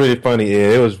 It was really funny. Yeah,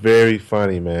 it was very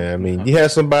funny, man. I mean, you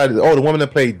had somebody. Oh, the woman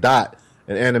that played Dot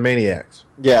in Animaniacs.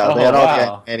 Yeah, they had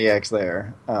all the Animaniacs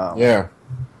there. Yeah.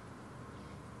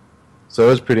 So it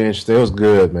was pretty interesting. It was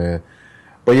good, man.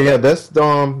 But yeah, that's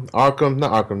not Arkham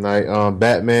Knight,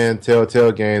 Batman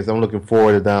Telltale games. I'm looking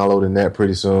forward to downloading that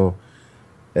pretty soon.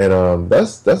 And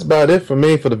that's about it for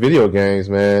me for the video games,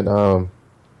 man.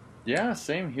 Yeah,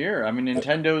 same here. I mean,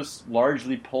 Nintendo's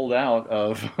largely pulled out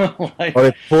of they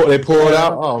pulled it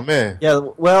out. Oh man. Yeah,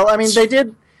 well, I mean, they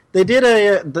did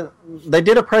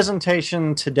a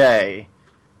presentation today,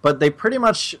 but they pretty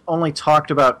much only talked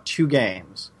about 2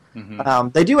 games.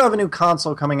 Mm-hmm. They do have a new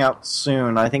console coming out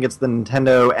soon. I think it's the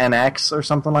Nintendo NX or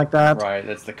something like that. Right,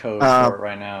 that's the code for it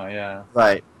right now, yeah.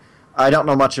 Right. I don't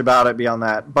know much about it beyond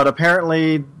that. But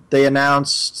apparently they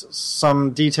announced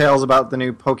some details about the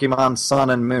new Pokemon Sun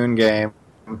and Moon game.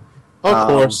 Of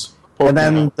course. And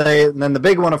then the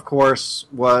big one, of course,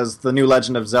 was the new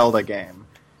Legend of Zelda game,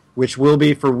 which will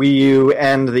be for Wii U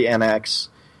and the NX.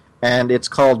 And it's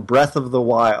called Breath of the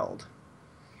Wild.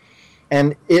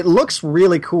 And it looks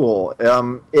really cool.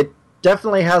 It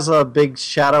definitely has a big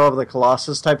Shadow of the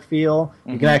Colossus type feel.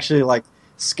 Mm-hmm. You can actually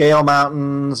scale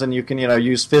mountains, and you can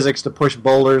use physics to push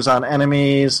boulders on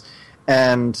enemies.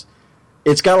 And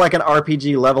it's got an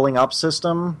RPG leveling up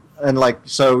system, and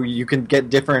so you can get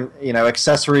different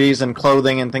accessories and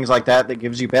clothing and things like that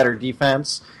gives you better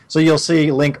defense. So you'll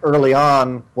see Link early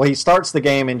on. Well, he starts the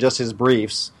game in just his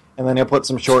briefs. And then he'll put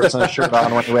some shorts and a shirt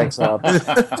on when he wakes up.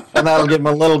 And that'll give him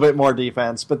a little bit more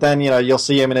defense. But then, you'll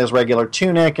see him in his regular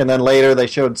tunic. And then later they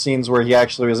showed scenes where he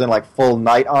actually was in, full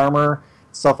knight armor,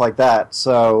 stuff like that.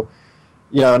 So,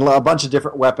 and a bunch of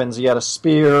different weapons. He had a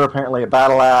spear, apparently a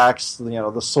battle axe,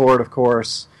 the sword, of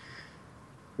course.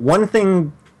 One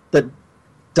thing that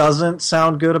doesn't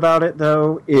sound good about it,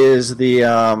 though, is the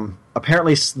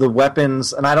apparently the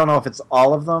weapons, and I don't know if it's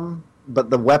all of them,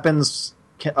 but the weapons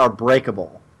are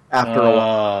breakable after a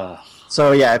while.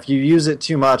 So yeah, if you use it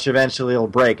too much, eventually it'll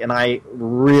break, and I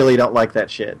really don't like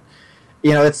that shit.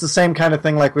 It's the same kind of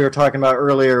thing like we were talking about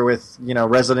earlier with,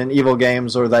 Resident Evil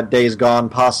games or that Days Gone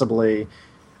possibly,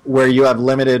 where you have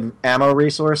limited ammo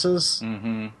resources.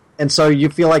 Mm-hmm. And so you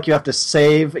feel like you have to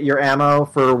save your ammo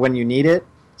for when you need it.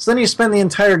 So then you spend the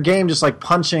entire game just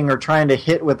punching or trying to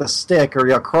hit with a stick or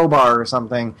a crowbar or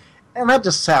something, and that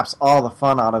just saps all the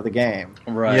fun out of the game.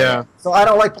 Right. Yeah. So I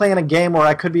don't like playing a game where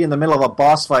I could be in the middle of a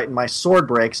boss fight and my sword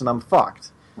breaks and I'm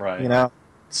fucked. Right. You know?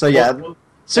 So yeah, Well,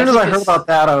 as soon as I that's heard about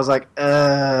that, I was like,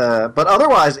 but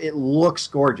otherwise it looks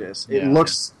gorgeous. It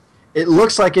Yeah.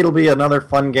 looks like it'll be another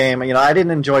fun game. You know, I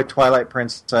didn't enjoy Twilight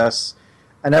Princess.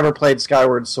 I never played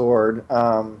Skyward Sword.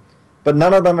 But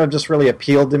none of them have just really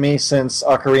appealed to me since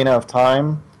Ocarina of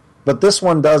Time. But this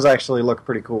one does actually look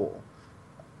pretty cool.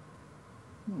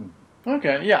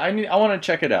 Okay, yeah, I want to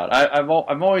check it out.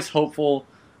 I'm always hopeful.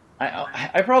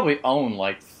 I probably own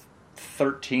like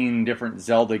 13 different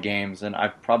Zelda games, and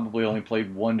I've probably only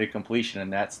played one to completion,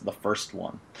 and that's the first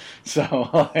one. So,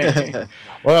 like,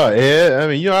 Well, Ed, I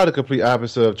mean, you are the complete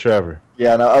opposite of Trevor.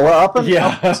 Yeah, no. Well, up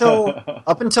Yeah. until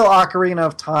Ocarina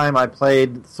of Time, I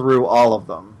played through all of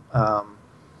them,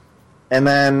 and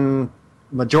then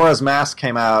Majora's Mask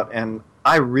came out, and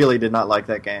I really did not like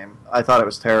that game. I thought it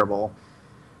was terrible.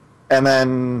 And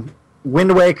then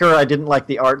Wind Waker, I didn't like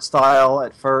the art style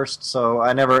at first, so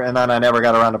I never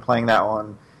got around to playing that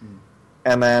one.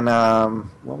 And then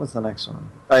what was the next one?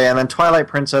 Oh, yeah, and then Twilight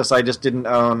Princess, I just didn't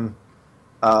own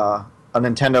a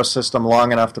Nintendo system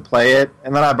long enough to play it.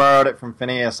 And then I borrowed it from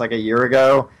Phineas like a year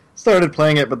ago. Started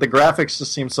playing it, but the graphics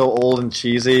just seem so old and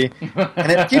cheesy.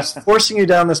 And it keeps forcing you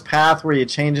down this path where you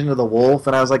change into the wolf,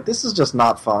 and I was like, this is just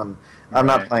not fun. I'm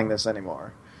not Right. playing this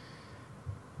anymore.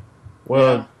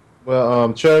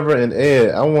 Well, Trevor and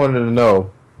Ed, I wanted to know,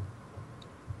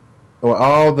 well,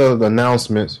 all the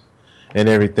announcements and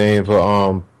everything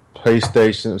for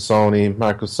PlayStation, Sony,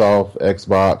 Microsoft,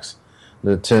 Xbox,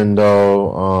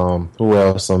 Nintendo, who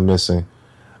else I'm missing?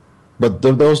 But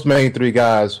those main three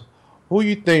guys, who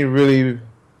you think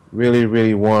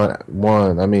really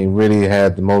won? I mean, really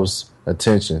had the most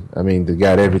attention. I mean, they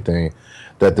got everything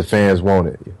that the fans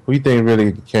wanted. Who you think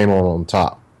really came on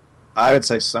top? I would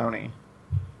say Sony.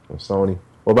 Sony.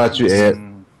 What about you, Ed?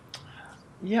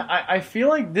 Yeah, I feel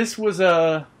like this was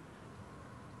a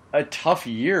tough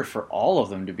year for all of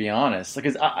them, to be honest.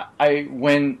 Because I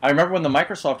remember when the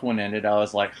Microsoft one ended, I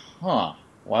was like, well,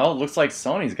 it looks like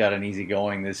Sony's got an easy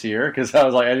going this year. Because I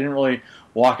was like, I didn't really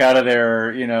walk out of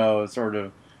there, sort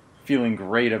of feeling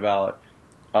great about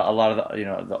a lot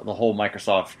of the whole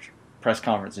Microsoft press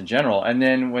conference in general. And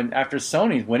then after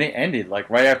Sony's, when it ended, like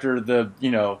right after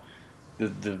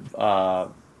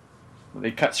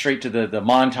they cut straight to the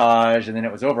montage, and then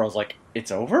it was over. I was like,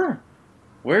 it's over?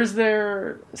 Where's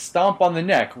their stomp on the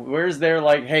neck? Where's their,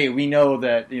 like, hey, we know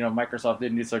that, Microsoft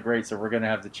didn't do so great, so we're going to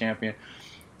have the champion.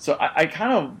 So I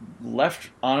kind of left,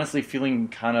 honestly, feeling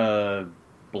kind of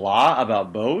blah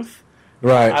about both.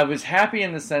 Right. I was happy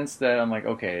in the sense that I'm like,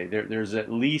 okay, there's at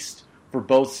least, for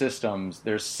both systems,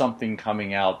 there's something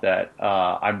coming out that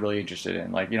I'm really interested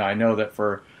in. Like, I know that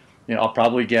for... I'll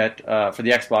probably get, for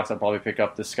the Xbox, I'll probably pick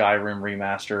up the Skyrim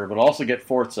remaster, but also get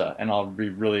Forza, and I'll be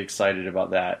really excited about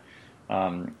that.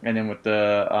 And then with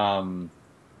the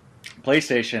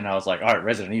PlayStation, I was like, all right,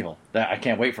 Resident Evil. I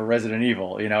can't wait for Resident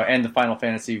Evil, and the Final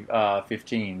Fantasy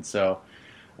 15. So,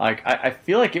 like, I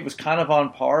feel like it was kind of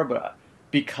on par, but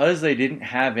because they didn't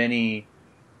have any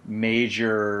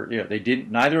major,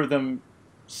 neither of them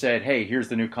said, hey, here's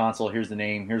the new console, here's the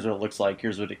name, here's what it looks like,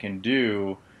 here's what it can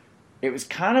do. It was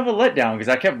kind of a letdown because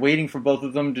I kept waiting for both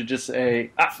of them to just say,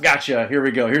 gotcha, here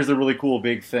we go, here's the really cool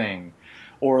big thing.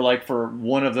 Or like for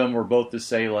one of them or both to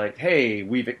say like, hey,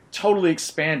 we've totally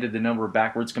expanded the number of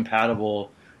backwards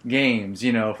compatible games,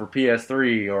 for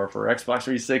PS3 or for Xbox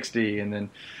 360, and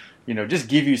then, just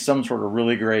give you some sort of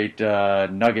really great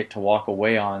nugget to walk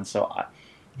away on. So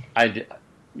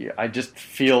I just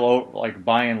feel like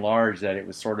by and large that it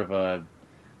was sort of a,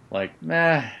 like,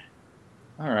 meh,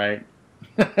 all right.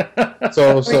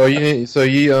 So I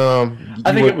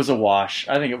think it was a wash.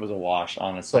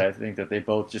 Honestly. I think that they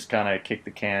both just kind of kicked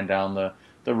the can down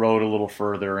the road a little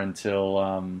further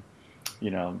until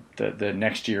the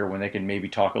next year when they can maybe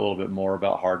talk a little bit more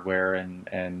about hardware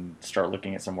and start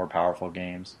looking at some more powerful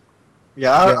games.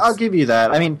 Yeah, I'll give you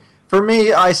that. I mean, for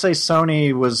me, I say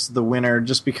Sony was the winner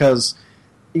just because,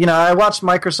 I watched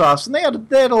Microsoft's and they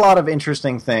had a lot of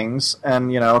interesting things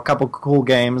and, a couple cool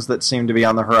games that seemed to be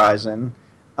on the horizon.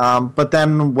 But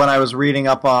then when I was reading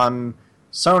up on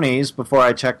Sony's before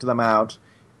I checked them out,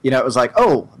 it was like,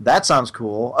 oh, that sounds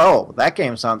cool. Oh, that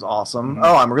game sounds awesome. Mm-hmm.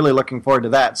 Oh, I'm really looking forward to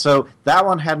that. So that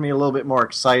one had me a little bit more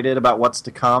excited about what's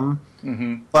to come.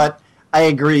 Mm-hmm. But I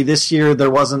agree, this year there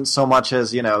wasn't so much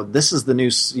as, this is the new,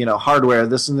 hardware.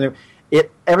 This is the new.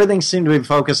 Everything seemed to be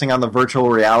focusing on the virtual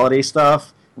reality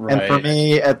stuff. Right. And for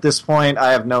me, at this point,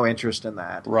 I have no interest in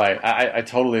that. Right. I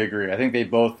totally agree. I think they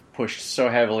both pushed so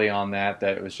heavily on that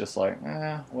it was just like,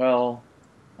 well,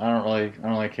 I don't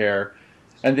really care.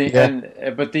 But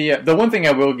the one thing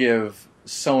I will give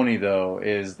Sony though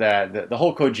is that the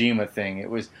whole Kojima thing, it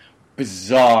was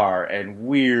bizarre and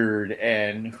weird,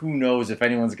 and who knows if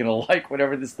anyone's gonna like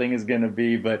whatever this thing is gonna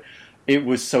be, but it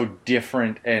was so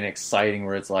different and exciting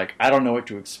where it's like I don't know what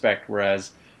to expect.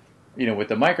 Whereas, with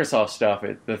the Microsoft stuff,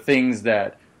 the things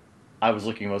that I was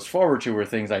looking most forward to were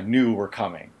things I knew were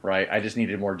coming, right? I just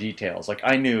needed more details. Like,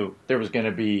 I knew there was going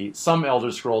to be some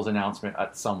Elder Scrolls announcement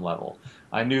at some level.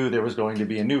 I knew there was going to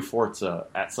be a new Forza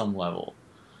at some level.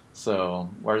 So,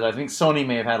 whereas I think Sony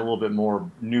may have had a little bit more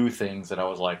new things that I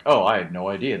was like, oh, I had no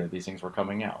idea that these things were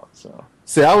coming out. So,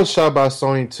 see, I was shocked by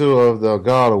Sony too of the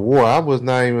God of War. I was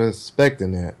not even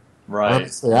expecting that. Right.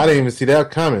 Honestly, I didn't even see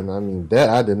that coming. I mean, that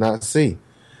I did not see.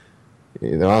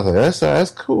 I was like,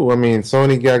 that's cool. I mean,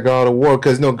 Sony got God of War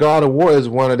because God of War is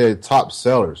one of their top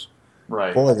sellers,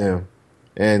 right, for them,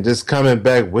 and just coming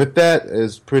back with that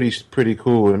is pretty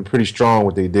cool and pretty strong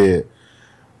what they did.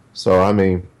 So, I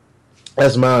mean,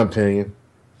 that's my opinion.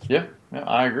 Yeah,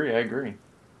 I agree.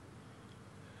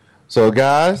 So,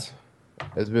 guys,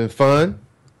 it's been fun.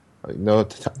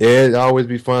 Ed, always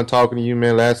be fun talking to you,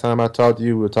 man. Last time I talked to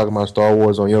you, we were talking about Star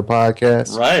Wars on your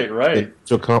podcast, right.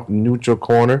 Neutral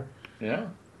Corner. Yeah.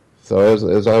 So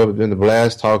it's always been a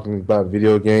blast talking about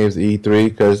video games, E3,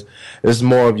 because it's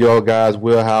more of your guys'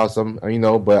 wheelhouse. But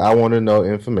I want to know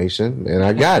information, and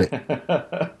I got it.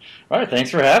 All right, thanks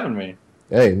for having me.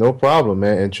 Hey, no problem,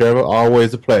 man. And Trevor,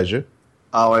 always a pleasure.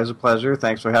 Always a pleasure.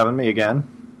 Thanks for having me again.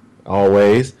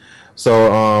 Always.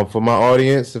 So for my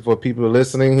audience and for people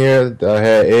listening here, I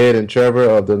had Ed and Trevor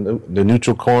of the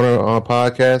Neutral Corner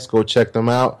podcast. Go check them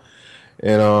out.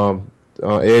 And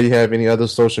Ed, you have any other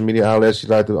social media outlets you'd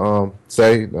like to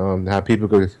say, how people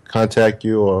could contact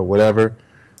you or whatever?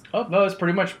 Oh, no, it's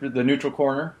pretty much the Neutral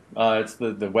Corner. It's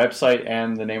the website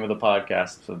and the name of the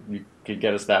podcast, so you could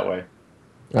get us that way.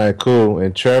 All right, cool.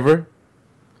 And Trevor?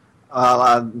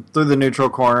 Through the Neutral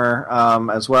Corner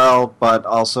as well, but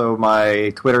also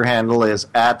my Twitter handle is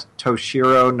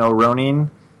 @Toshiro no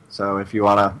Ronin. So if you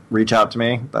want to reach out to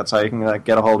me, that's how you can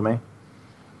get a hold of me.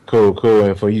 Cool.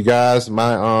 And for you guys,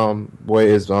 my way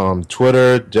is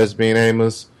Twitter, Just Being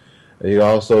Amos. And you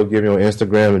also give me on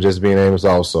Instagram and Just Being Amos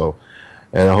also.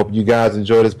 And I hope you guys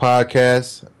enjoy this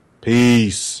podcast.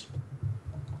 Peace.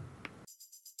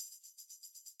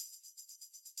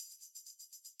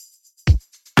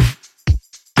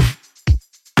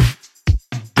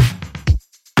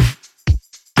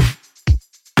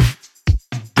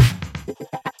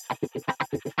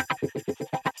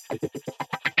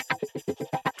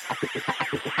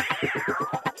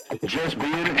 Just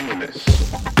Being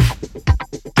Amos.